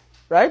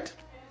 Right?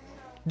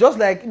 Just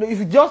like, if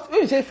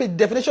you say faith,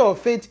 definition of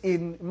faith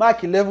in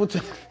Mark 11,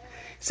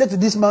 say to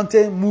this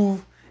mountain,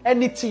 move.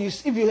 Anything,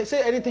 if you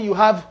say anything, you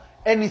have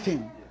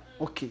anything.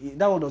 Okay,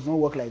 that one does not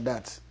work like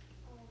that.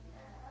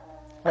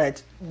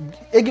 Right?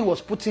 Hagin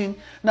was putting,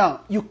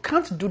 now, you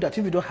can't do that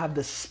if you don't have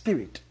the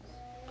spirit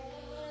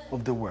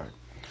of the word.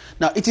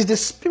 Now, it is the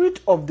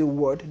spirit of the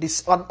word,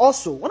 and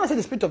also, when I say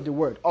the spirit of the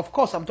word, of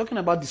course, I'm talking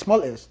about the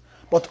small s,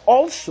 but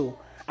also,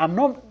 I'm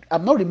not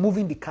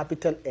removing the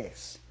capital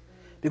S,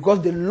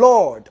 because the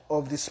Lord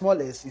of the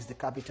small s is the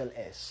capital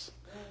S,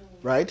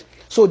 right?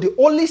 So, the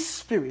Holy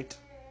Spirit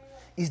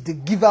is the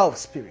giver of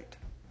spirit.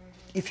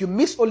 If you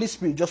miss Holy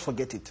Spirit, just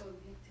forget it.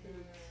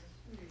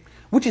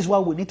 Which is why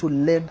we need to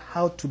learn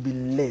how to be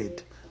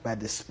led by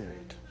the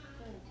Spirit.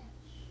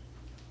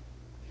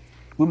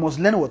 We must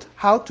learn what?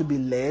 How to be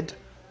led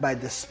by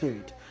the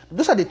Spirit.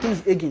 Those are the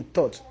things Hagin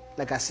taught.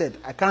 Like I said,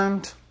 I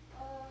can't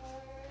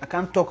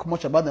talk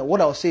much about them.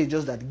 What I'll say is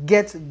just that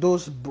get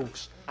those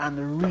books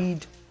and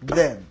read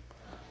them.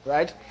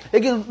 Right?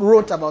 Hagin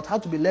wrote about how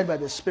to be led by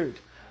the Spirit.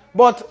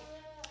 But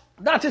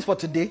that is for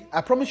today.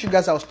 I promise you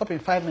guys I'll stop in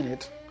 5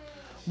 minutes.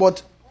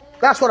 But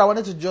that's what I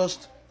wanted to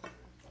just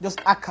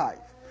archive.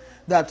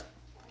 That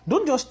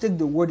don't just take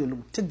the word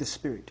alone, take the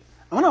Spirit.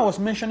 And when I was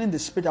mentioning the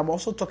Spirit, I'm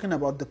also talking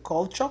about the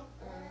culture,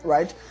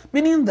 right?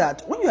 Meaning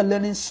that when you are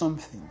learning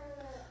something,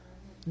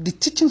 the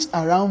teachings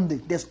around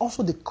it, there's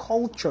also the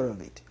culture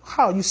of it.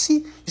 How you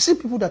see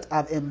people that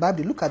have imbibed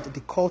it, look at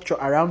the culture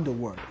around the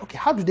word. Okay,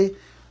 how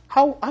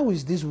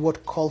is this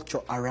word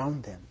culture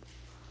around them?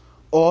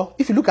 Or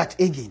if you look at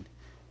Hagin,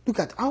 look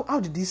at how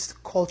did this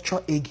culture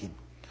Hagin?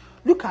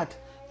 Look at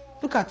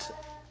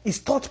his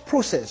thought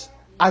process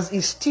as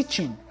he's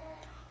teaching.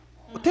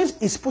 Things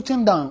is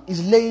putting down,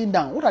 is laying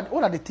down. What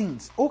are the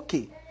things?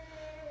 Okay.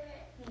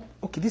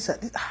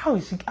 How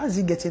is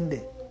he getting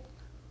there?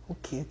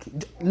 Okay.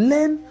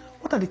 Learn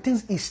what are the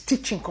things he's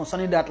teaching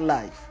concerning that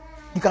life.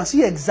 You can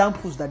see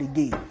examples that he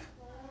gave.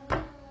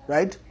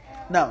 Right?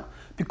 Now,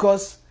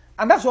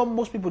 and that's what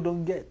most people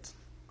don't get.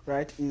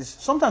 Right? Is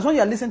sometimes when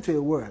you are listening to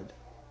a word,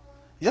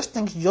 you just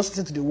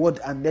listen to the word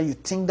and then you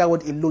think that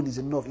word alone is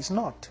enough. It's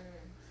not.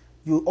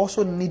 You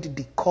also need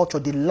the culture,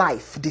 the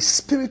life, the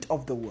spirit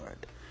of the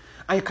word.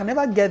 And you can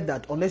never get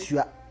that unless you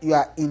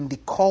are in the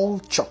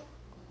culture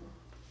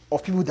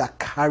of people that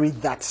carry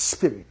that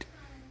spirit.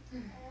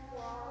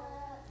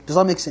 Does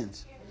that make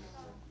sense?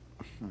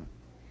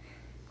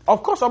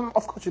 Of course,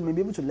 you may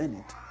be able to learn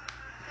it,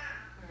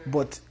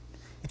 but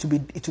it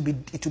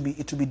will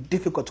be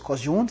difficult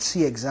because you won't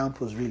see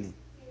examples really,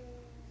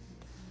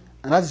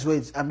 and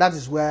that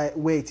is where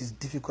it is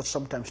difficult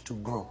sometimes to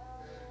grow.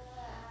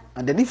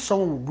 And then if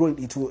someone will grow,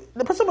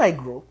 the person might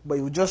grow, but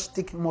it will just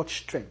take much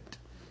strength.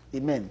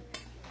 Amen.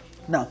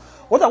 Now,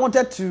 what I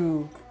wanted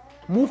to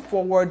move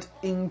forward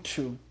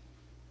into,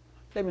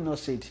 let me not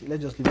say it.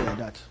 Let's just leave it like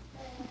that,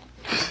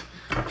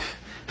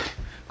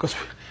 because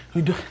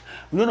we don't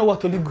know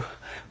what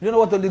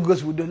Holy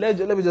Ghost will do. Let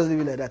me just leave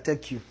it like that.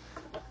 Thank you.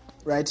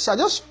 Right. So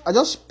I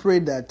just pray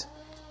that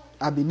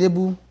I've been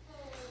able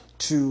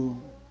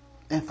to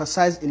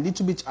emphasize a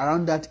little bit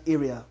around that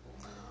area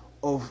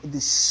of the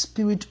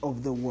spirit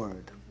of the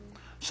word.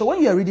 So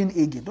when you are reading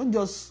Hagin,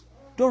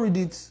 don't read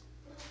it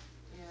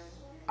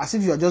as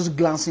if you are just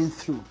glancing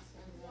through.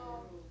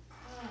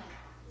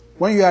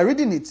 When you are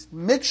reading it,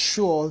 make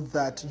sure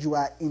that you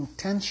are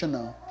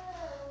intentional.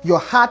 Your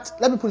heart,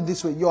 let me put it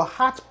this way, your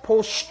heart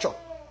posture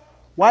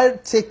while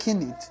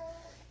taking it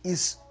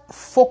is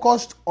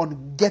focused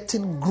on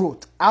getting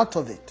growth out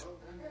of it.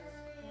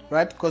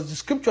 Right? Because the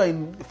scripture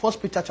in 1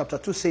 Peter chapter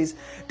 2 says,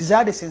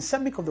 desire the sincere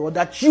milk of the word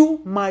that you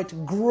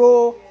might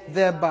grow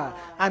thereby.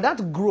 And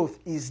that growth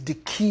is the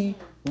key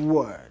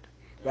word.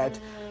 Right?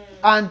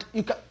 And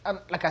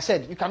like I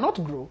said, you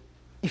cannot grow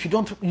if you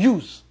don't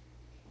use.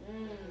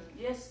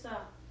 Yes, sir.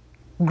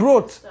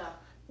 Growth. Yes, sir.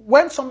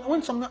 When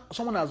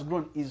someone has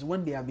grown is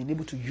when they have been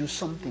able to use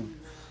something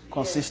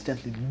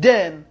consistently.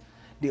 Then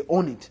they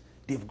own it,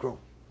 they've grown.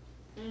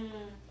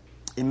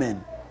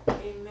 Amen.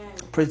 Amen.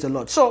 Praise the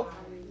Lord. So,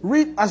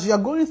 read as you are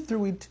going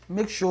through it,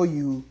 make sure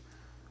you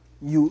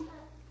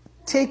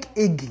take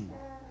Agin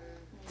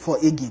for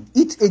Agin.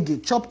 Eat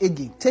Agin, chop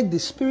Agin. Take the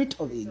spirit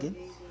of Agin.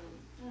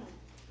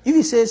 If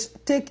he says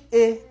take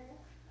A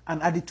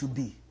and add it to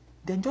B,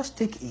 then just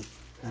take A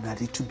and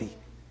add it to B.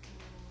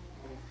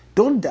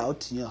 Don't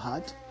doubt in your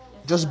heart.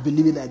 Just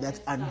believe it like that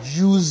and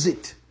use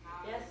it.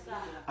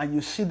 And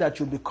you see that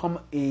you become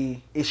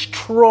a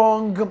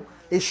strong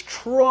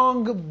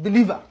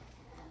believer.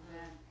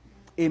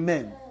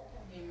 Amen.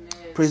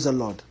 Praise the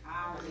Lord.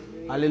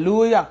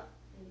 Hallelujah.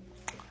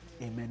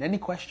 Amen. Any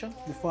question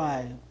before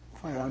I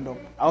round up?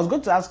 I was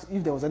going to ask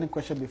if there was any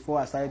question before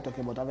I started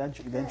talking about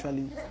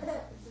eventually,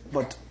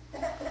 but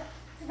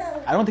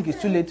I don't think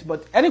it's too late.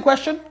 But any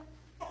question?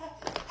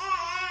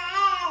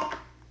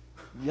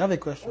 You have a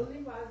question?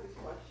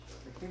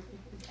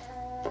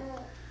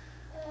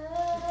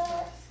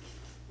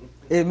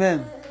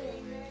 Amen.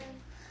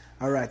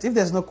 All right. If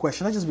there's no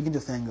question, let's just begin to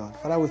thank God.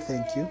 Father, we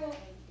thank you.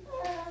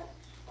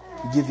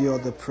 We give you all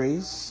the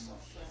praise.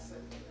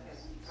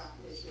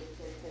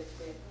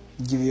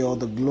 We give you all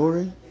the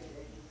glory.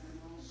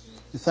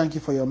 We thank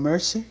you for your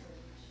mercy.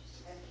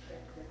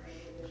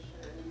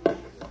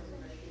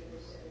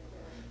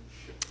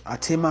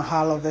 Atima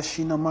hala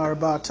veshina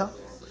marabata.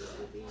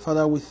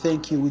 Father, we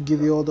thank you. We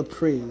give you all the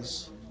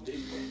praise.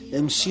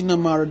 Emsina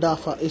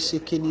maradafa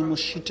esekeni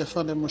moshita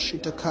fane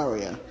moshita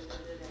karia.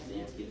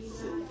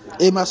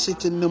 Ema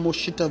sitin ne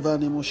moshita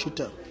vani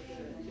moshita.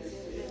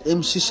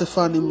 MC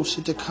Safani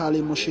Moshita Kali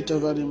Moshita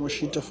Vani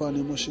Moshita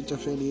Fani Moshita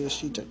Feli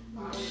Shita.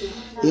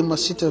 Ema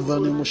Sita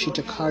Vani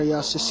Moshita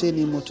Karia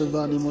Seseni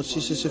Motovani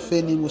Mosisi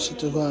Sefeni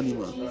Moshita Vani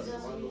Ma.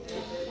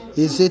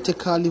 Ezete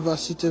Kali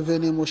Vasita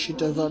Veni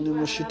Moshita Vani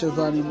Moshita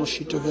Vani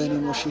Moshita Vani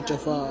Moshita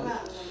Vani.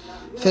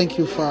 Thank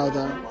you,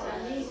 Father.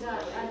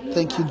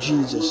 Thank you,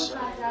 Jesus.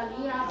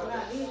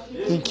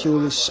 Thank you,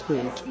 Holy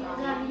Spirit.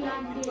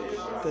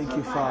 Thank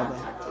you, Father.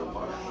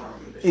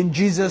 In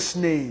Jesus'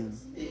 name.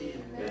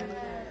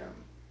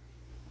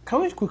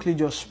 Can we quickly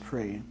just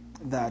pray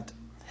that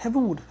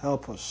heaven would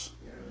help us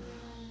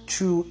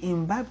to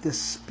imbibe the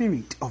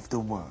spirit of the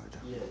word?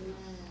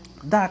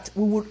 That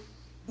we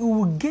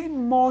will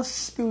gain more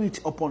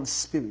spirit upon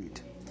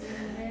spirit.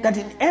 That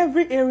in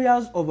every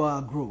areas of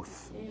our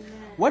growth,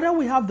 whether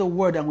we have the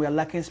word and we are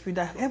lacking spirit,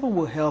 that heaven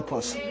will help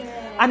us.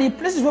 And in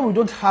places where we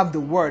don't have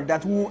the word,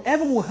 that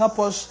heaven will help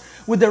us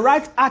with the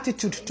right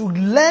attitude to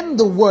learn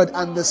the word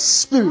and the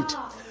spirit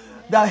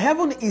that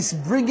heaven is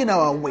bringing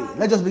our way.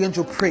 Let's just begin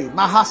to pray.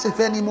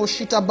 Mahasefeni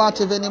moshita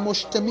bate veni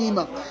moshita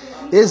mima.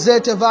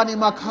 Ezete vani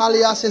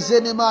makalia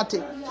sezene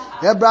mate.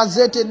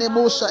 Ebrazete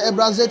nemosa,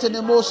 ebrazete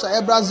nemosa,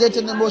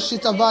 ebrazete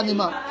nemoshita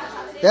vanima.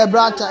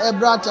 Ebrata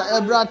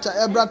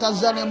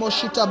zane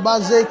moshita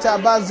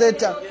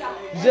bazeta.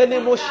 Zene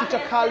moshita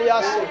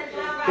kaliase.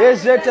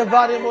 Ezete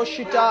vani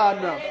moshita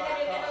ana.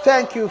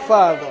 Thank you,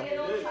 Father.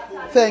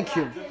 Thank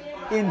you.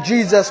 In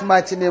Jesus'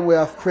 mighty name we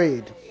have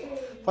prayed.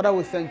 Father,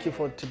 we thank you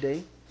for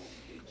today.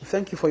 We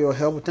thank you for your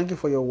help. We thank you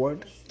for your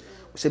word.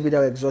 We say, be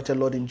thou exalted,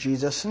 Lord, in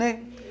Jesus'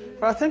 name.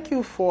 Father, thank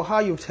you for how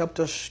you've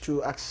helped us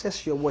to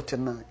access your word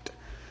tonight.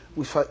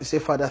 We say,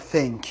 Father,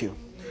 thank you.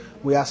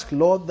 We ask,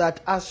 Lord,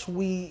 that as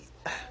we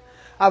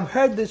have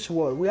heard this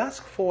word, we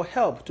ask for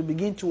help to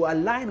begin to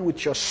align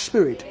with your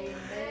spirit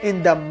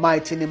in the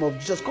mighty name of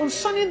Jesus.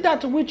 Concerning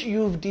that which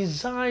you've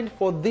designed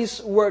for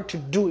this word to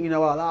do in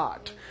our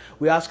heart,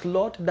 we ask,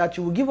 Lord, that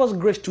you will give us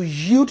grace to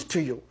yield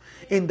to you.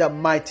 In the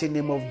mighty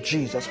name of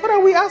Jesus. Father,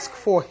 we ask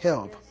for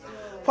help.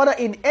 Father,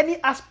 in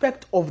any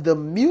aspect of the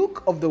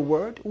milk of the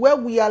word where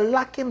we are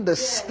lacking the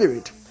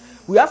spirit,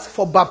 we ask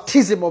for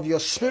baptism of your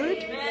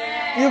spirit,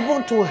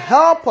 even to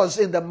help us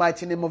in the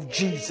mighty name of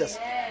Jesus.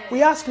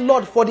 We ask,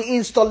 Lord, for the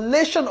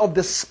installation of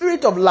the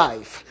spirit of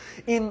life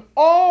in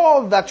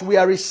all that we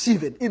are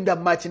receiving in the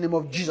mighty name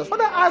of Jesus.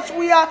 Father, as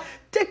we are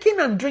taking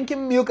and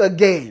drinking milk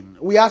again,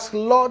 we ask,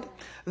 Lord,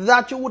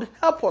 that you would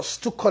help us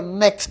to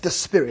connect the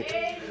spirit.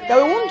 That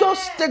we won't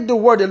just take the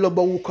word alone,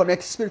 but we'll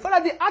connect the spirit.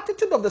 Father, the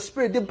attitude of the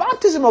spirit, the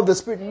baptism of the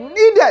spirit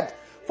needed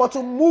for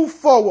to move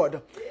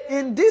forward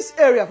in this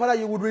area. Father,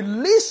 you would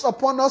release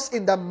upon us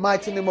in the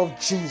mighty name of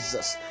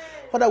Jesus.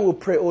 Father, we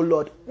pray, oh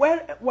Lord,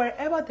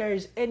 wherever there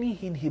is any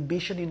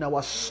inhibition in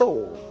our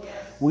soul,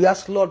 we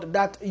ask, Lord,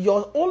 that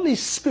your Holy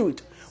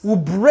Spirit will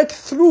break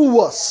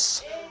through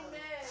us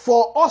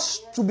for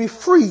us to be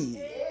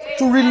free,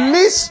 to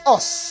release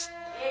us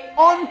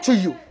unto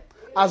you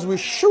as we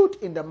should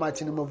in the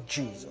mighty name of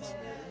Jesus.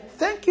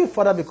 Thank you,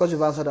 Father, because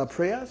you've answered our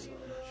prayers.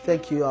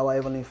 Thank you, our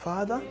Heavenly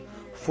Father,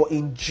 for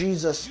in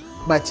Jesus'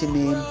 mighty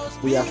name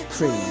we have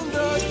prayed.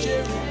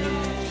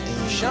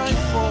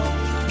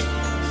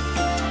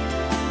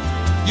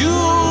 You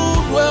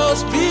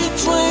dwells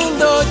between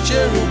the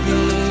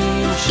cherubim,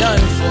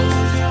 shine forth.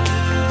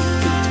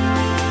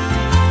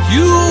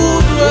 You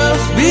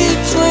dwells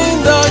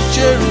between the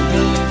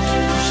cherubim,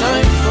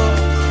 shine forth.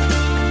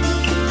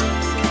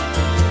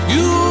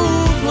 You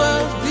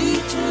dwells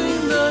between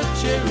the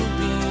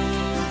cherubim,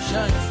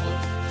 shine forth.